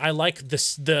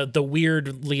the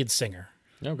weird lead singer.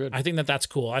 Oh, good. I think that's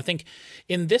cool. I think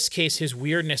in this case, his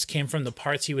weirdness came from the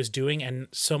parts he was doing and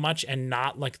so much, and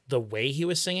not like the way he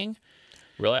was singing.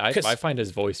 Really? I find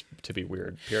his voice to be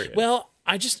weird, period. Well,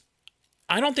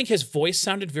 I don't think his voice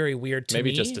sounded very weird to me.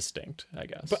 Maybe just distinct, I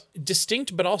guess. But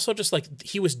distinct, but also just like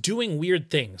he was doing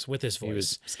weird things with his voice. He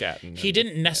was scatting. He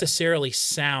didn't necessarily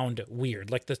sound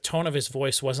weird. Like the tone of his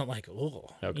voice wasn't like, oh,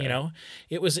 you know?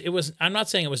 It was, I'm not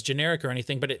saying it was generic or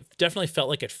anything, but it definitely felt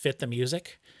like it fit the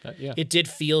music. It did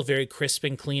feel very crisp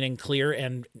and clean and clear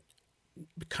and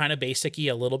kind of basic-y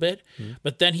a little bit,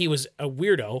 but then he was a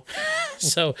weirdo.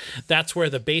 So that's where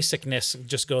the basicness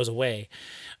just goes away.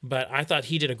 But I thought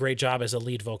he did a great job as a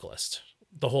lead vocalist.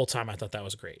 The whole time I thought that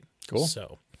was great. Cool.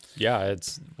 So yeah,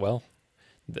 it's, well,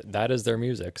 that is their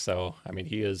music. So, I mean,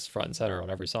 he is front and center on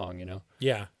every song, you know?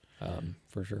 Yeah.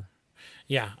 For sure.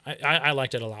 Yeah, I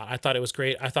liked it a lot. I thought it was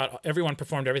great. I thought everyone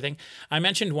performed everything. I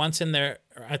mentioned once in there,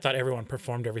 I thought everyone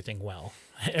performed everything well.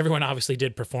 Everyone obviously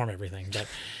did perform everything,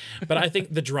 but I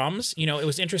think the drums, you know, it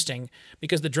was interesting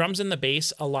because the drums and the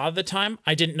bass, a lot of the time,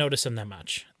 I didn't notice them that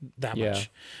much.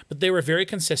 But they were very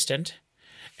consistent,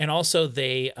 and also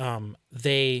they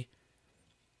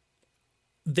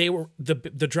they were the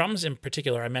drums in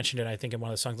particular. I mentioned it, I think, in one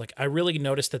of the songs. Like, I really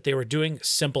noticed that they were doing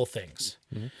simple things,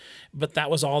 but that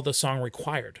was all the song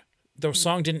required. The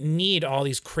song didn't need all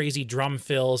these crazy drum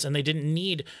fills, and they didn't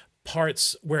need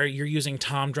parts where you're using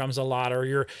tom drums a lot or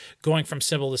you're going from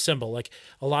cymbal to cymbal. Like,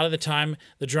 a lot of the time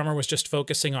the drummer was just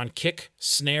focusing on kick,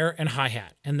 snare, and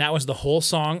hi-hat, and that was the whole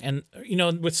song, and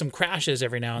with some crashes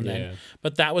every now and then,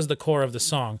 but that was the core of the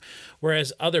song.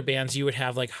 Whereas other bands, you would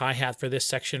have like hi-hat for this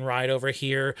section, ride over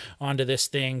here onto this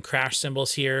thing, crash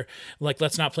cymbals here, like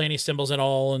let's not play any cymbals at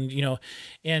all, and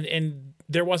and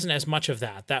there wasn't as much of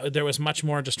that. There was much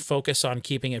more just focus on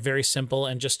keeping it very simple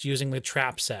and just using the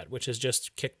trap set, which is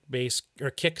just kick, bass, or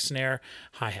kick, snare,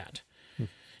 hi-hat.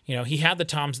 He had the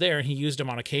toms there and he used them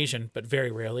on occasion, but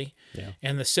very rarely. Yeah.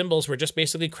 And the cymbals were just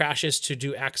basically crashes to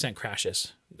do accent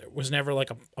crashes. There was never like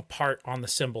a part on the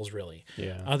cymbals really,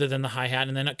 other than the hi-hat.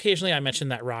 And then occasionally I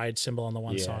mentioned that ride cymbal on the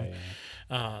one song.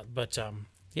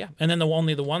 Yeah. And then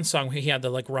only the one song he had the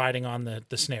like riding on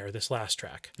the snare, this last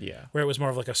track. Yeah. Where it was more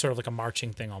of like a sort of like a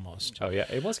marching thing almost. Oh yeah.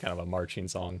 It was kind of a marching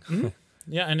song.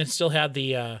 Yeah. And it still had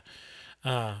the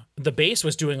bass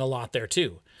was doing a lot there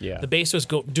too. Yeah. The bass was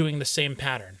doing the same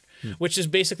pattern, which is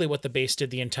basically what the bass did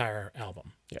the entire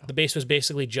album. Yeah. The bass was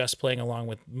basically just playing along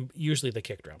with usually the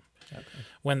kick drum. Okay.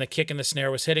 When the kick and the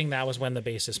snare was hitting, that was when the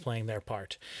bass is playing their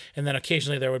part. And then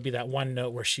occasionally there would be that one note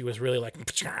where she was really like,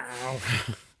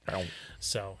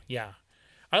 so yeah,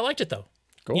 I liked it though.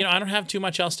 Cool. I don't have too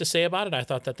much else to say about it. I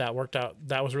thought that worked out.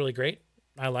 That was really great.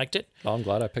 I liked it. Well, I'm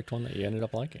glad I picked one that you ended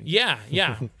up liking. Yeah.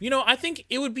 I think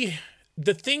it would be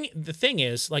the thing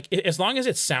is, like, as long as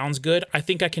it sounds good, I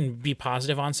think I can be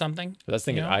positive on something. But that's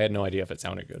the thing. I had no idea if it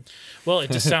sounded good. Well,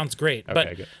 it just sounds great. Okay,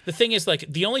 but good. The thing is, like,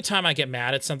 the only time I get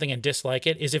mad at something and dislike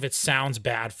it is if it sounds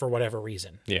bad for whatever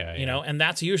reason. Yeah. And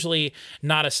that's usually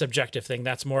not a subjective thing.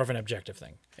 That's more of an objective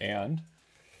thing. And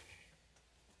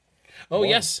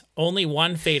yes, only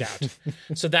one fade out.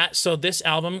 so this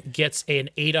album gets an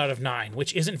 8 out of 9,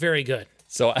 which isn't very good.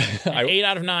 So 8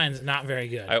 out of 9 is not very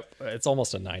good. It's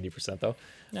almost a 90% though.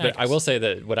 But I will say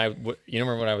that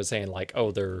remember when I was saying like, I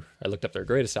looked up their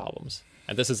greatest albums,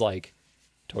 and this is like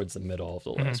towards the middle of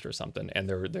the list or something, and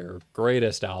their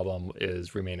greatest album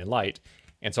is Remain in Light,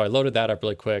 and so I loaded that up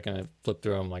really quick and I flipped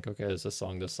through them like, okay, there's this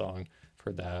song,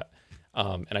 heard that,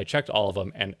 and I checked all of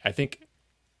them, and I think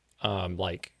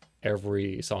like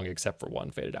every song except for one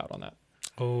faded out on that.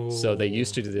 Oh, so they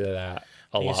used to do that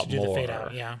a lot more. The fade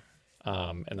out, yeah.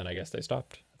 And then I guess they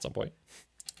stopped at some point.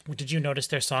 Did you notice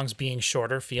their songs being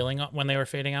shorter feeling when they were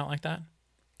fading out like that?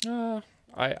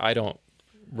 I don't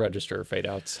register fade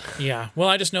outs. Yeah. Well,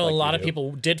 I just know like a lot of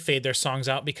people did fade their songs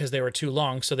out because they were too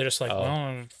long. So they're just like,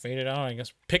 well, fade it out, I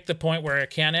guess. Pick the point where it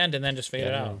can end and then just fade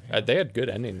it out. Yeah. They had good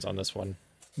endings on this one.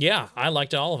 Yeah, I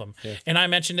liked all of them. Yeah. And I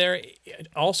mentioned there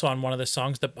also on one of the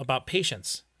songs about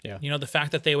patience. Yeah. The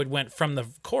fact that they went from the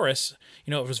chorus,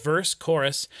 it was verse,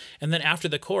 chorus, and then after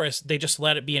the chorus, they just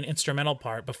let it be an instrumental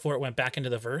part before it went back into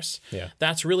the verse. Yeah.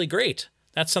 That's really great.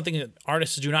 That's something that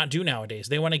artists do not do nowadays.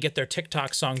 They want to get their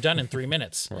TikTok song done in 3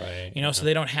 minutes. Right. So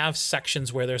they don't have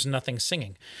sections where there's nothing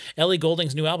singing. Ellie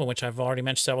Goulding's new album, which I've already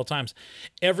mentioned several times,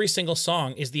 every single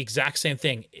song is the exact same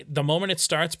thing. The moment it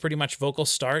starts, pretty much vocals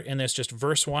start, and there's just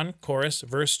verse 1, chorus,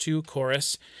 verse 2,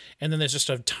 chorus, and then there's just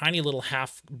a tiny little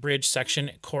half bridge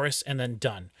section, chorus, and then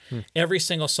done. Every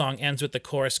single song ends with the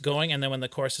chorus going, and then when the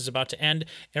chorus is about to end,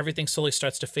 everything slowly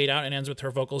starts to fade out and ends with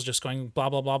her vocals just going blah,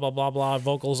 blah, blah, blah, blah, blah,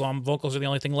 vocals are the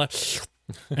only thing left.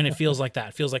 And it feels like that.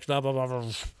 It feels like blah, blah, blah,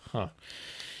 blah. Huh.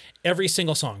 Every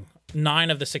single song. 9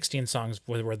 of the 16 songs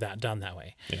were done that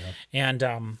way. Yeah.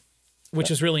 And which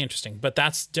is really interesting. But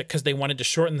that's because they wanted to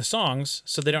shorten the songs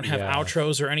so they don't have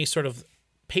outros or any sort of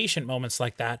patient moments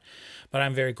like that. But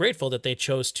I'm very grateful that they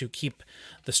chose to keep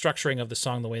the structuring of the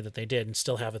song the way that they did and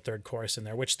still have a third chorus in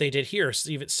there, which they did here.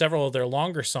 Even several of their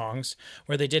longer songs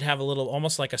where they did have a little,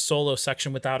 almost like a solo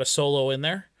section without a solo in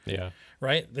there. Yeah.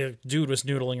 Right? The dude was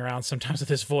noodling around sometimes with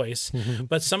his voice.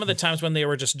 But some of the times when they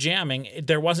were just jamming,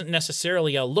 there wasn't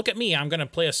necessarily a look at me, I'm going to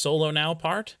play a solo now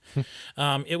part.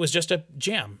 It was just a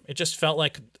jam. It just felt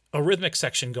like a rhythmic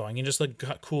section going and just like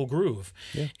a cool groove.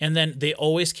 Yeah. And then they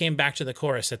always came back to the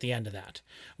chorus at the end of that,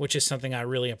 which is something I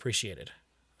really appreciated.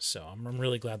 So I'm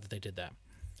really glad that they did that.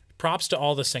 Props to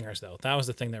all the singers, though. That was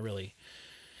the thing that really...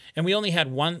 And we only had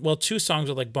 2 songs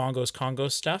with like bongos,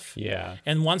 congos stuff. Yeah.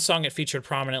 And one song it featured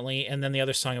prominently, and then the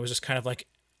other song it was just kind of like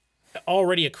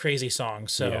already a crazy song.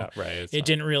 So it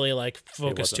didn't really like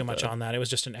focus too much on that. It was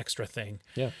just an extra thing.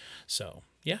 Yeah. So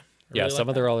yeah. Really some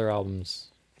of their other albums,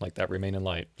 like that Remain in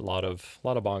Light, a lot of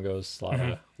bongos,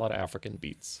 a lot of African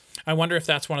beats. I wonder if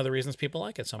that's one of the reasons people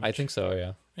like it so much. I think so,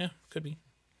 yeah. Yeah, could be.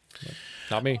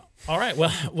 Not me. All right.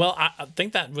 Well, I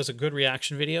think that was a good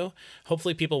reaction video.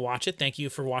 Hopefully people watch it. Thank you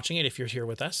for watching it if you're here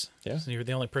with us. Yeah. So you're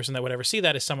the only person that would ever see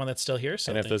that is someone that's still here.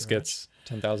 So And if thank this you very gets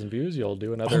 10,000 views, you'll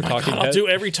do another much. Oh my Talking God, Head. I'll do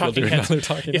every You'll do Talking Heads. another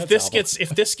Talking If Heads this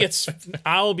album. gets,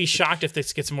 I'll be shocked if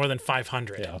this gets more than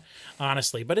 500. Yeah.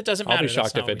 Honestly, but it doesn't matter. I'll be That's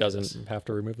shocked not if what it we do this. doesn't have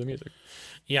to remove the music.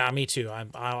 Yeah, me too. I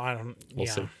don't. We'll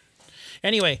yeah. see.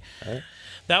 Anyway, All right.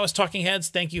 that was Talking Heads.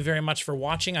 Thank you very much for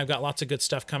watching. I've got lots of good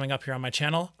stuff coming up here on my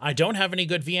channel. I don't have any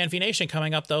good VNV Nation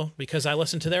coming up, though, because I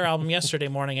listened to their album yesterday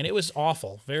morning, and it was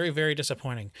awful. Very, very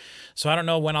disappointing. So I don't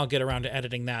know when I'll get around to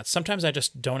editing that. Sometimes I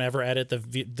just don't ever edit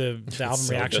the album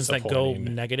so reactions that go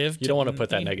disappointing. negative. You don't want to put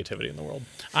that negativity in the world.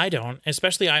 I don't.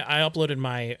 Especially, I uploaded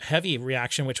my heavy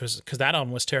reaction, which was because that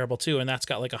album was terrible, too, and that's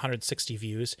got like 160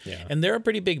 views. Yeah. And they're a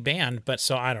pretty big band, but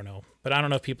so I don't know. But I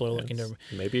don't know if people are looking to...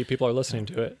 Maybe people are listening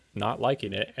to it, not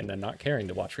liking it, and then not caring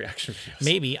to watch reaction videos.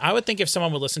 Maybe. I would think if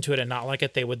someone would listen to it and not like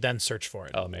it, they would then search for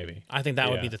it. Oh, maybe. I think that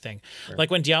would be Yeah. the thing.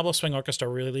 Like when Diablo Swing Orchestra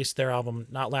released their album,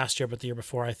 not last year, but the year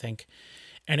before, I think,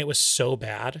 and it was so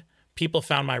bad. People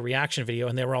found my reaction video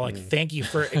and they were all like, thank you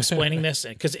for explaining this.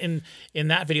 Because in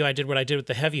that video, I did what I did with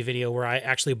the heavy video where I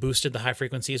actually boosted the high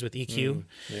frequencies with EQ.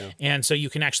 Yeah. And so you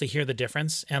can actually hear the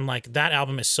difference. And like that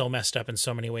album is so messed up in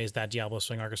so many ways, that Diablo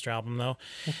Swing Orchestra album, though,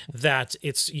 that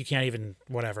you can't even,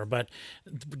 whatever. But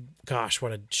gosh,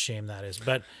 what a shame that is.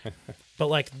 But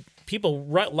like people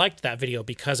liked that video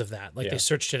because of that. Like Yeah. they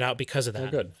searched it out because of that.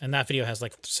 Well, good. And that video has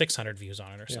like 600 views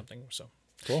on it or something. So.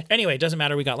 Cool. Anyway, it doesn't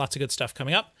matter. We got lots of good stuff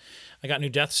coming up. I got new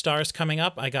Death Stars coming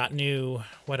up. I got new,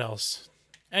 what else?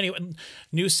 Anyway,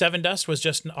 new Seven Dust was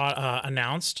just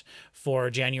announced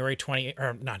for July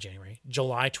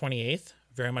 28th.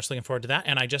 Very much looking forward to that.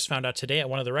 And I just found out today at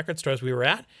one of the record stores we were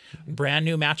at, brand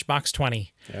new Matchbox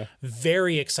 20. Yeah.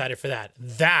 Very excited for that.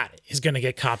 That is going to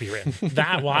get copywritten.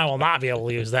 I will not be able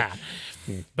to use that.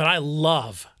 But I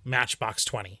love Matchbox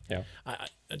 20. Yeah.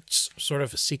 It's sort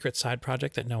of a secret side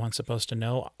project that no one's supposed to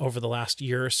know. Over the last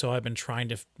year or so, I've been trying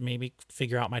to maybe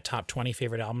figure out my top 20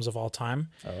 favorite albums of all time.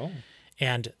 Oh.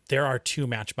 And there are 2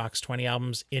 Matchbox 20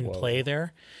 albums in play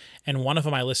there. And one of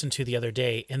them I listened to the other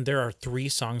day, and there are 3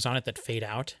 songs on it that fade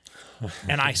out.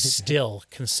 And I still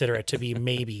consider it to be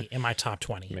maybe in my top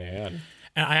 20. Man.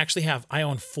 And I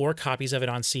own 4 copies of it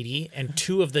on CD, and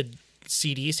 2 of the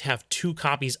CDs have 2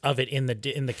 copies of it in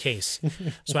the case.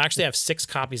 So I actually have 6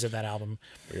 copies of that album.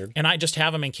 Weird. And I just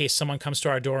have them in case someone comes to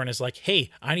our door and is like, hey,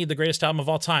 I need the greatest album of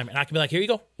all time. And I can be like, here you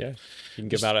go. Yeah. You can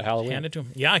give out at Halloween. Hand it to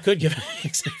him. Yeah, I could give it.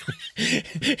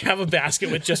 Exactly. Have a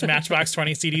basket with just Matchbox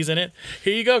 20 CDs in it.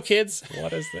 Here you go, kids.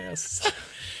 What is this?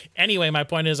 Anyway, my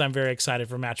point is I'm very excited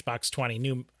for Matchbox 20,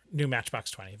 new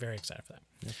Matchbox 20. Very excited for that.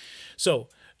 Yeah. So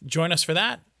join us for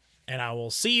that, and I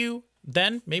will see you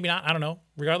then. Maybe not. I don't know.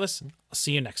 Regardless, I'll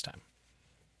see you next time.